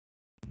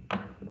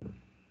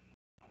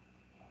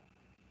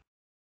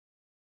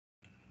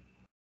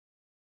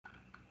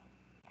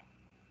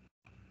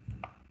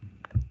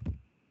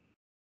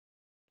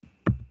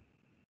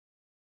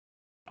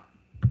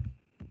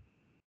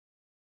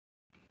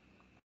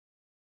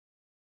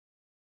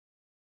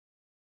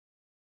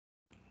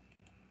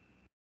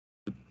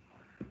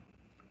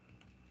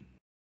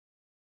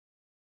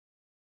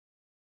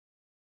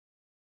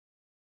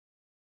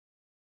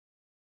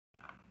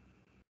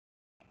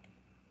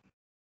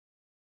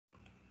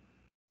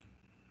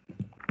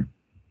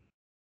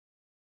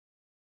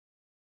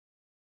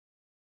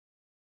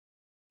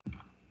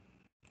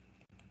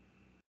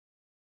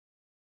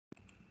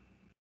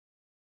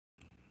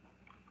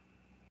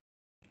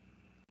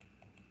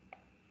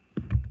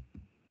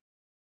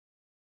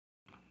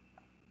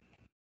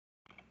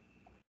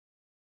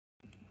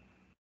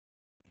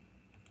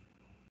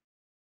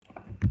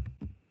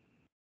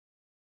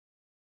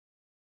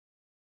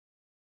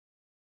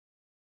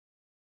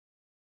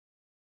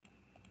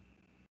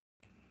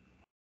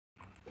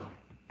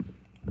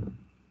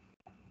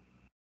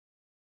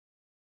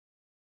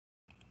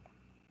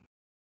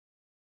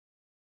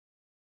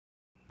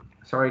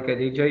 Sorry,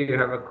 Khadija, you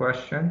have a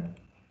question?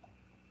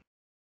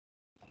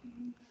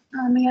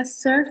 Yes,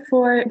 sir.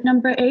 For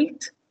number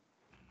 8,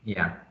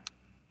 Yeah,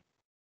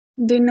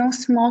 the no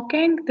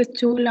smoking, the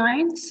 2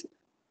 lines.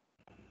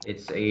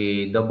 it's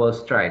a double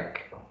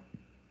strike.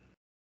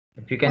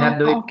 If you cannot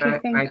do it Okay,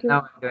 right thank you.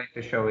 now, I'm going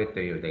to show it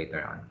to you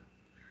later on.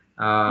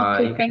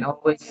 Okay,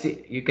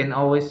 You can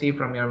always see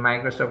from your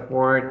Microsoft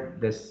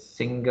Word the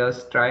single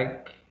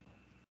strike.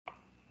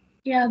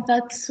 Yeah,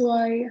 that's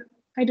why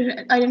I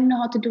didn't know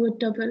how to do it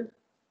double.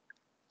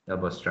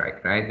 Double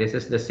strike, right? This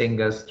is the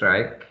single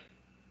strike.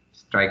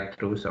 Strike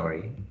through,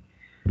 sorry.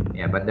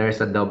 Yeah, but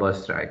there's a double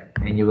strike,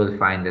 and you will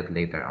find it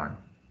later on.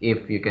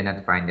 If you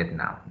cannot find it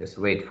now, just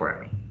wait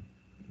for me.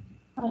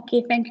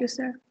 Okay, thank you,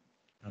 sir.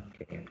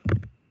 Okay.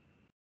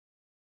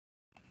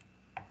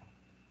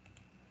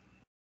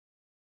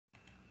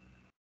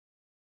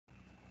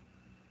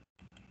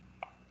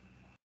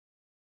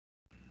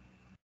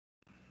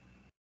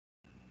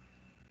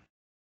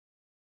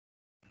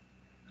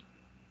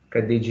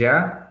 Khadija?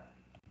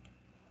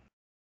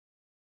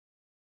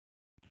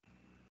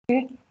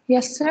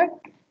 Yes, sir.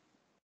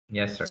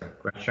 Yes, sir.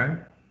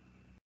 Question?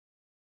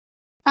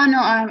 Oh no,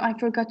 I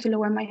forgot to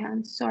lower my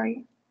hand.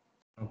 Sorry.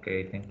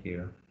 Okay, thank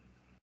you.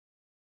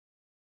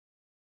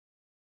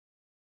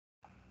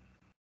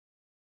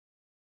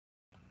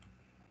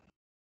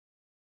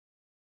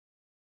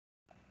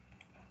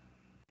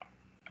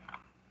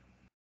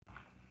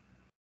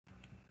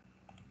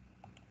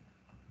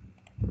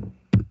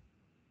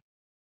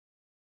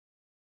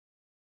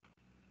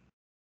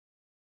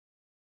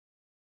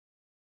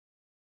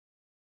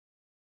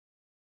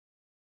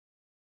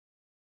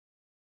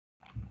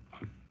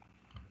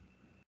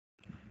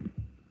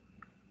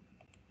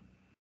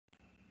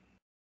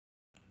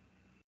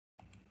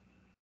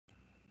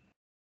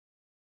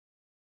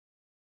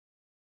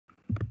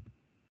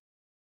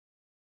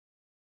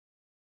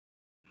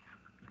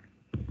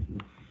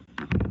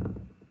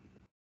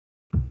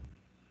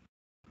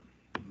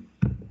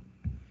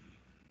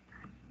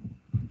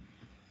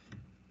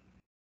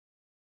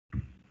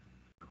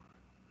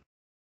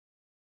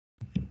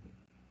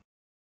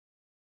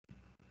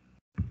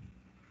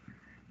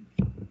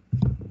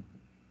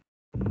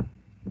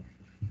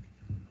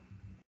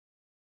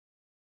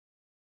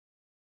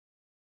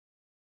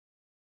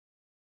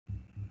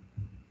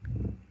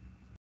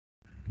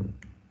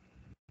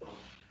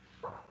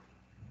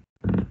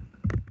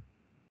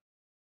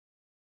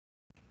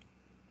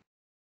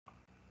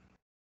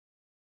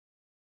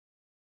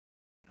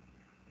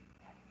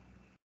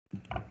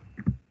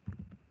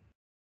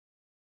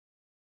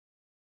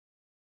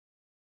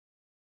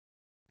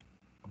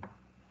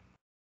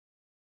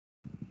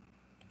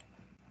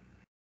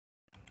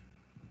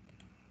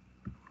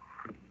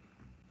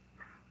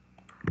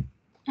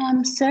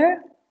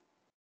 Sir?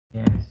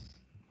 Yes.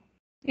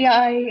 Yeah,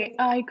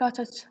 I got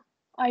it.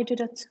 I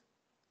did it.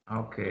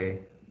 Okay.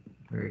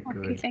 Very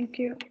Okay, good. thank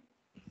you.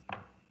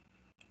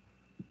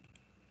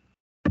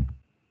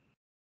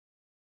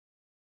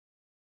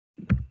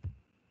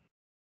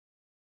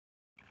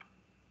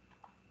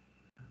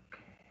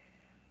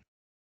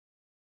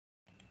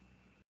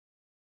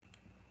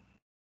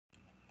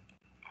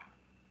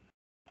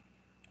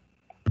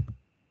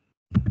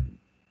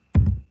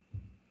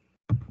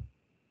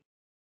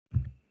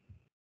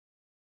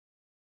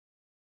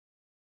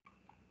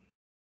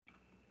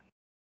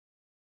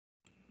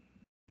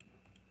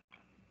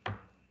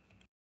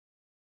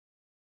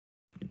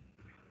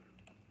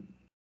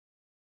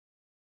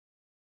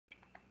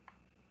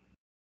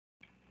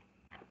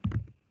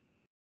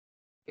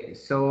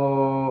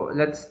 So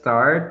let's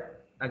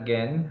start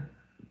again.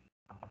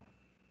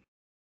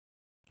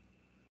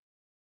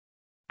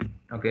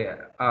 Okay,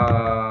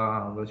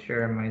 we'll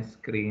share my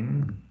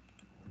screen.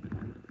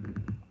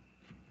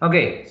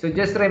 Okay, so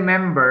just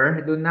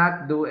remember, do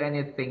not do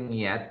anything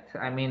yet.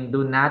 I mean,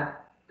 do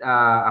not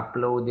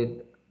upload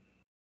it,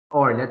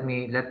 or let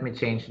me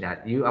change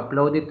that. You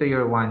upload it to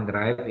your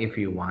OneDrive if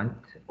you want,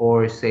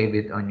 or save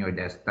it on your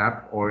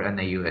desktop or on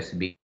a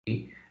USB,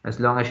 as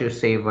long as you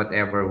save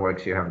whatever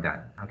works you have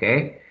done.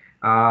 Okay.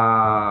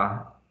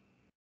 Now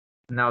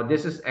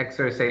this is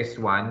exercise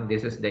 1.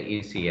 This is the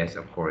easiest,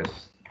 of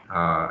course.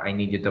 I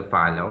need you to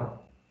follow.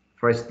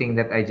 First thing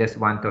that I just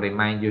want to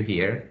remind you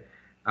here,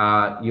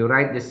 you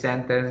write the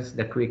sentence,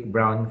 the quick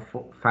brown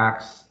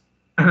fox,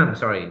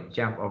 sorry,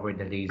 jump over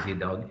the lazy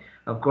dog.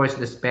 Of course,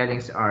 the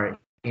spellings are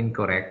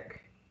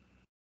incorrect.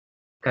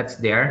 Cuts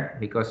there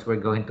because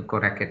we're going to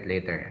correct it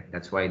later.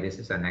 That's why this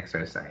is an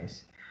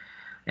exercise.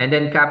 And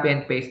then copy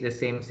and paste the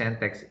same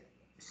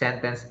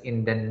sentence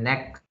in the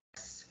next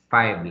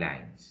 5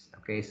 lines.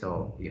 Okay,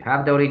 so you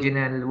have the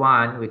original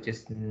one, which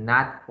is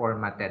not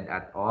formatted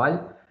at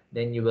all.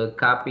 Then you will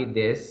copy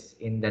this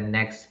in the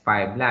next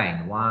 5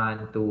 lines.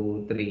 1,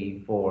 2,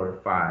 3,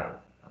 4, 5.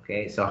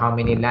 Okay, so how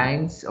many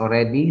lines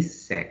already?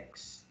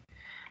 6.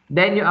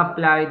 Then you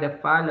apply the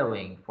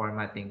following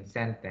formatting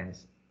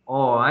sentence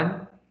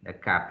on the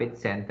copied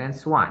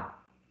sentence 1.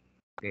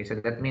 Okay, so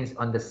that means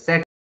on the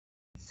second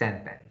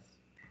sentence.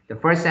 The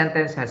first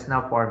sentence has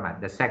no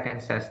format. The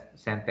second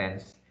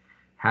sentence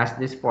has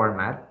this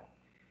format.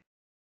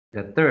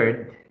 The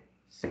third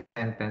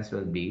sentence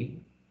will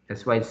be,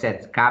 that's why it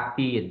says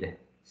copied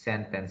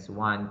sentence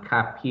 1,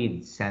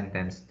 copied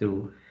sentence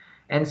 2,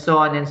 and so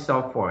on and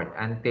so forth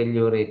until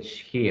you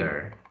reach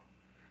here.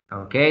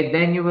 Okay,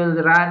 then you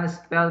will run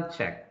spell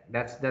check.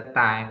 That's the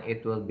time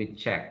it will be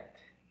checked.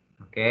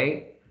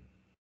 Okay,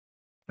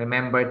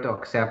 remember to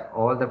accept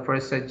all the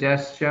first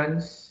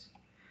suggestions.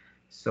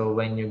 So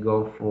when you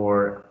go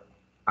for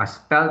a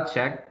spell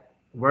check,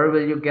 where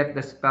will you get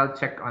the spell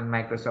check on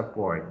Microsoft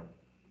Word?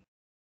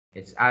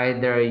 It's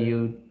either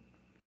you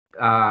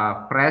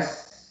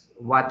press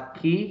what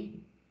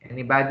key?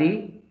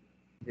 Anybody?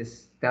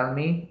 Just tell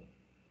me.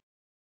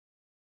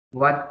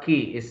 What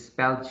key is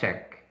spell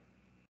check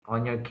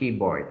on your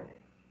keyboard?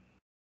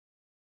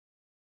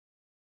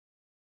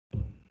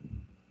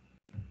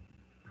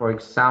 For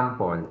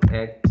example,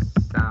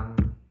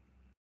 example.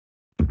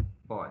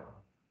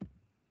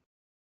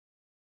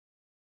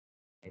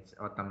 It's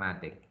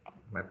automatic.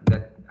 But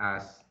let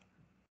us,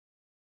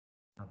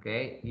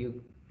 okay,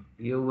 you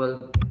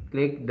will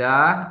click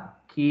the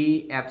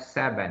key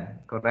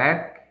F7,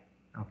 correct?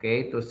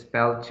 Okay, to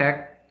spell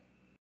check.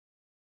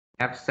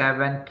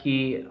 F7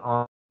 key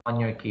on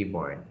your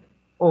keyboard.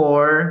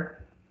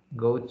 Or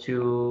go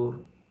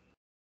to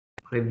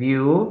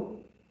review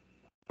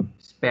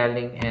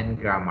spelling and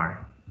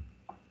grammar.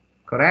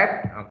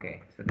 Correct?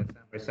 Okay, so that's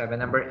number 7.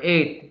 Number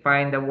 8,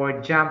 find the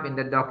word jump in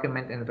the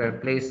document and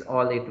replace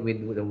all it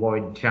with the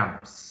word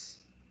jumps.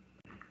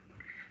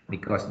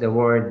 Because the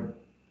word,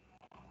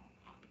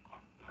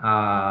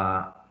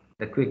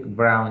 the quick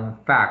brown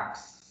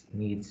fox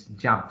needs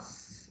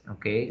jumps.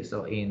 Okay,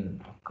 so in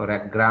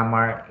correct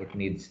grammar, it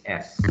needs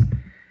S.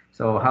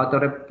 So how to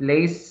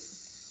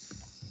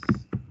replace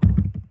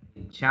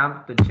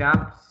jump to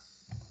jumps?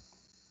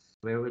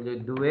 Where will you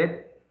do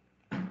it?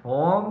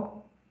 Home.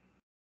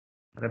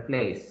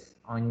 Replace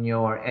on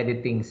your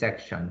editing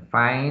section.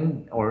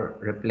 Find or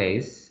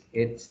replace.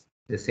 It's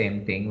the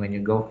same thing when you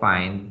go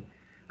find.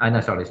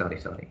 No, sorry.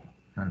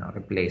 No,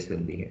 replace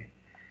will be here.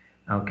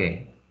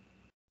 Okay.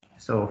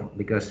 So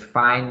because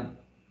find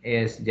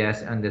is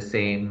just on the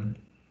same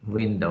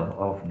window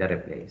of the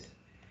replace.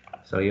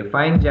 So you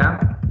find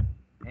jump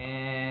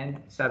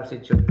and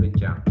substitute with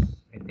jumps.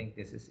 I think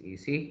this is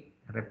easy.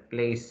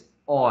 Replace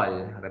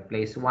all.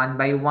 Replace one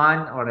by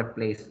one or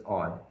replace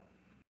all.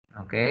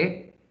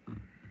 Okay.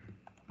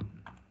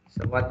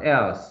 So what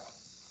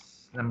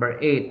else? Number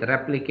 8,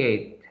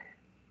 replicate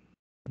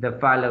the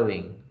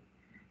following.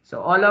 So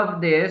all of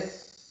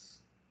this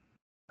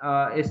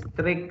is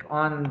trick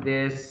on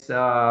this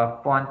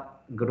font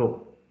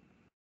group.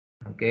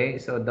 Okay,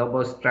 so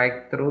double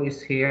strike through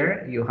is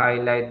here. You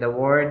highlight the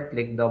word,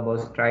 click double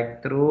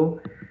strike through.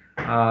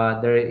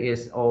 There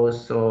is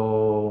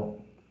also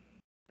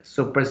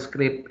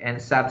superscript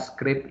and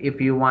subscript if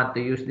you want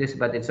to use this,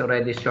 but it's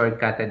already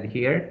shortcutted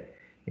here.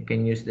 You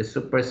can use the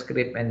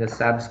superscript and the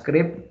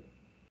subscript.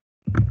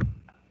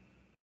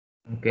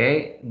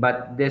 Okay,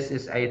 but this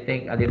is, I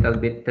think, a little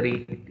bit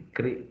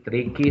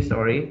tricky.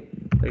 Sorry,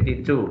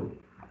 32.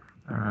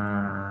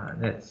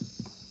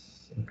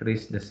 Let's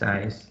increase the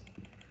size.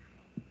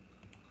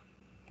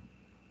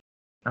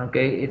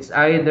 Okay, it's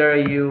either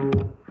you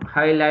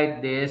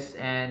highlight this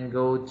and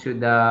go to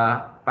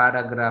the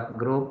paragraph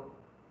group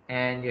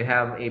and you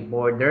have a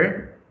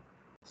border.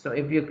 So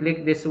if you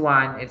click this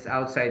one, it's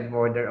outside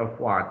border of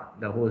what?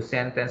 The whole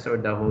sentence or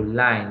the whole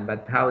line.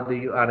 But how do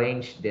you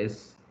arrange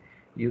this?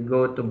 You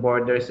go to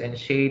borders and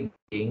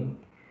shading.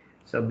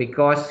 So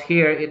because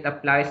here it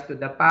applies to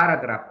the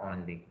paragraph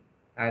only,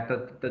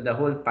 to the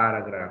whole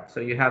paragraph. So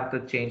you have to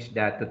change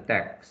that to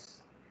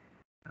text.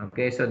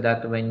 Okay, so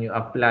that when you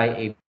apply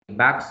a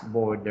box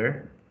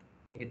border,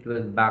 it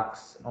will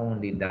box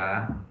only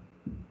the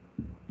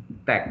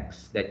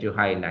text that you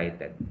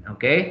highlighted.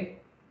 Okay,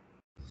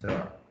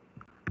 so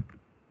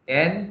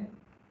and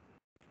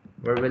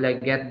where will I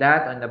get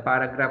that? On the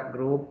paragraph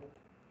group,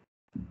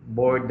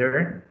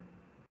 border,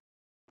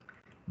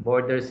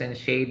 borders and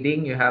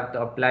shading. You have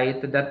to apply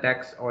it to the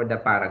text or the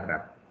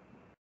paragraph.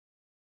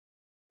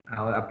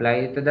 I'll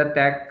apply it to the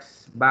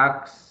text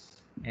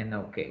box and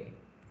okay.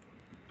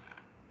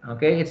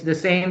 Okay, it's the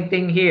same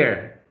thing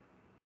here.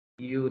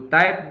 You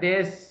type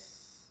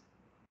this,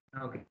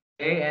 okay,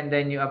 and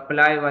then you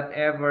apply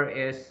whatever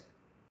is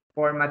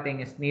formatting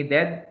is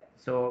needed.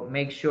 So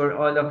make sure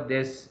all of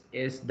this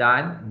is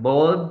done.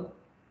 Bold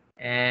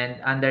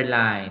and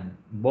underline.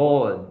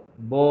 Bold,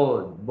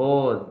 bold,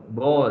 bold,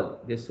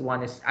 bold. This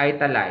one is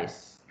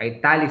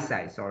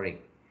italicized, sorry.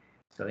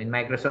 So in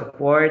Microsoft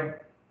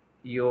Word,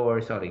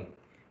 you're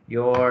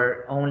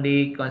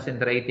only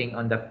concentrating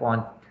on the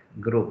font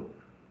group.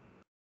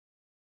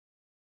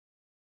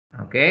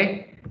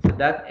 Okay, so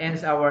that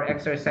ends our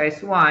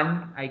exercise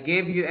 1. I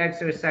gave you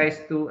exercise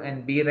 2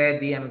 and be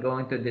ready. I'm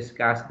going to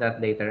discuss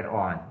that later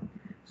on.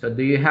 So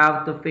do you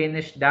have to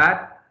finish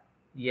that?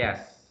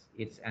 Yes,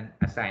 it's an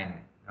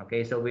assignment.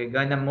 Okay, so we're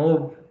going to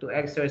move to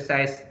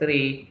exercise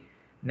 3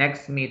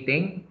 next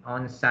meeting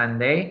on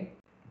Sunday.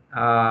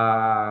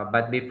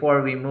 But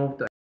before we move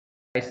to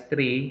exercise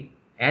 3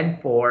 and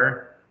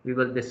 4, we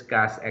will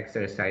discuss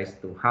exercise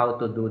 2, how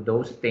to do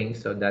those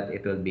things so that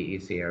it will be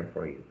easier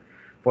for you.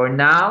 For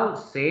now,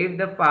 save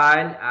the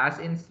file as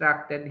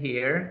instructed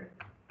here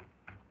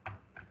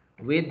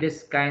with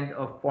this kind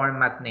of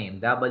format name,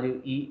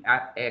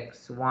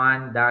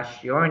 WEX1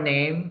 dash your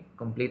name,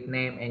 complete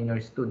name, and your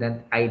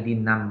student ID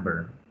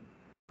number.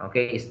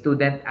 Okay,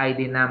 student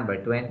ID number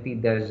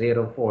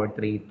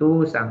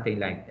 20-0432, something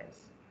like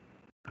this.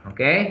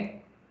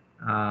 Okay.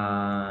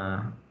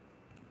 I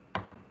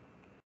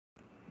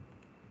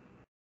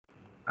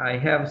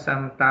have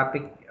some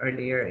topic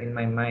earlier in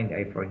my mind.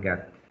 I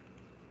forgot.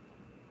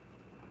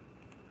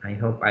 I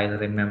hope I'll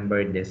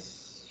remember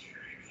this.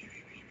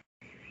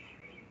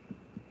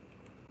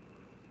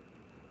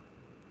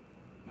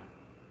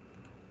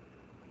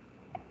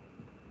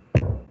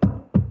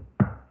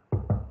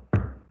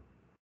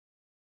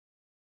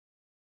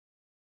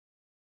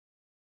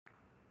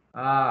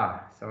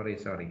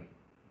 Sorry.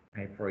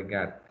 I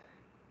forgot.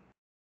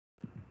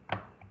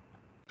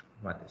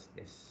 What is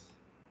this?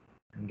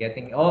 I'm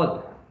getting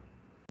old.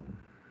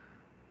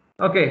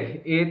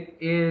 Okay, it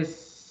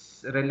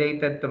is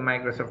related to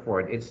Microsoft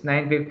Word. It's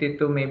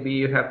 9:52. Maybe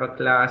you have a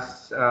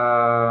class.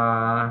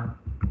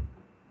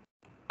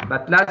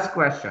 But last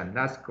question.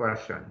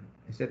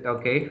 Is it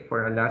okay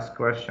for a last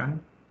question?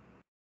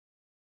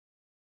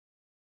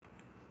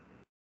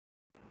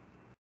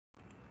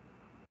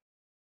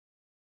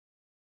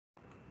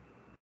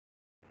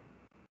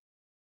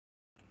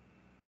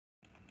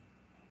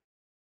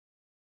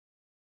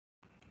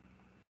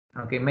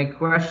 Okay, my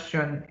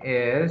question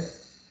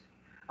is,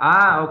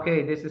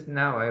 okay, this is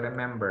now, I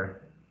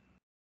remember.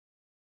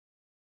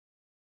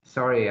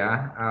 Sorry,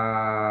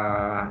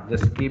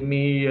 just give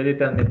me a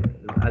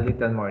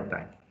little more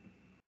time.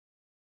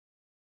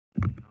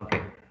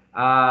 Okay,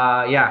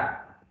 yeah,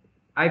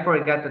 I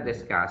forgot to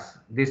discuss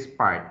this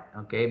part,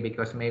 okay,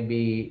 because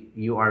maybe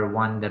you are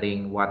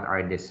wondering what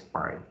are this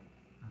part,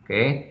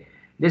 okay?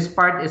 This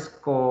part is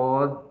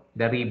called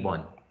the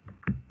ribbon.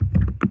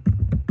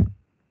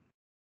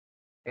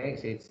 Okay,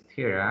 so it's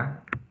here,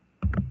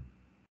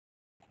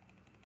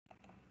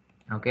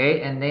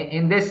 okay, and then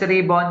in this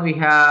ribbon we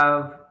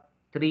have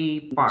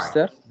 3 parts.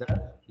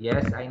 Mister?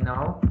 Yes, I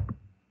know.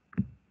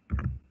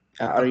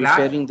 Are you Class?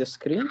 sharing the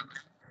screen?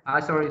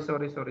 Sorry.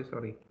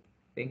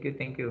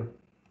 Thank you.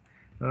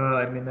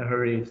 I'm in a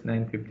hurry. It's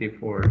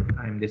 9:54.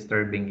 I'm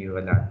disturbing you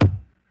a lot.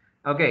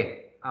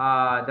 Okay.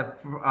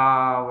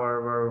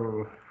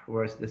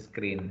 Where's the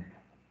screen?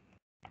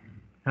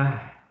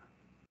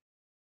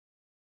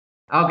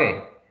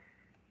 Okay.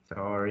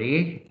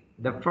 Sorry.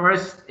 The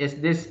first is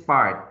this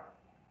part.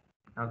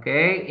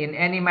 Okay. In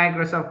any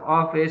Microsoft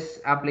Office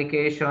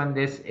application,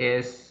 this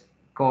is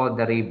called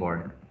the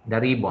ribbon.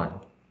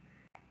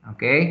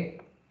 Okay.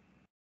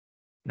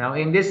 Now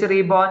in this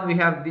ribbon, we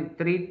have the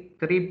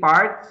three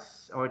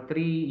parts, or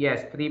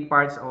three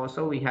parts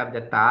also. We have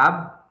the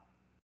tab,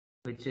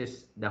 which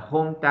is the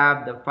home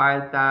tab, the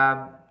file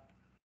tab,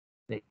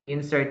 the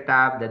insert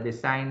tab, the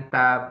design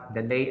tab,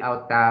 the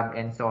layout tab,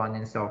 and so on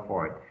and so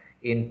forth.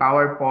 In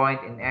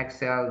PowerPoint, in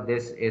Excel,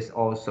 this is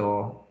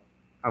also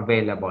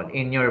available.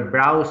 In your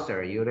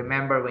browser, you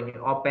remember when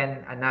you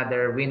open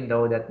another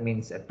window, that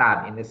means a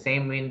tab. In the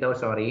same window,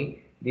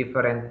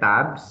 different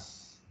tabs.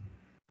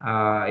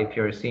 If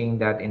you're seeing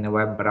that in a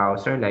web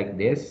browser like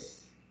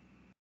this.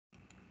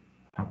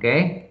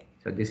 Okay,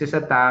 so this is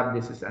a tab,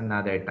 this is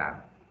another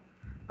tab.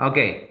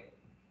 Okay.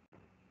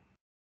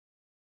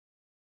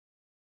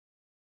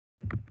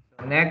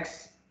 So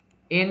next,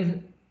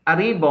 in a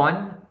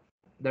ribbon,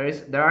 there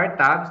are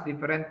tabs,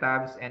 different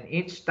tabs, and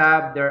each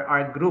tab there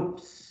are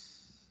groups.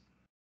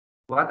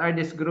 What are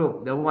this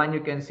group? The one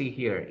you can see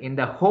here. In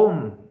the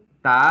home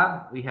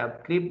tab, we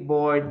have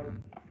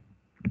clipboard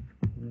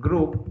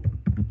group.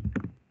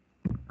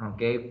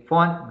 Okay,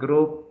 font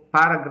group,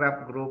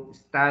 paragraph group,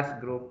 styles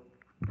group,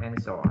 and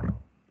so on.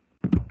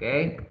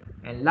 Okay,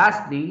 and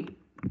lastly,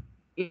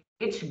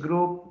 each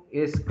group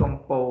is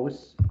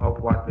composed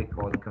of what we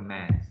call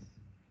commands.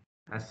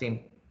 As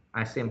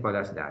simple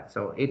as that.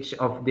 So each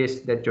of this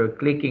that you're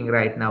clicking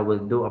right now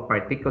will do a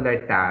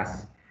particular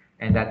task,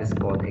 and that is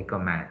called a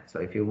command.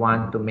 So if you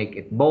want to make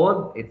it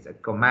bold, it's a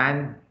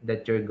command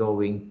that you're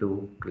going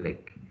to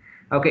click.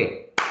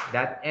 Okay,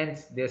 that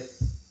ends this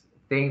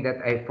thing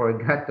that I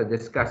forgot to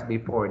discuss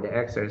before the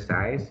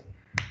exercise,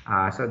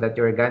 so that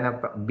you're gonna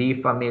be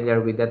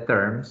familiar with the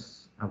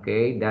terms,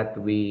 okay, that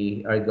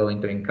we are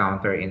going to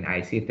encounter in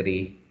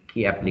IC3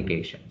 key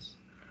applications.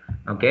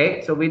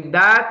 Okay, so with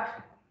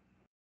that,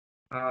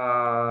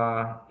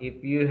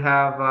 if you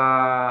have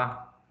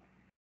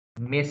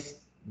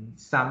missed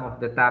some of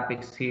the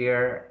topics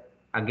here,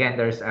 again,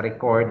 there's a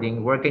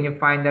recording. Where can you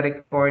find the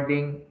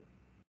recording?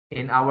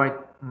 In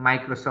our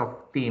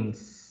Microsoft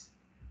Teams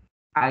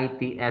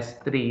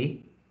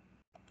ITS3.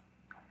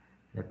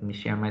 Let me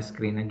share my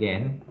screen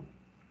again.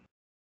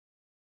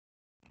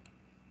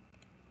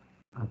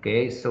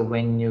 Okay, so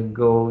when you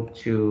go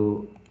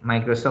to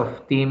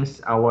Microsoft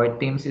Teams, our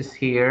Teams is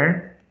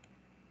here.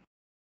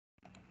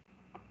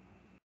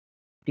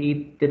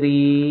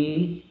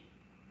 T3,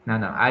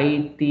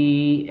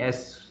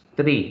 ITS3,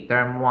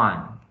 term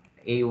 1,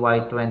 AY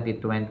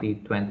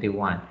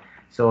 2020-21.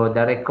 So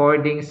the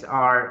recordings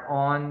are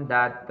on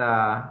that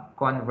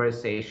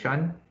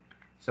conversation.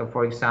 So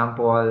for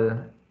example,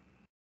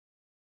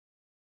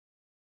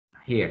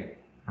 here,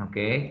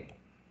 okay.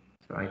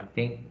 So I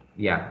think,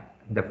 yeah,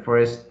 the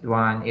first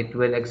one, it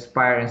will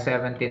expire in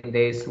 17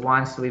 days.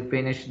 Once we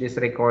finish this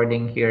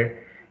recording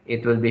here,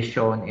 it will be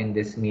shown in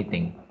this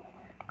meeting.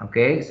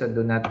 Okay, so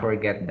do not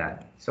forget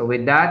that. So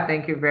with that,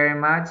 thank you very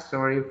much.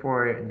 Sorry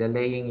for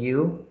delaying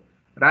you.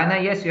 Rana,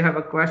 yes, you have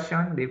a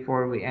question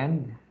before we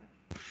end?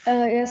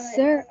 Yes,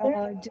 sir.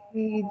 Do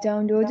we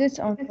download it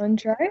on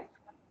OneDrive?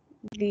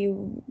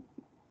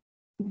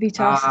 The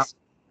tasks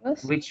you gave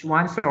us? Which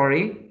one,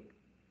 sorry?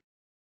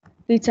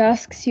 The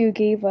tasks you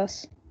gave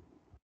us.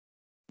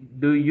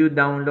 Do you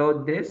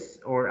download this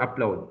or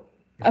upload?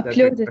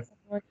 Upload it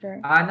on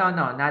OneDrive.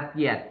 No, not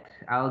yet.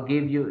 I'll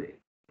give you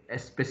a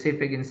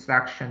specific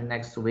instruction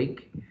next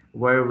week.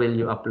 Where will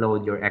you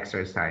upload your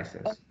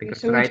exercises? Okay,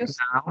 Because so right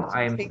now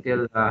I'm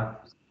still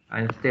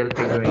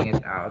figuring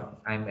it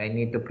out. I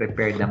need to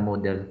prepare the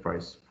Moodle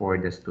first for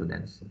the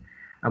students.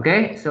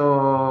 Okay,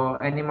 so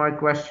any more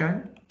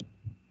question?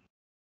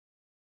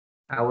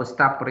 I will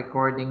stop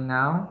recording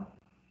now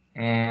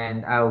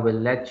and I will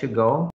let you go.